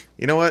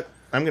 You know what?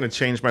 I'm going to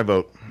change my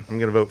vote. I'm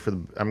going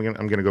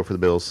to go for the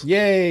Bills.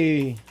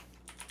 Yay!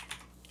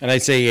 And I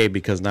say yay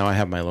because now I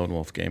have my lone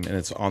wolf game, and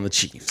it's on the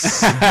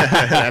Chiefs.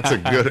 That's a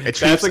good.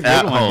 That's a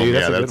good one, home. dude.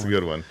 Yeah, that's a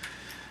good one.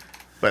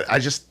 But I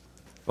just.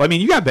 Well, I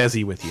mean, you got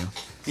Bezzy with you.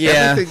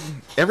 Yeah.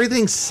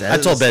 Everything says.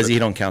 I told Bezzy you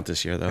don't count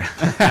this year, though.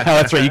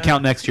 That's right. You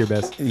count next year,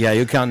 Bez. Yeah,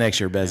 you count next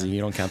year, Bezzy. You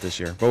don't count this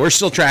year. But we're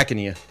still tracking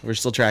you.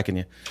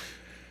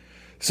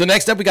 So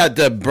next up, we got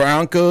the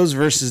Broncos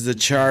versus the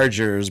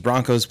Chargers.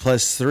 Broncos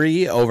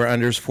 +3,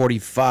 over-unders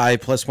 45,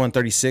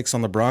 +136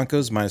 on the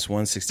Broncos,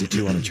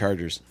 -162 on the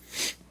Chargers.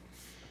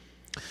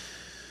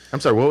 I'm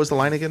sorry, what was the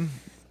line again?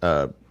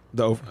 The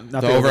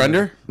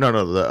over-under? No,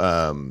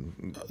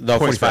 The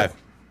 45.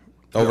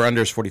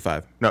 Over-under is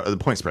 45. No, the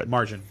point spread.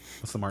 Margin.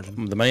 What's the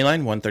margin? The money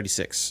line,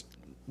 136.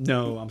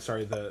 No, I'm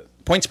sorry. The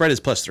Point spread is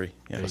 +3.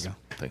 Yeah, there you go.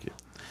 Thank you.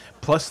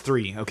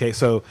 +3. Okay,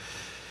 so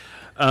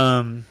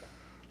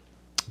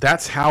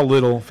that's how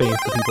little faith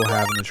the people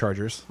have in the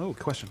Chargers. Oh,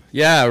 question.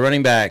 Yeah,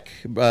 running back,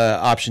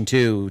 option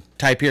 2,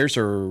 Ty Pierce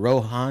or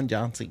Rohan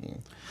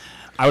Johnson?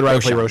 I would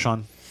rather play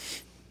Roshan.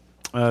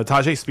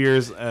 Tajay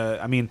Spears.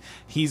 I mean,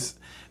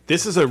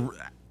 this is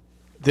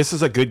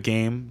a good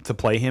game to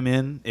play him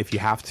in if you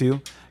have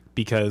to,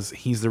 because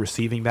he's the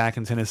receiving back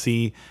in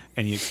Tennessee,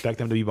 and you expect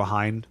them to be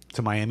behind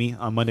to Miami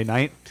on Monday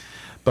night.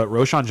 But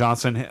Roshan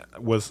Johnson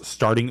was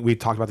starting. We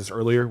talked about this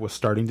earlier. Was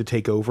starting to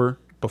take over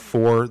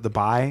before the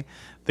bye.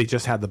 They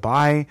just had the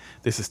bye.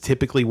 This is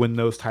typically when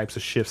those types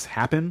of shifts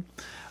happen.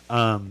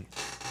 Either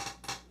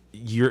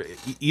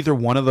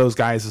one of those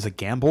guys is a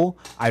gamble.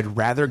 I'd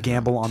rather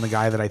gamble on the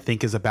guy that I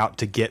think is about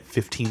to get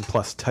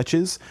 15+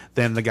 touches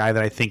than the guy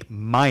that I think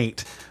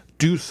might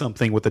do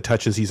something with the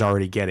touches he's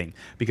already getting,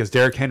 because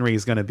Derrick Henry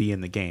is going to be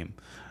in the game.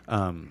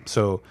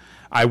 So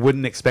I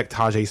wouldn't expect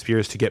Tajay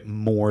Spears to get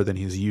more than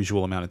his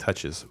usual amount of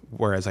touches,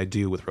 whereas I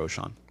do with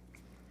Roshan.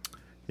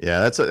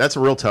 Yeah, that's a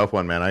real tough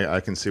one, man.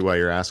 I can see why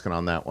you're asking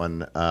on that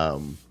one.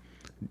 I'm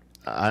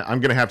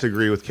going to have to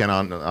agree with Ken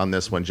on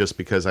this one, just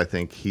because I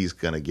think he's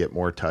going to get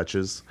more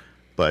touches.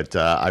 But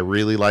I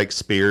really like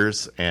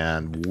Spears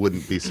and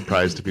wouldn't be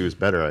surprised if he was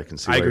better. I can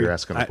see why you're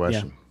asking the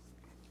question. Yeah.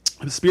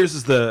 Spears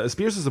is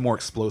the more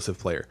explosive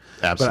player.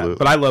 Absolutely.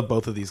 But I love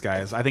both of these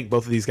guys. I think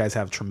both of these guys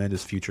have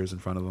tremendous futures in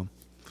front of them.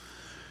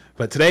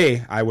 But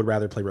today, I would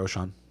rather play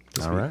Roshan.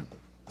 All right.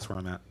 That's where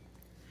I'm at.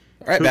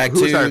 All right, back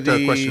who's to that,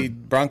 the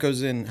question?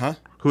 Broncos in, huh?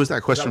 Who is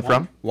that question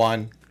from?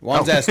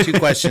 Juan's asked 2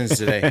 questions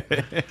today.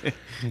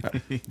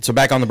 So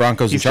back on the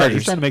Broncos and Chargers.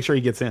 He's trying to make sure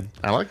he gets in.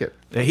 I like it.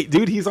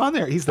 Dude, he's on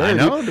there. He's there. I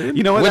know, dude.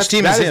 You know what? Which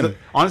team is him?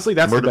 Honestly,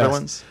 that's Murder the best.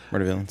 Villains?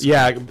 Murder Villains.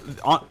 Yeah,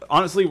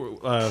 honestly,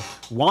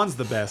 Juan's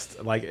the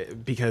best.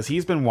 Like, because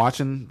he's been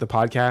watching the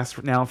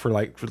podcast now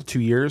for 2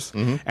 years,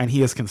 and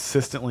he has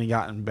consistently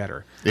gotten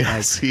better.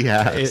 Yes, he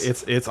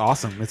has. It's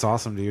awesome. It's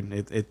awesome, dude.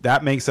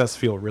 That makes us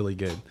feel really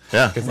good.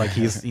 Yeah,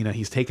 because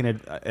he's taken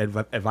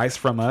advice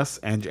from us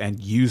and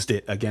used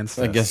it against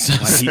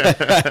us.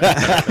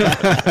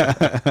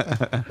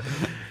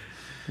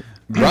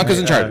 Broncos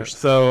and Chargers.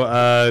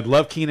 So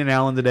love Keenan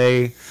Allen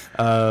today.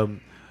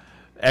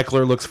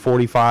 Eckler looks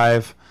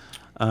 45.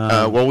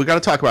 Well, we got to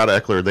talk about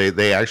Eckler.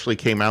 They actually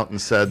came out and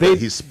said that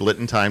he's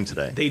splitting time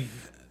today.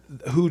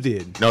 Who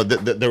did? No,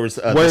 there was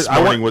this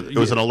morning.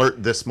 There was an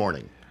alert this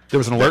morning. There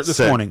was an alert this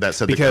morning that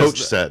said the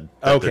coach said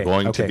that they're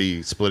going to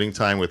be splitting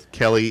time with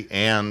Kelly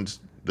and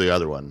the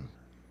other one,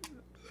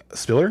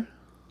 Spiller.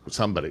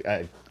 Somebody.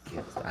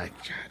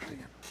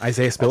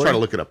 Isaiah Spiller. I'll try to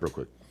look it up real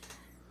quick.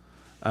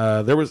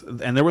 There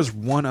was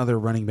one other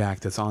running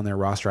back that's on their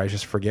roster. I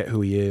just forget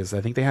who he is.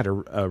 I think they had a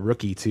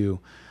rookie too.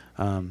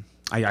 I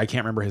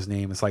can't remember his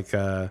name. It's like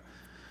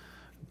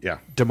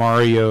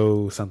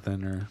Demario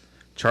something or.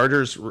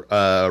 Chargers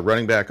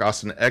running back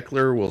Austin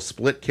Eckler will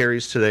split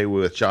carries today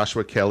with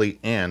Joshua Kelly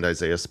and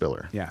Isaiah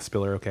Spiller. Yeah,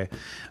 Spiller. Okay,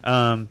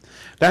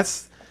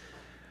 that's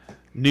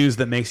news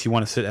that makes you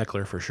want to sit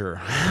Eckler for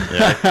sure.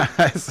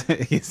 Yeah.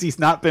 He's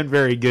not been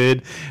very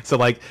good.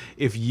 So,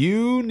 if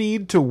you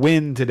need to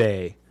win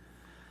today,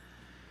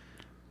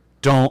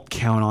 don't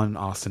count on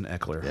Austin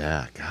Eckler.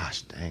 Yeah,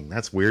 gosh dang.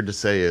 That's weird to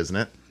say, isn't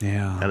it?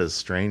 Yeah. That is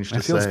strange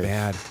to say. That feels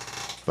bad.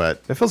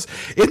 But That feels,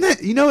 isn't that,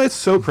 it's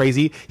so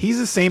crazy. He's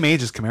the same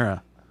age as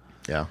Kamara.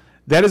 yeah.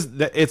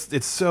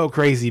 It's so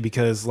crazy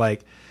because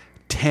like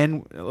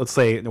 10, let's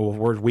say, well,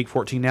 we're week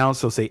 14 now,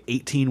 so say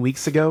 18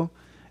 weeks ago,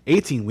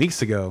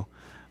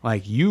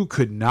 like you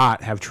could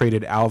not have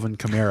traded Alvin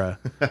Kamara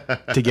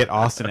to get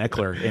Austin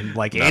Eckler in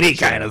like Not any a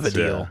kind of a chance,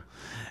 deal. yeah.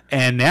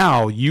 And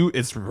now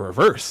it's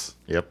reverse.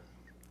 Yep.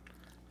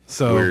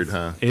 So Weird,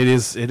 huh? It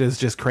is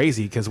just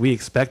crazy because we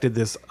expected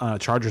this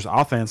Chargers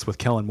offense with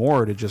Kellen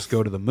Moore to just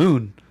go to the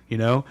moon,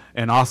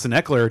 and Austin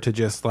Eckler to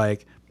just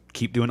like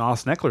keep doing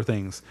Austin Eckler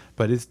things,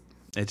 but it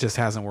just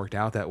hasn't worked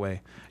out that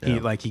way.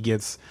 Yeah. He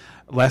gets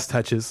less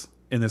touches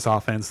in this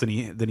offense than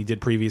he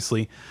did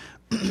previously,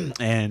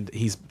 and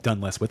he's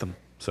done less with them.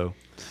 So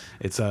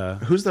it's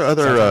Who's the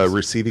other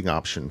receiving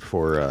option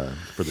for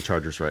the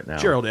Chargers right now?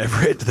 Gerald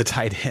Everett, the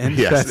tight end.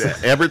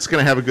 Yes, Everett's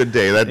going to have a good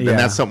day. And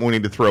that's something we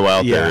need to throw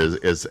out there.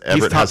 Is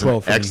Everett has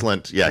an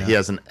excellent? He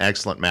has an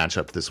excellent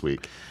matchup this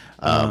week,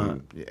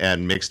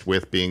 and mixed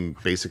with being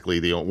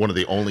basically one of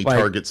the only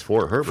targets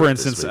for Herbert. For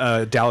instance,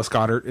 Dallas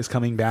Goedert is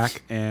coming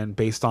back, and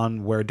based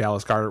on where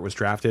Dallas Goedert was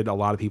drafted, a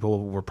lot of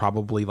people were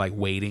probably like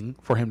waiting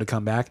for him to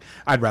come back.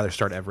 I'd rather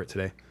start Everett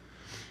today.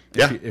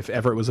 Yeah. If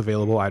Everett was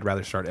available, I'd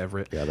rather start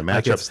Everett. Yeah, the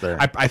matchup's there.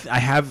 I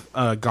have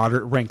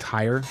Goddard ranked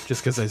higher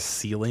just because his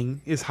ceiling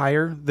is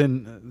higher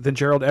than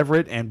Gerald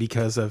Everett, and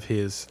because of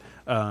his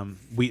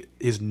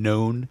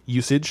known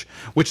usage,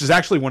 which is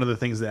actually one of the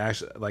things that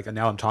actually, like,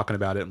 now I'm talking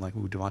about it, I'm like,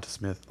 ooh, Devonta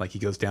Smith, like he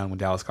goes down when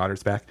Dallas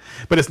Goedert's back,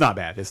 but it's not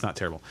bad, it's not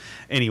terrible.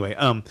 Anyway,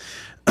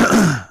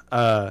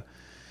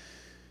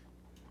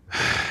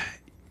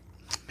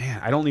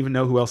 man, I don't even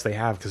know who else they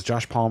have because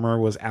Josh Palmer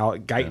was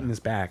out. Guyton is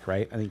back,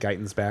 right? I think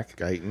Guyton's back.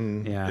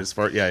 Guyton, yeah. as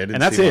far, yeah, I didn't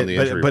and that's see him on it. the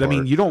But injury I report.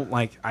 mean, you don't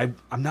like. I'm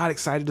not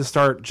excited to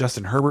start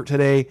Justin Herbert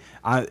today.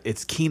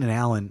 It's Keenan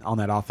Allen on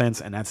that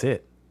offense, and that's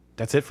it.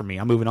 That's it for me.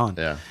 I'm moving on.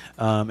 Yeah.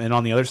 And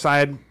on the other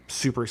side,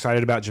 super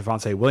excited about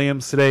Javonte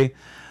Williams today,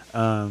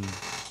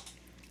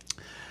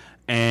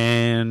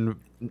 and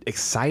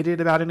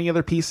excited about any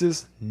other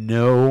pieces?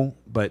 No,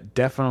 but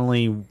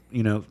definitely,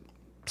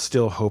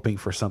 still hoping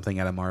for something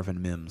out of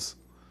Marvin Mims.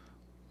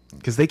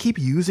 Because they keep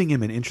using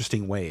him in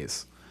interesting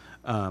ways.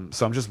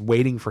 So I'm just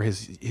waiting for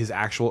his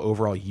actual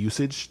overall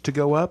usage to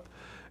go up,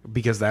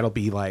 because that'll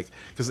be like,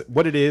 because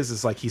what it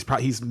is like he's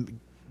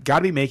got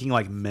to be making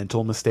like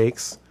mental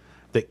mistakes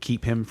that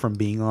keep him from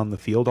being on the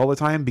field all the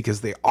time,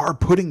 because they are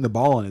putting the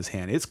ball in his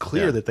hand. It's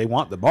clear that they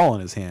want the ball in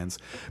his hands,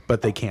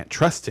 but they can't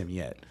trust him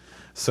yet.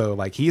 So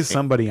like he's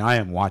somebody I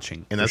am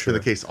watching, and that's been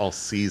the case all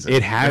season.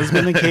 It has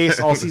been the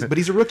case all season, but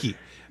he's a rookie.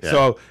 Yeah.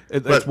 So,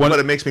 but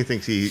it makes me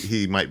think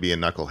he might be a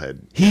knucklehead.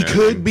 He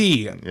could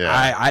be.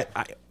 Yeah.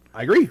 I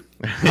agree.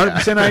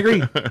 100%. I agree.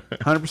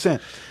 100%.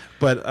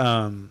 But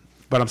I'm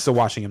still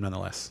watching him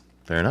nonetheless.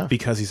 Fair enough.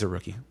 Because he's a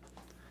rookie.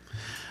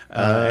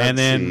 And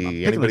then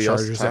picking the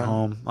Chargers at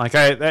home. Like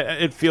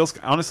it feels,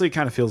 honestly, it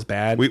kind of feels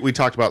bad. We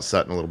talked about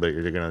Sutton a little bit.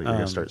 You're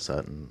gonna start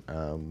Sutton.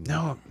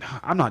 No,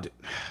 I'm not.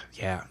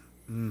 Yeah,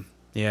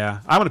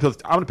 yeah. I'm gonna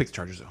pick the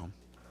Chargers at home.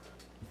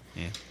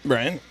 Yeah,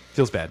 Brian,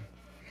 feels bad.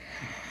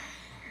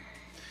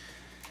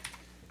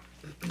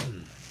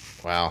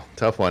 Wow,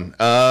 tough one.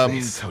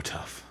 It's so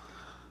tough.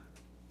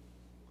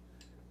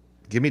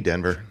 Give me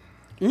Denver.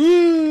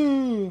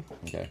 Ooh.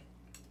 Okay.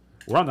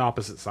 We're on the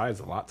opposite sides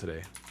a lot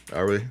today.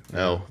 Are we?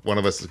 No, one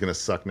of us is going to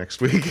suck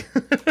next week.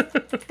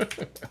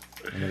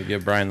 I'm going to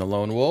give Brian the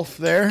lone wolf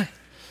there.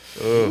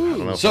 I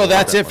don't know So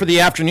that's it for the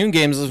afternoon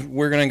games.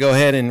 We're going to go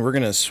ahead and we're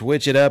going to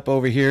switch it up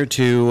over here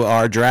to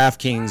our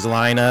DraftKings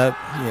lineup.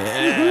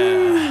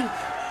 Yeah.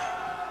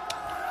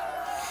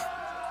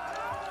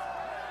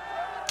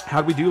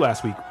 How'd we do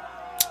last week?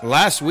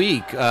 Last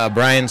week,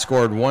 Brian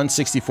scored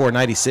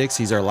 164.96.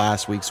 He's our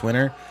last week's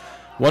winner.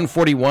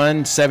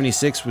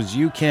 141.76 was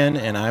you, Ken,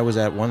 and I was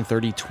at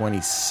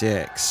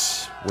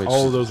 130.26.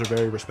 All of those are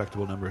very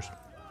respectable numbers.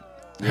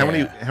 How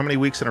many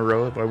weeks in a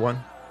row have I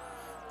won?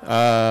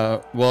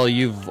 Well,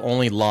 you've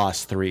only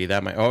lost 3.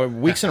 That might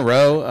weeks in a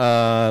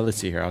row. Let's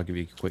see here. I'll give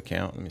you a quick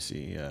count. Let me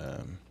see.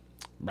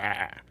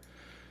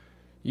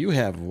 You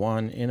have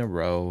won in a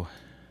row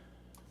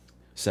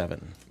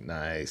 7.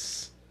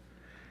 Nice.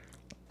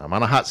 I'm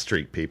on a hot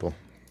streak, people.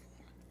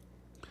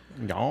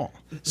 No.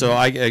 So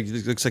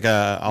it looks like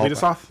lead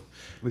us off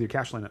with your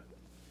cash lineup.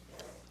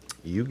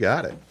 You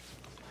got it.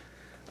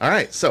 All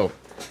right. So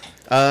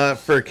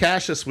for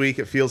cash this week,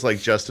 it feels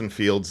like Justin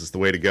Fields is the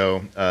way to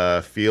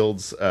go.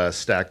 Fields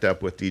stacked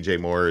up with DJ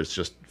Moore is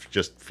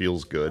just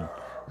feels good.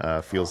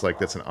 Feels like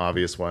that's an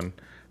obvious one.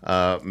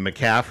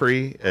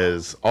 McCaffrey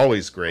is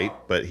always great,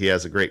 but he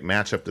has a great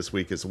matchup this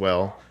week as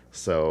well.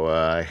 So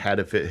I had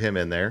to fit him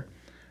in there.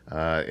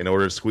 In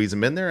order to squeeze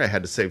him in there, I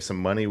had to save some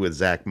money with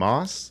Zach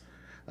Moss.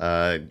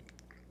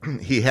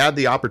 He had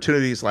the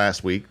opportunities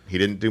last week. He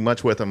didn't do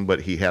much with them, but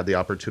he had the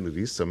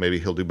opportunities, so maybe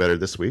he'll do better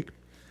this week.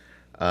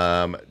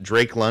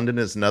 Drake London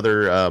is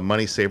another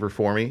money saver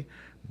for me,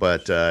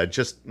 but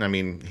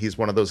he's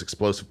one of those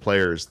explosive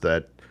players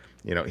that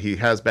he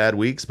has bad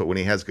weeks, but when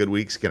he has good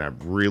weeks, he can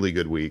have really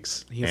good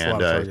weeks. He has a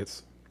lot of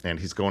targets. And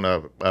he's going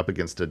up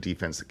against a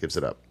defense that gives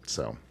it up.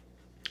 So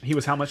he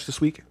was how much this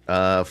week?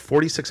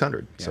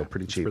 4,600. So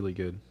pretty cheap. Really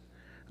good.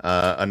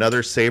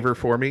 Another saver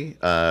for me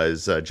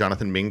is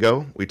Jonathan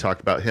Mingo. We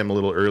talked about him a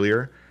little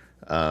earlier.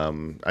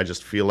 I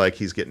just feel like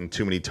he's getting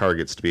too many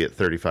targets to be at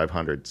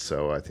 3,500,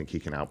 so I think he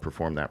can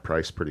outperform that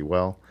price pretty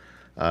well.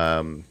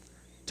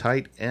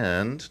 Tight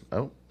end.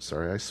 Oh,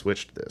 sorry, I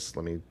switched this.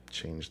 Let me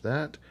change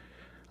that.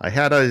 I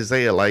had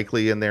Isaiah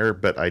Likely in there,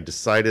 but I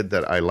decided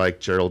that I like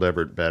Gerald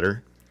Everett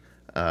better,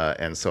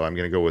 and so I'm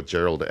going to go with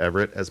Gerald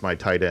Everett as my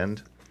tight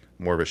end.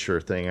 More of a sure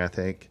thing, I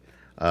think.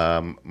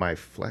 My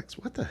flex.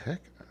 What the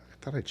heck?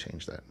 I thought I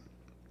changed that.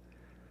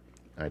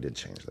 I did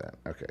change that.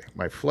 Okay,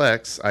 my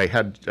flex. I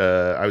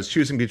was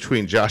choosing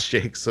between Josh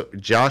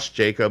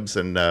Jacobs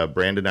and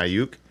Brandon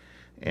Ayuk,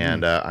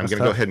 and I'm going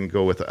to go ahead and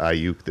go with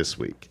Ayuk this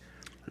week.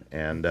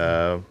 And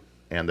the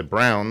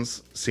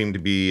Browns seem to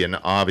be an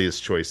obvious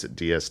choice at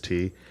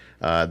DST.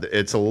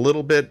 It's a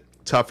little bit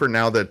tougher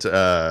now that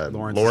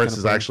Lawrence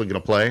is actually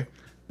going to play,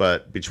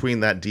 but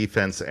between that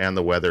defense and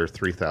the weather,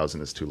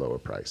 3,000 is too low a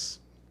price.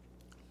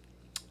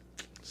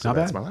 So Not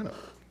that's bad. my lineup.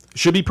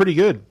 Should be pretty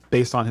good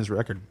based on his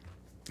record.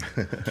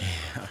 Yeah.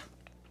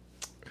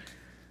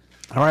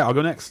 All right, I'll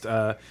go next.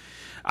 I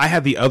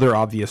had the other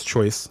obvious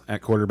choice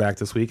at quarterback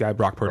this week. I had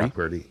Brock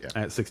Purdy,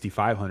 at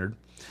 6,500.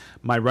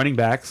 My running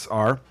backs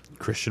are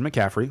Christian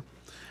McCaffrey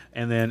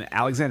and then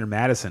Alexander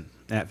Mattison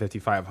at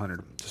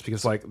 5,500. Just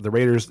because the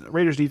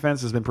Raiders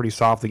defense has been pretty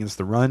soft against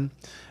the run,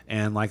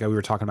 and like we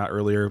were talking about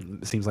earlier,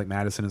 it seems like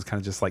Madison is kind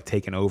of just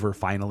taken over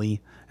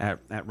finally at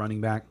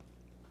running back.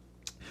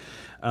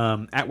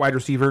 At wide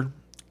receiver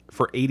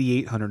for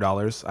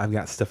 $8,800, I've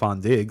got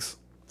Stephon Diggs.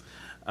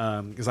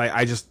 Because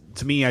I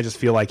just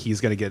feel like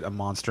he's going to get a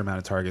monster amount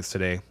of targets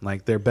today.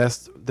 Their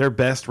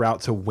best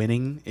route to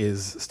winning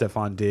is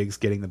Stephon Diggs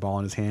getting the ball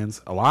in his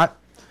hands a lot.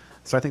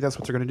 So I think that's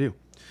what they're going to do.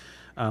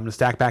 I'm going to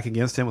stack back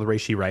against him with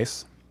Rashee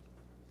Rice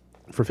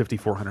for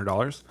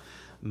 $5,400.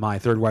 My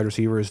third wide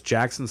receiver is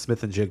Jackson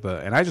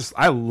Smith-Njigba, and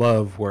I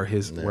love where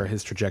his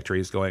trajectory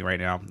is going right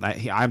now.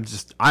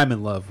 I'm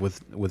in love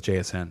with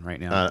JSN right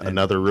now.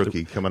 Another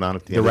rookie coming on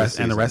at the end of the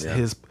season. And the rest of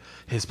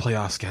his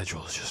playoff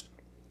schedule is just.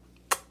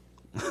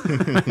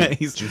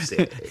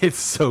 It's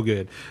so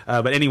good.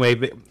 But anyway,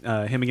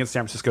 him against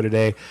San Francisco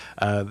today,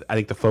 I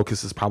think the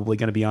focus is probably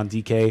going to be on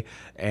DK,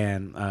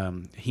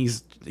 and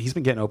he's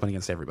been getting open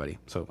against everybody,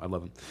 so I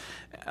love him.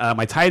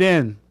 My tight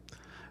end,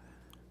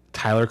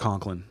 Tyler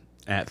Conklin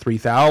at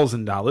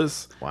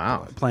 $3,000.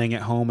 Wow. Playing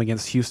at home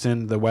against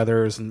Houston. The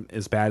weather isn't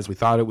as bad as we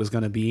thought it was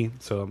going to be,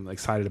 so I'm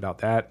excited about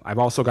that. I've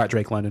also got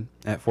Drake London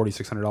at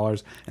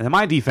 $4,600. And then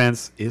my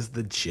defense is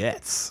the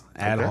Jets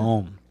at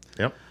home.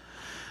 Yep.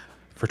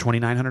 For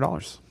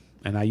 $2,900.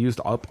 And I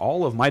used up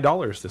all of my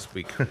dollars this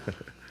week.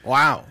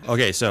 Wow.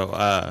 Okay,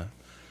 so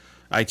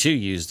I too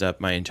used up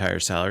my entire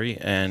salary,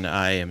 and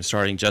I am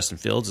starting Justin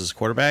Fields as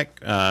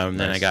quarterback. Nice.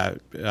 Then I got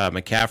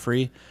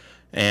McCaffrey,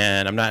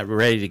 and I'm not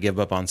ready to give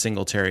up on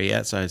Singletary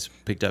yet, so I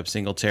picked up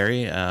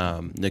Singletary,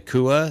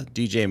 Nakua,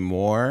 DJ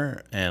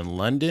Moore, and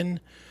London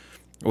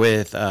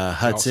with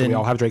Hudson. So we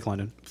all have Drake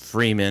London,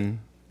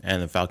 Freeman,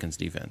 and the Falcons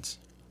defense.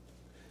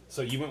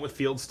 So you went with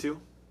Fields too?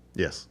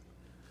 Yes.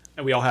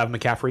 And we all have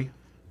McCaffrey?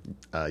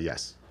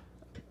 Yes.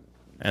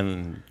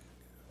 And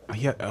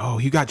you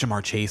got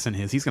Jamar Chase in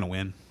his. He's going to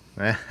win.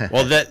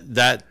 Well,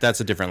 that's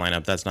a different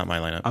lineup. That's not my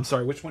lineup. I'm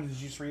sorry, which one did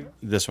you just read?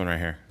 This one right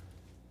here.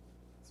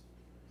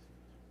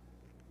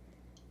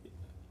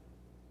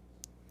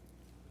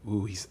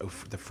 Ooh,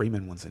 the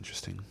Freeman one's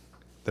interesting.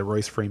 The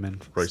Royce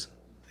Freeman. Royce.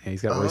 Yeah,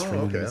 he's got Royce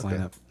Freeman in his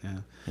lineup.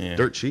 Yeah.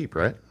 Dirt cheap,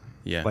 right?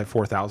 Yeah.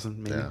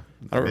 4,000 maybe. Yeah.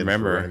 I don't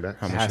remember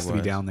how It much has to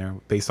be down there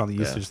based on the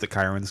usage that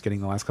Kyron's getting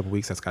the last couple of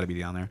weeks. That's got to be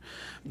down there.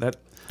 That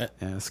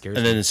scares me.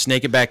 And then to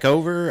snake it back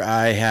over,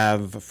 I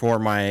have for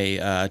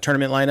my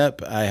tournament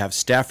lineup, I have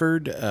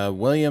Stafford,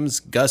 Williams,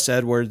 Gus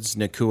Edwards,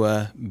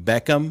 Nakua,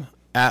 Beckham,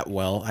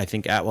 Atwell. I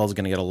think Atwell's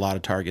going to get a lot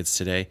of targets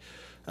today.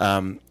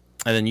 And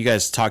then you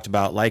guys talked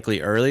about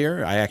Likely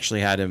earlier. I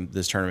actually had him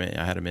this tournament.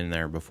 I had him in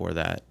there before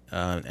that.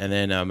 And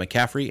then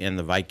McCaffrey and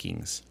the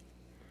Vikings.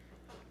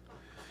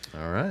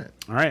 All right.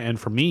 And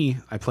for me,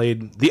 I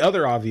played the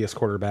other obvious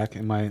quarterback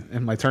in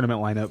my tournament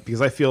lineup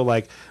because I feel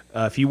like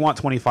if you want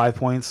 25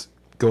 points,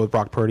 go with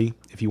Brock Purdy.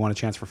 If you want a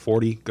chance for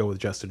 40, go with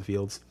Justin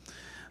Fields.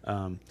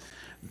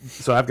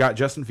 So I've got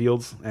Justin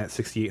Fields at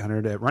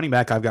 6,800. At running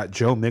back, I've got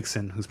Joe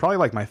Mixon, who's probably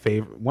one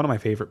of my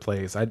favorite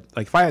plays.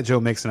 If I had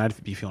Joe Mixon,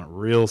 I'd be feeling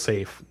real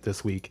safe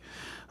this week.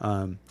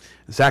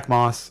 Zach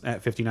Moss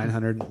at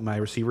 5,900. My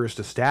receivers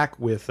to stack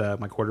with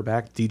my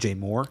quarterback DJ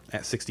Moore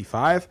at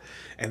 65,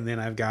 and then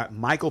I've got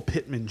Michael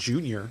Pittman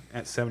Jr.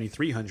 at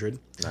 7,300.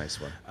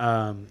 Nice one.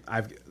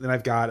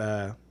 I've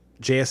got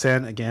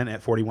JSN again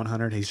at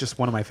 4,100. He's just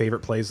one of my favorite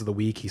plays of the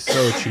week. He's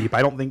so cheap.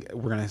 I don't think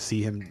we're going to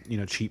see him,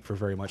 cheap for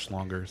very much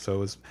longer.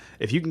 So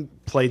if you can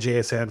play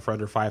JSN for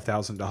under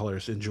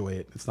 $5,000, enjoy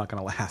it. It's not going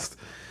to last.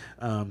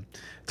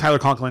 Tyler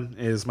Conklin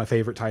is my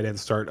favorite tight end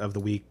start of the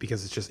week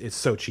because it's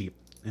so cheap.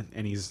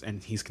 and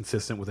he's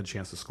consistent with a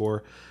chance to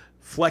score.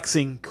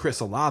 Flexing Chris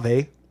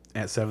Olave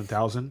at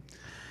 7,000,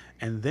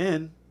 and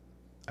then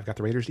I've got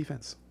the Raiders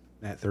defense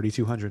at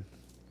 3,200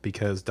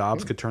 because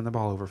Dobbs could turn the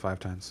ball over 5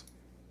 times.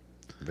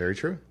 Very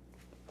true.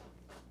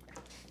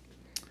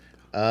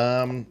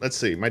 Let's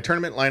see. My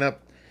tournament lineup.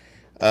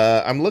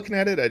 I'm looking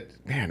at it.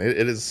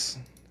 It is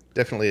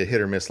definitely a hit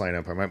or miss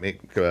lineup. I might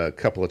make a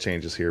couple of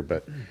changes here,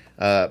 but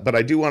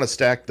I do want to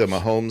stack the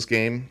Mahomes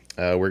game.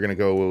 We're going to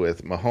go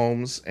with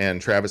Mahomes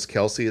and Travis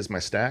Kelce as my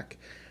stack.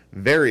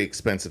 Very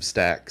expensive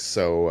stacks,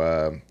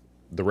 so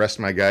the rest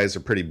of my guys are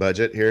pretty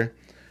budget here.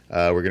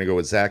 We're going to go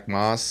with Zach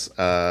Moss.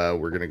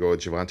 We're going to go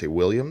with Javonte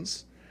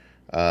Williams.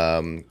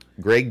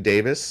 Greg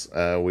Davis,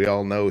 we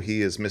all know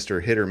he is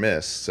Mr. Hit or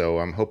Miss, so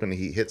I'm hoping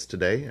he hits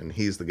today, and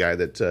he's the guy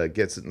that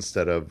gets it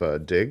instead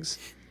of Diggs,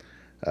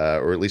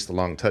 or at least the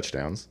long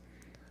touchdowns.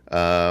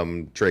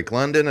 Drake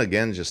London,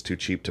 again, just too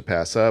cheap to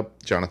pass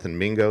up. Jonathan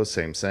Mingo,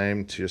 same,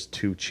 just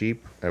too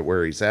cheap at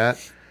where he's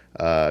at.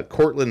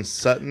 Cortland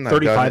Sutton,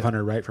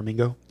 3,500, right, for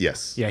Mingo?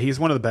 Yes. Yeah, he's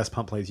one of the best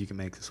punt plays you can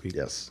make this week.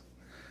 Yes.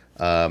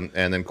 And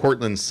then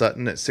Cortland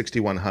Sutton at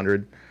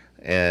 6,100.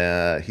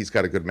 He's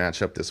got a good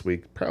matchup this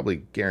week, probably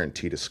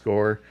guaranteed to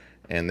score.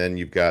 And then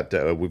we've got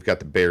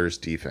the Bears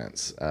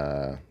defense,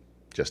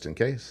 just in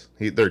case.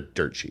 They're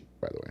dirt cheap,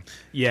 by the way.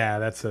 Yeah,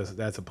 that's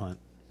a punt.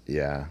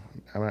 Yeah,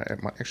 I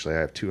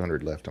have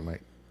 200 left. I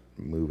might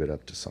move it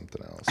up to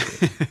something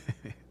else.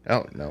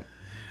 Oh no,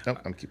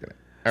 I'm keeping it.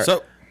 All right.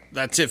 So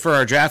that's it for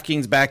our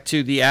DraftKings. Back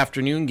to the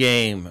afternoon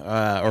game,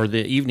 or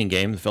the evening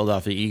game, the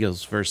Philadelphia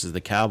Eagles versus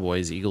the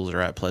Cowboys. The Eagles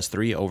are at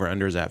 +3.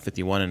 Over-under is at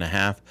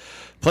 51.5.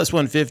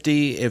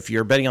 +150 if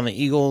you're betting on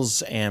the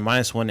Eagles, and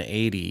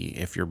 -180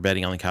 if you're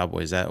betting on the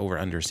Cowboys. That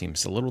over-under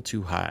seems a little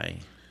too high.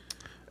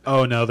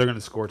 Oh, no, they're going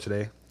to score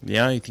today.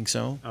 Yeah, you think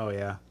so? Oh,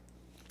 yeah.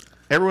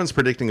 Everyone's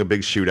predicting a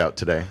big shootout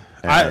today.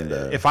 And,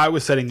 if I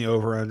was setting the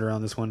over-under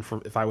on this one,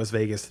 if I was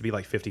Vegas, it'd be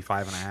like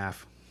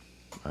 55.5.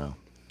 Wow.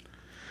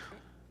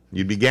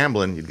 You'd be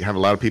gambling. You'd have a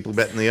lot of people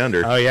betting the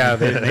under. Oh, yeah,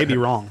 they'd be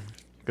wrong.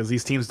 Because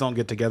these teams don't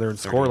get together and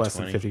score less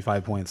than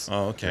 55 points.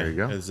 Oh, okay. There you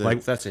go.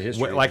 That's a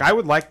history. I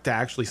would like to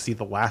actually see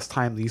the last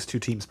time these two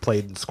teams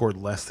played and scored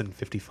less than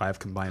 55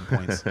 combined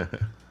points.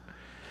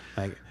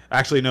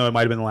 Actually, no, it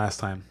might have been the last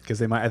time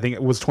because I think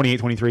it was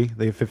 28-23.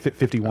 They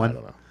 51. I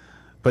don't know.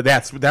 But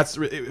that's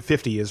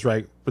 50 is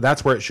right. But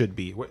that's where it should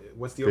be.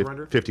 What's the over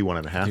under?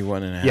 51.5.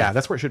 51.5. Yeah,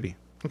 that's where it should be.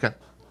 Okay.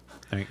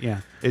 Yeah,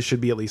 it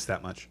should be at least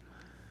that much.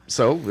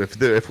 So if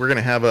we're going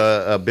to have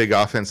a big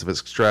offensive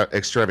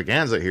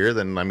extravaganza here,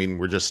 then I mean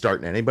we're just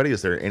starting anybody.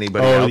 Is there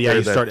anybody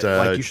out there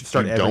that you should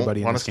start you everybody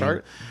don't want to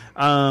start?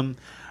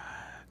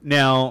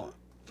 Now,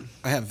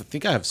 I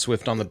think I have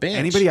Swift on the bench.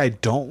 anybody I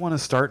don't want to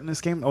start in this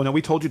game? Oh no,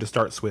 we told you to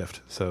start Swift,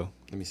 so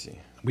Let me see.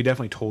 we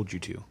definitely told you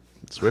to.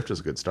 Swift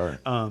is a good start.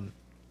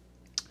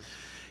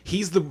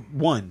 He's the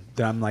one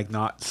that I'm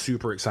not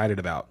super excited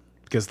about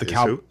because the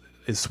who?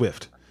 is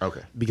Swift.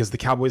 Okay. Because the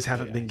Cowboys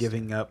haven't been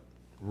giving up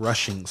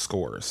rushing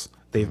scores.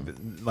 They've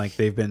been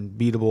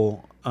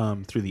beatable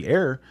through the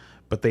air,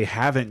 but they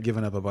haven't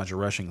given up a bunch of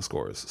rushing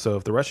scores. So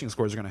if the rushing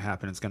scores are going to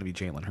happen, it's going to be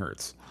Jalen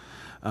Hurts,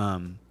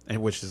 and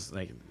which is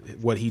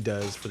what he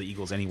does for the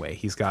Eagles anyway.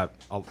 He's got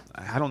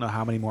I don't know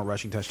how many more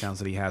rushing touchdowns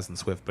that he has than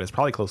Swift, but it's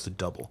probably close to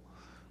double.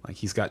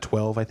 He's got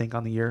 12, I think,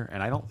 on the year,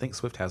 and I don't think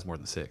Swift has more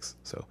than 6.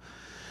 So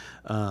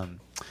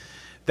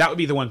that would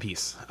be the one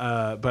piece.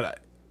 But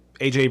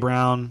A.J.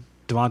 Brown,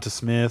 Devonta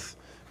Smith,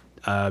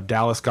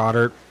 Dallas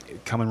Goedert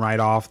coming right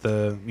off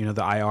the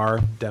IR,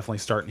 definitely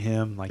starting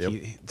him.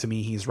 To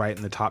me, he's right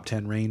in the top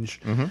 10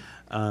 range.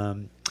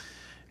 Mm-hmm.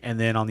 And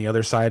then on the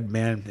other side,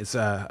 man, it's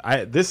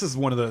this is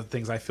one of the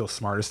things I feel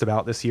smartest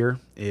about this year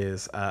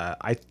is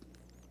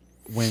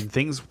when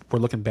things were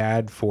looking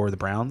bad for the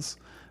Browns,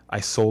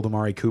 I sold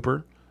Amari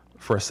Cooper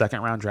for a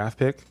 2nd-round draft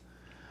pick,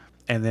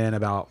 and then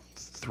about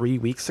 3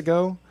 weeks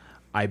ago,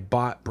 I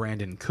bought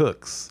Brandon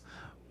Cooks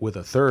with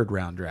a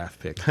 3rd-round draft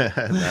pick.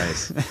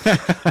 Nice.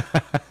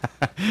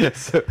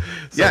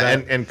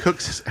 And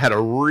Cooks had a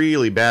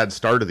really bad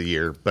start of the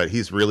year, but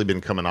he's really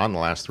been coming on the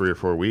last 3 or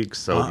 4 weeks.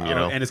 So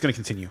and it's going to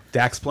continue.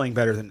 Dak's playing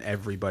better than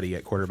everybody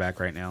at quarterback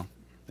right now.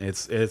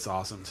 It's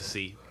awesome to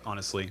see,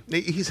 honestly.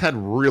 He's had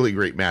really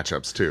great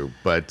matchups too,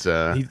 but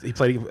he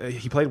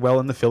played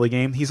well in the Philly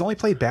game. He's only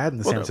played bad in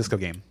the San Francisco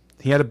game.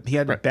 He had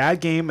a bad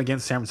game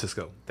against San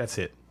Francisco. That's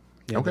it.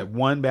 That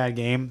one bad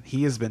game.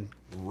 He has been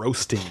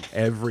roasting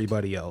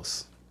everybody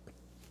else.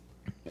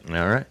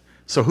 All right.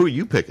 So who are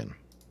you picking?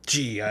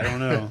 Gee, I don't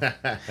know.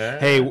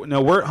 Hey,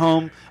 no, we're at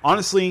home.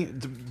 Honestly,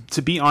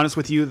 to be honest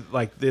with you,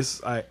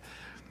 this, I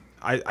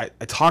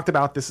talked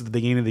about this at the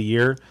beginning of the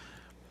year.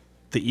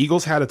 The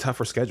Eagles had a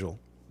tougher schedule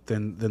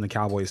than the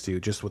Cowboys do,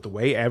 just with the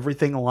way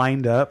everything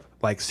lined up.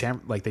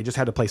 They just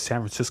had to play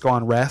San Francisco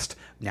on rest.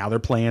 Now they're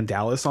playing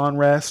Dallas on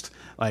rest.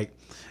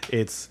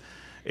 It's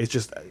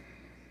just,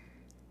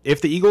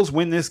 if the Eagles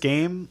win this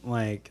game,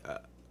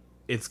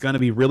 it's going to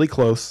be really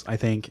close, I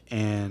think,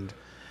 and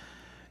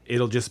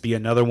it'll just be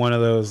another one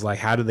of those like,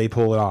 how do they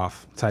pull it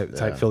off type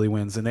Philly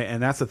wins. And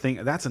that's the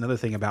thing. That's another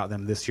thing about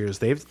them this year is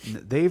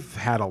they've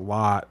had a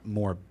lot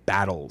more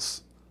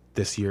battles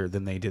this year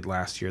than they did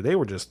last year. They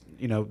were just,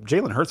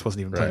 Jalen Hurts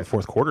wasn't even playing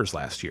fourth quarters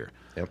last year.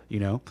 Yep.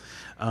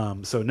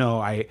 So no,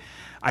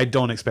 I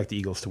don't expect the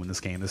Eagles to win this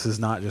game. This is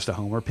not just a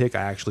homer pick.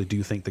 I actually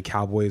do think the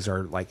Cowboys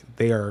are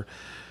they are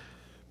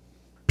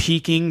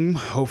peaking,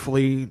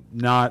 hopefully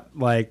not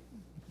like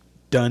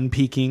done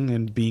peaking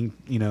and being,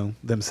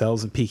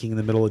 themselves and peaking in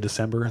the middle of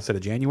December instead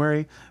of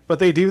January, but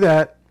they do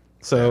that.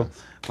 So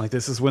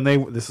this is when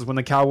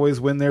the Cowboys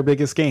win their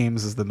biggest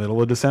games is the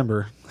middle of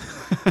December.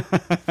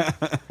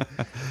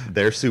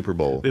 Their Super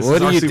Bowl. What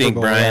do you think,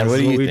 Brian? What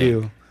do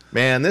you think?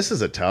 Man, this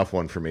is a tough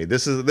one for me.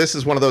 This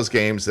is one of those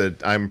games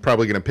that I'm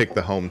probably going to pick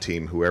the home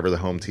team, whoever the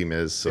home team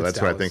is. So that's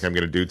Dallas. What I think I'm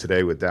going to do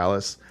today with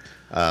Dallas.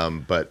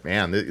 But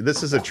man,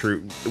 this is a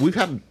true. We've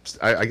had.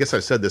 I guess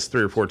I've said this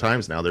 3 or 4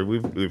 times now.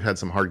 We've had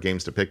some hard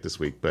games to pick this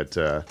week, but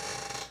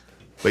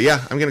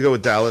yeah, I'm going to go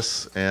with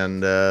Dallas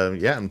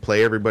and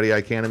play everybody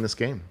I can in this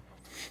game.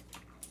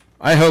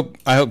 I hope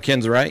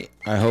Ken's right.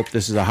 I hope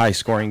this is a high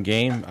scoring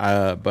game.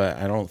 But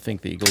I don't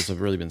think the Eagles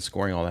have really been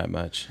scoring all that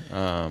much.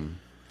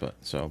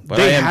 But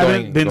they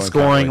haven't been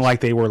scoring like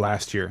they were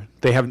last year.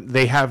 They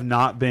have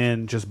not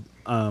been just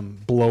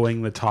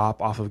blowing the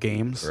top off of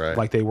games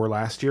like they were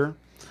last year.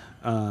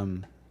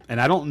 And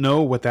I don't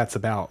know what that's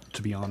about,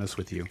 to be honest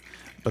with you.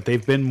 But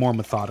they've been more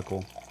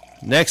methodical.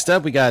 Next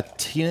up, we got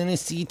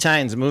Tennessee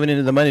Titans moving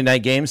into the Monday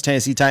night games.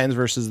 Tennessee Titans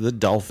versus the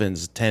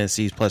Dolphins.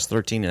 Tennessee's plus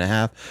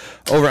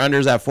 13.5.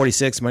 Over-unders at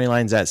 46. Money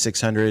line's at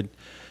 600.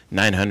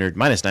 900.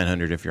 Minus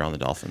 900 if you're on the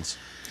Dolphins.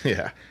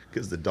 Yeah,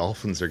 because the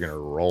Dolphins are going to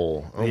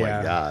roll. Oh, my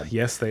God.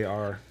 Yes, they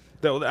are.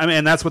 I mean,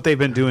 and that's what they've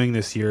been doing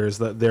this year is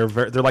that they're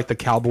like the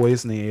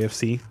Cowboys in the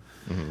AFC,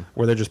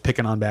 where they're just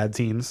picking on bad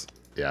teams.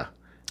 Yeah.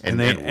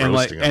 And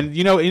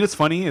it's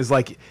funny is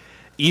like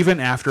even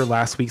after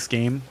last week's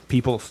game,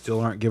 people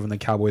still aren't giving the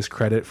Cowboys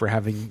credit for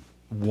having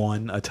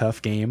won a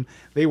tough game.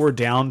 They were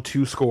down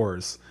 2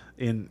 scores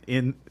in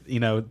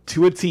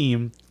to a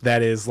team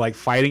that is like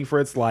fighting for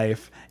its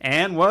life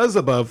and was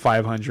above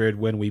 500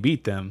 when we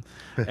beat them,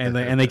 and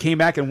they came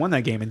back and won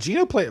that game. And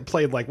Geno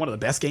played like one of the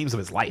best games of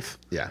his life.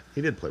 Yeah,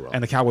 he did play well,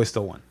 and the Cowboys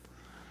still won.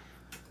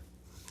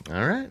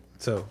 All right.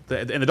 So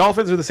the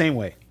Dolphins are the same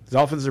way. The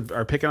Dolphins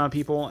are picking on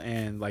people,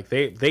 and like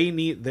they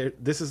need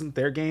this isn't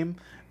their game,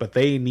 but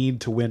they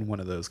need to win one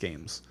of those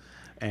games,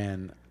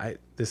 and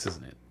this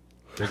isn't it.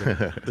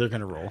 They're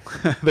gonna roll.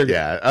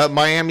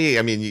 Miami.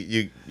 I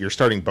mean, you're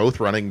starting both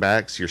running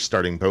backs, you're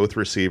starting both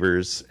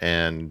receivers,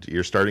 and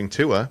you're starting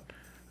Tua.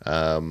 They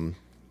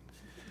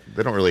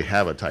don't really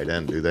have a tight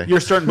end, do they?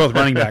 You're starting both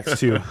running backs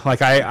too.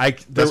 Like I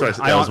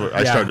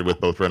started with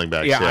both running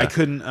backs. Yeah, I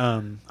couldn't.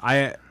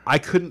 I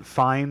couldn't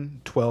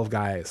find 12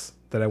 guys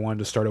that I wanted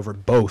to start over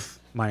both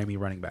Miami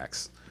running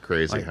backs.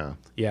 Crazy, huh?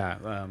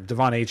 Yeah,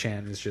 Devon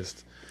Achane is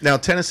just. Now,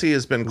 Tennessee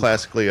has been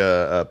classically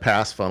a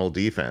pass funnel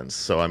defense.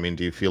 So, I mean,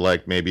 do you feel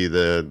like maybe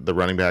the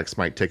running backs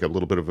might take a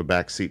little bit of a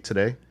back seat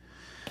today?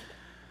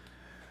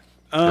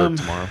 Or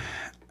tomorrow?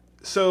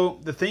 So,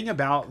 the thing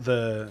about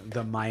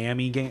the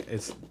Miami game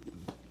is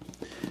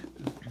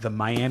the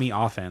Miami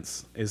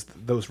offense is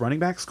those running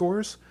back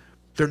scores,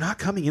 they're not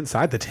coming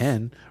inside the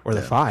 10 or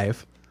the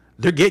 5.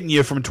 They're getting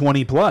you from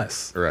 20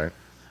 plus. Right.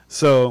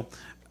 So,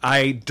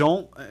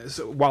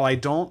 while I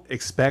don't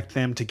expect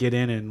them to get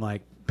in and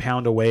like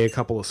pound away a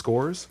couple of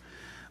scores,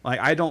 like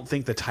I don't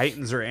think the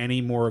Titans are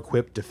any more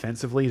equipped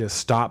defensively to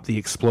stop the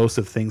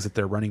explosive things that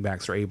their running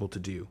backs are able to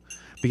do,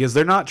 because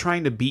they're not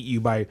trying to beat you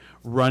by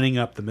running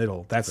up the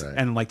middle. That's right.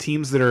 And like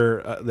teams that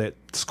are that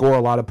score a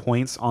lot of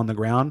points on the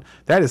ground,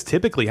 that is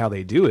typically how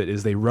they do it.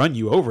 Is they run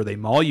you over, they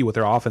maul you with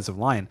their offensive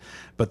line,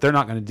 but they're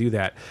not going to do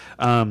that.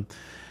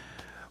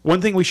 One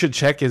thing we should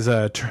check is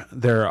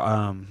their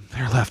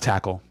left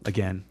tackle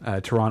again,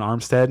 Teron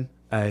Armstead.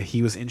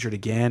 He was injured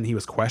again. He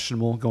was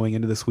questionable going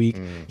into this week.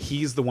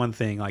 He's the one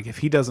thing. Like if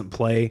he doesn't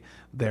play,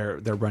 their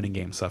running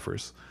game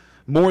suffers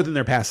more than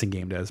their passing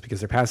game does,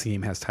 because their passing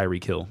game has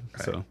Tyreek Hill.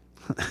 Right. So,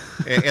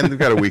 and they've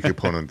got a weak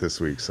opponent this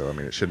week, so I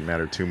mean it shouldn't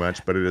matter too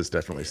much, but it is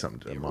definitely something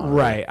to monitor.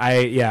 Right.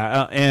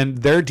 And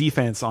their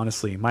defense,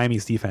 honestly,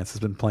 Miami's defense has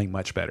been playing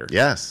much better.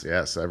 Yes.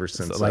 Ever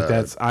since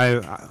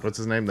what's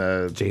his name?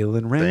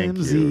 Jalen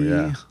Ramsey. Thank you.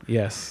 Yeah.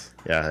 Yes.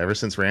 Yeah, ever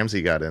since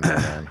Ramsey got in there,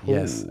 man.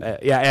 Yes.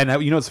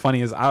 And you know what's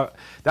funny is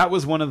that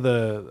was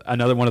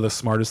another one of the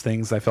smartest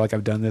things I feel like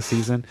I've done this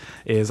season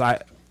is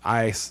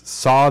I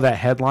saw that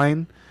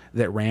headline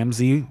that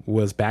Ramsey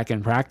was back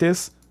in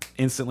practice,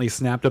 instantly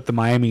snapped up the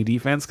Miami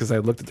defense because I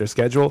looked at their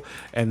schedule,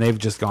 and they've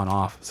just gone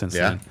off since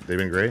then. Yeah, they've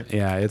been great.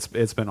 Yeah, it's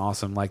been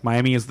awesome. Like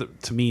Miami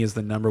to me is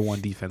the number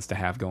one defense to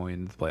have going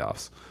into the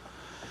playoffs.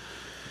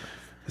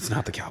 It's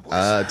not the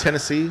Cowboys.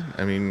 Tennessee.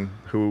 I mean,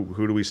 who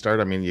do we start?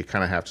 I mean, you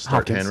kind of have to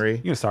start Hopkins. Henry.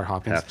 You're gonna start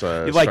Hopkins.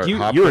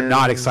 Hopkins. You're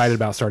not excited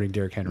about starting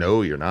Derrick Henry.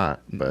 No, you're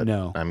not. But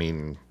no, I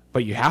mean,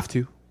 but you have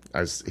to.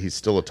 He's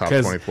still a top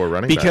 24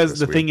 running back. Because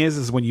the thing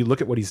is when you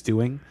look at what he's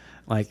doing,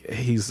 like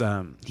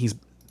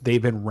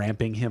they've been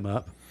ramping him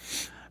up,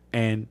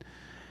 and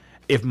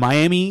if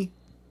Miami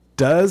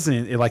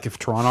doesn't, like if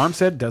Teron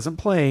Armstead doesn't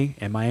play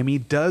and Miami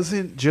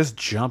doesn't just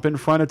jump in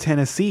front of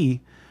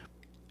Tennessee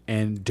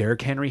and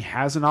Derrick Henry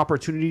has an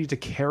opportunity to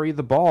carry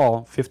the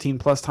ball 15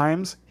 plus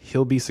times,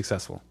 he'll be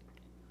successful.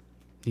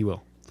 He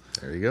will.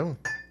 There you go.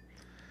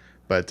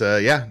 But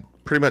yeah,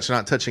 pretty much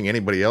not touching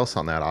anybody else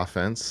on that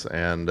offense.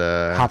 And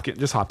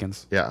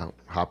Hopkins. Yeah,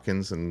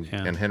 Hopkins and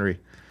Henry.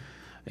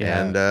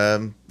 Yeah.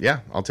 And yeah,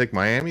 I'll take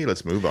Miami.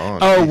 Let's move on.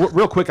 Oh,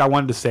 real quick, I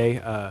wanted to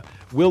say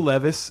Will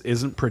Levis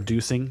isn't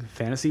producing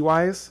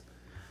fantasy-wise.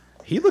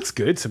 He looks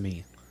good to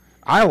me.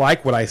 I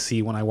like what I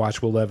see when I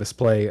watch Will Levis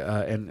play,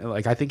 and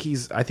like I think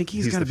he's going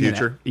to be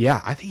future.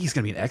 I think he's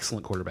going to be an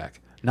excellent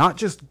quarterback. Not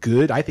just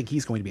good. I think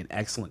he's going to be an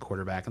excellent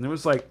quarterback. And there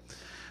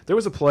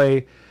was a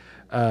play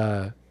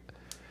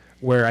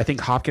where I think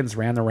Hopkins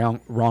ran the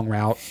wrong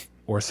route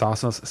or saw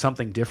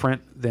something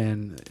different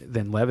than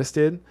Levis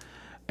did.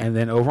 And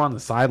then over on the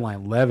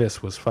sideline,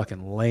 Levis was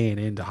fucking laying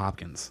into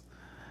Hopkins.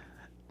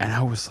 And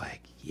I was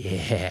like,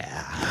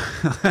 yeah.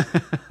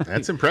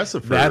 That's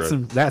impressive.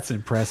 That's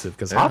impressive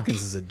because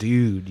Hopkins is a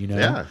dude, you know?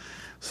 Yeah.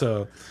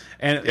 So,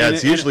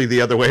 it's usually the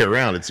other way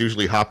around. It's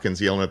usually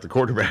Hopkins yelling at the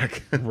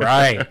quarterback.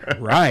 Right.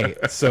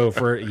 So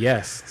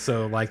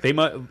like they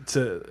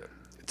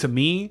to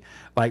me,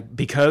 like,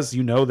 because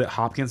you know that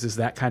Hopkins is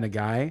that kind of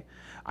guy,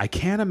 I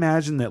can't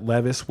imagine that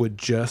Levis would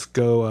just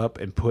go up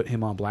and put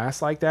him on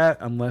blast like that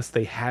unless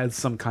they had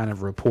some kind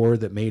of rapport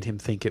that made him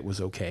think it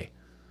was okay.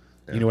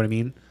 Yeah. You know what I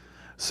mean?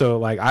 So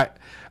like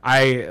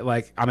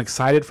I'm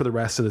excited for the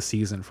rest of the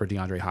season for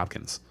DeAndre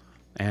Hopkins,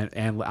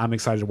 and I'm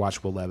excited to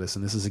watch Will Levis,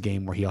 and this is a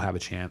game where he'll have a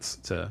chance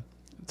to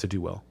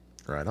do well.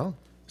 Right on.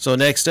 So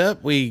next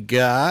up, we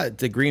got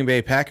the Green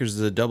Bay Packers,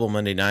 the double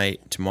Monday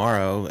night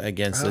tomorrow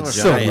against the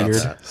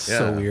Giants.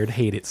 So weird.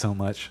 Hate it so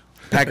much.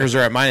 Packers are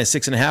at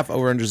 -6.5.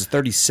 Over-under is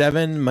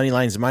 37. Money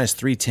line is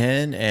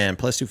 -310 and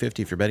 +250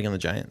 if you're betting on the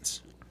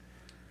Giants.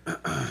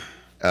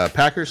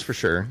 Packers for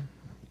sure.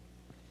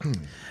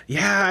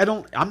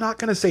 Yeah, I'm not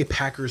going to say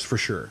Packers for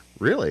sure.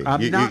 Really?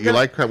 You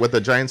like what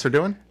the Giants are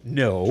doing?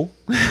 No.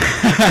 Well,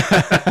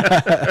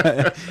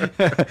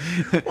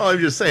 I'm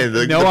just saying.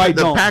 The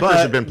don't, Packers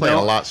have been playing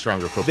a lot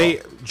stronger football.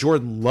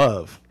 Jordan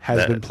Love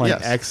has been playing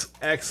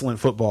excellent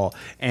football,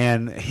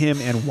 and him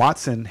and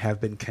Watson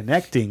have been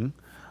connecting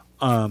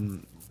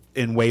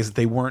in ways that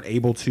they weren't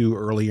able to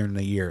earlier in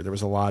the year. There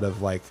was a lot of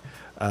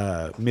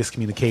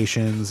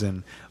miscommunications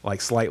and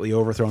like slightly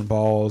overthrown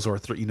balls or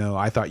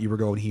I thought you were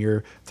going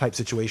here type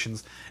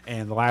situations.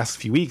 And the last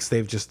few weeks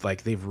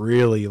they've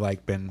really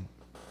been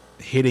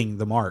hitting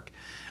the mark.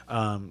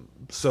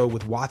 So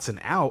with Watson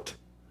out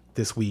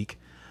this week,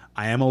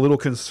 I am a little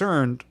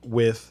concerned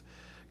with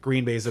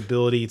Green Bay's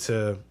ability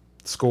to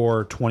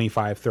score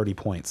 25, 30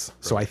 points.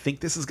 So I think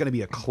this is going to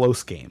be a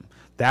close game.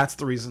 That's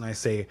the reason I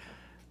say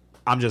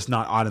I'm just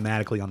not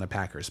automatically on the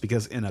Packers,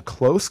 because in a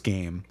close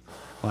game,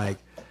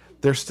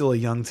 they're still a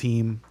young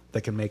team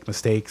that can make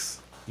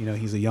mistakes.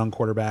 He's a young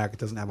quarterback,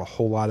 doesn't have a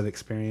whole lot of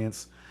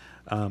experience.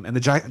 And the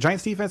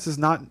Giants defense is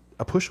not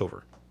a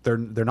pushover. They're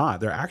not.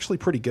 They're actually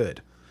pretty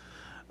good.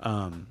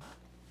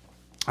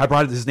 I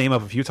brought his name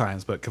up a few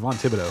times, but Kayvon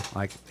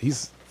Thibodeau,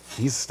 he's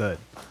a stud.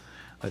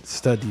 A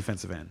stud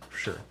defensive end, for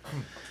sure.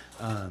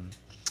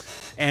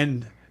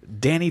 And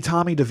Danny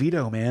Tommy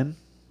DeVito, man.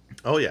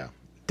 Oh, yeah.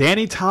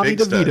 Danny Tommy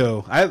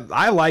DeVito.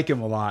 I like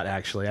him a lot,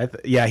 actually.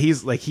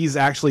 He's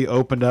actually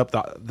opened up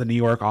the New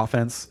York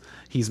offense.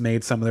 He's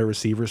made some of their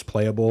receivers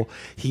playable.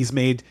 He's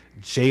made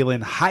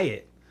Jalen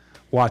Hyatt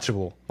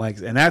watchable.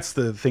 And that's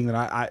the thing that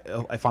I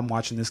if I'm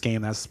watching this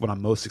game, that's what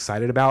I'm most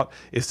excited about,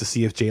 is to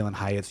see if Jalen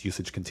Hyatt's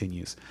usage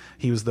continues.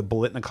 He was the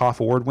Biletnikoff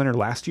Award winner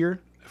last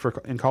year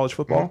in college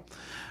football.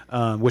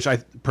 Which I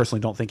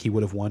personally don't think he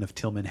would have won if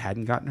Tillman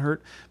hadn't gotten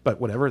hurt,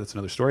 but whatever, that's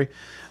another story.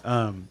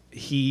 I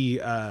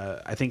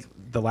think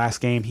the last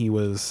game he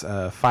was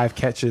 5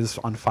 catches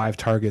on 5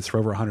 targets for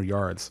over 100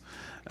 yards.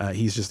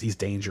 He's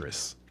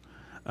dangerous.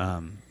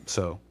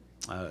 So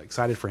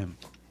excited for him.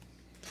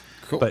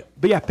 Cool. But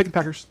yeah, picking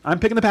Packers. I'm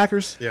picking the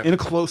Packers in a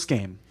close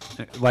game.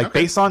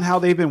 Based on how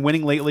they've been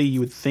winning lately, you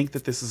would think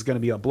that this is going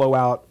to be a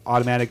blowout,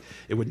 automatic.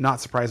 It would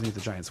not surprise me if the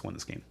Giants won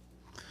this game.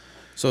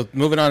 So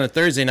moving on to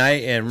Thursday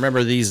night, and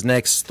remember these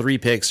next 3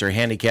 picks are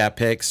handicap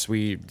picks.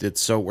 We're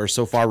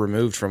so far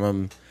removed from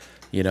them,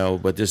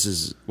 but this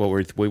is what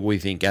we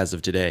think as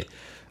of today.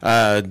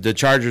 The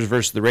Chargers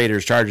versus the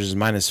Raiders. Chargers is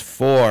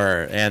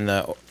 -4, and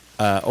the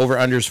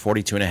over/under is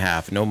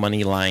 42.5. No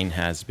money line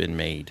has been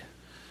made.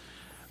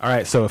 All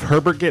right, so if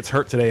Herbert gets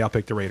hurt today, I'll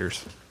pick the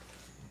Raiders.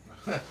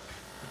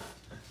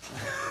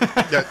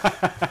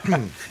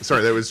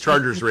 Sorry, that was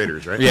Chargers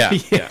Raiders, right?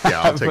 Yeah,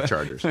 I'll take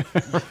Chargers.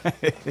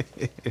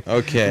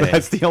 Okay,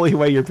 that's the only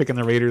way you're picking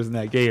the Raiders in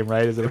that game,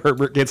 right? Is if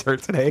Herbert gets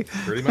hurt today.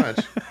 Pretty much.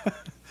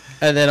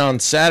 And then on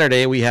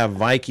Saturday, we have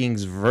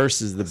Vikings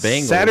versus the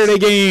Bengals. Saturday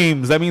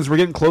games. That means we're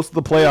getting close to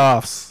the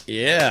playoffs.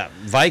 Yeah.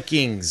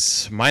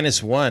 Vikings,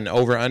 -1,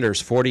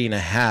 over-unders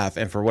 40.5.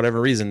 And for whatever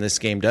reason, this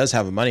game does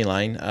have a money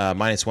line.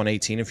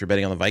 -118 if you're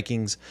betting on the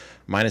Vikings.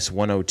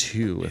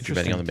 -102 if you're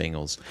betting on the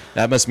Bengals.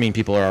 That must mean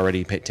people are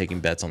already taking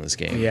bets on this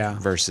game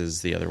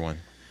versus the other one.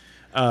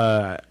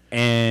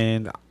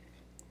 And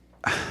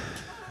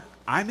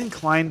I'm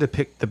inclined to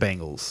pick the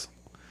Bengals.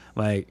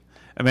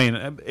 I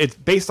mean, it's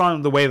based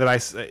on the way that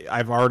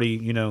I've already,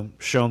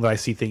 shown that I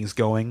see things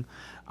going.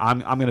 I'm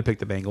going to pick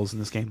the Bengals in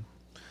this game.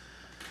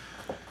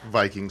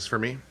 Vikings for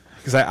me.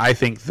 Because I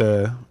think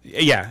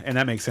and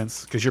that makes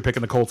sense. Because you're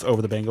picking the Colts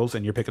over the Bengals,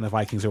 and you're picking the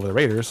Vikings over the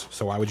Raiders.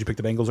 So why would you pick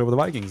the Bengals over the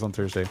Vikings on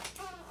Thursday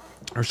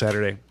or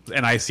Saturday?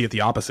 And I see it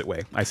the opposite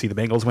way. I see the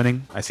Bengals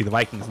winning. I see the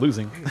Vikings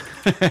losing.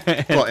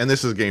 Well, and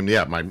this is a game,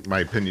 my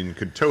opinion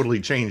could totally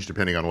change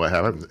depending on what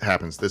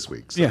happens this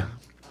week. So. Yeah.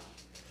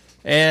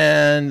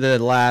 And the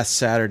last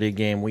Saturday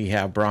game, we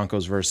have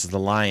Broncos versus the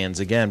Lions.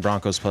 Again,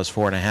 Broncos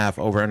 +4.5,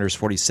 over-unders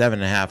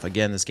 47.5.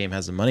 Again, this game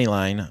has the money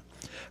line,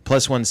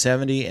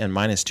 +170 and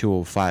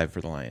 -205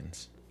 for the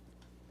Lions.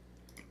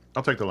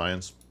 I'll take the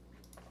Lions.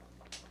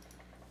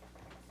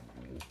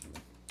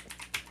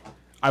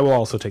 I will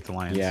also take the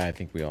Lions. Yeah, I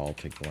think we all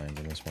take the Lions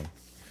in this one.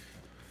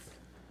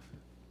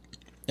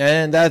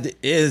 And that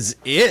is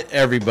it,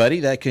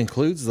 everybody. That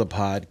concludes the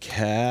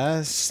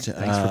podcast.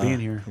 Thanks for being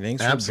here.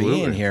 Thanks for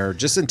being here.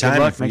 Just in time. Good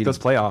luck. Make those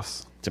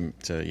playoffs. To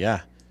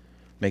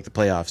make the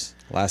playoffs.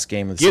 Last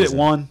game of the season. Get it,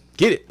 one.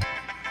 Get it.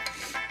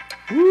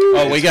 Woo,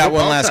 oh, we got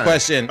one last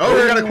question. Oh,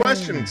 we got a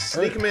question.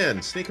 Sneak them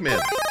in.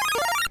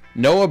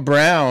 Noah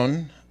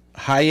Brown,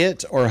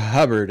 Hyatt, or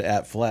Hubbard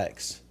at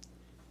flex?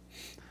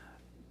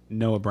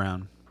 Noah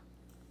Brown.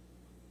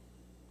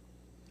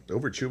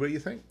 Over Chuba, you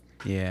think?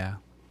 Yeah.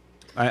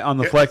 On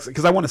the flex,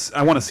 because I want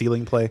a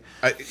ceiling play.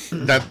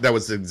 That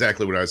was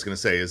exactly what I was going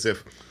to say. Is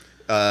if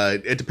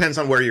it depends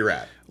on where you're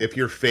at. If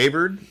you're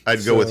favored,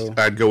 I'd go with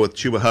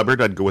Chuba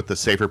Hubbard. I'd go with the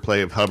safer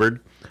play of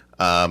Hubbard.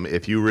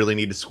 If you really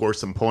need to score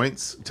some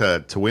points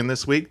to win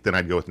this week, then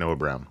I'd go with Noah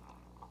Brown.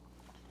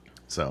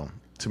 So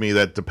to me,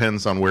 that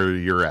depends on where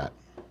you're at.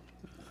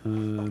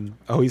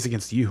 He's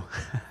against you.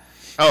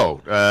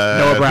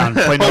 Noah Brown.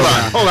 Play Noah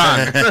Brown. Hold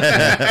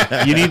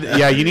on.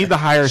 You need the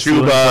higher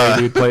ceiling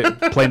play,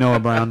 dude. Play Noah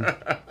Brown.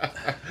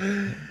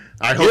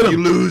 I hope you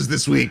lose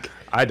this week.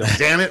 I don't.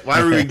 Damn it!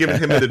 Why were we giving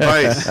him that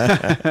advice?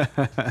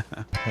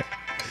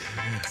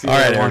 All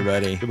right,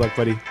 everybody. Good luck,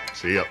 buddy.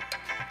 See ya.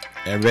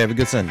 Everybody have a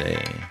good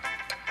Sunday.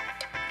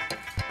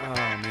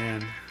 Oh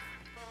man.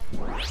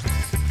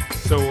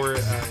 So we're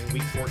in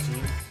week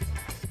 14.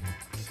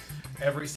 Every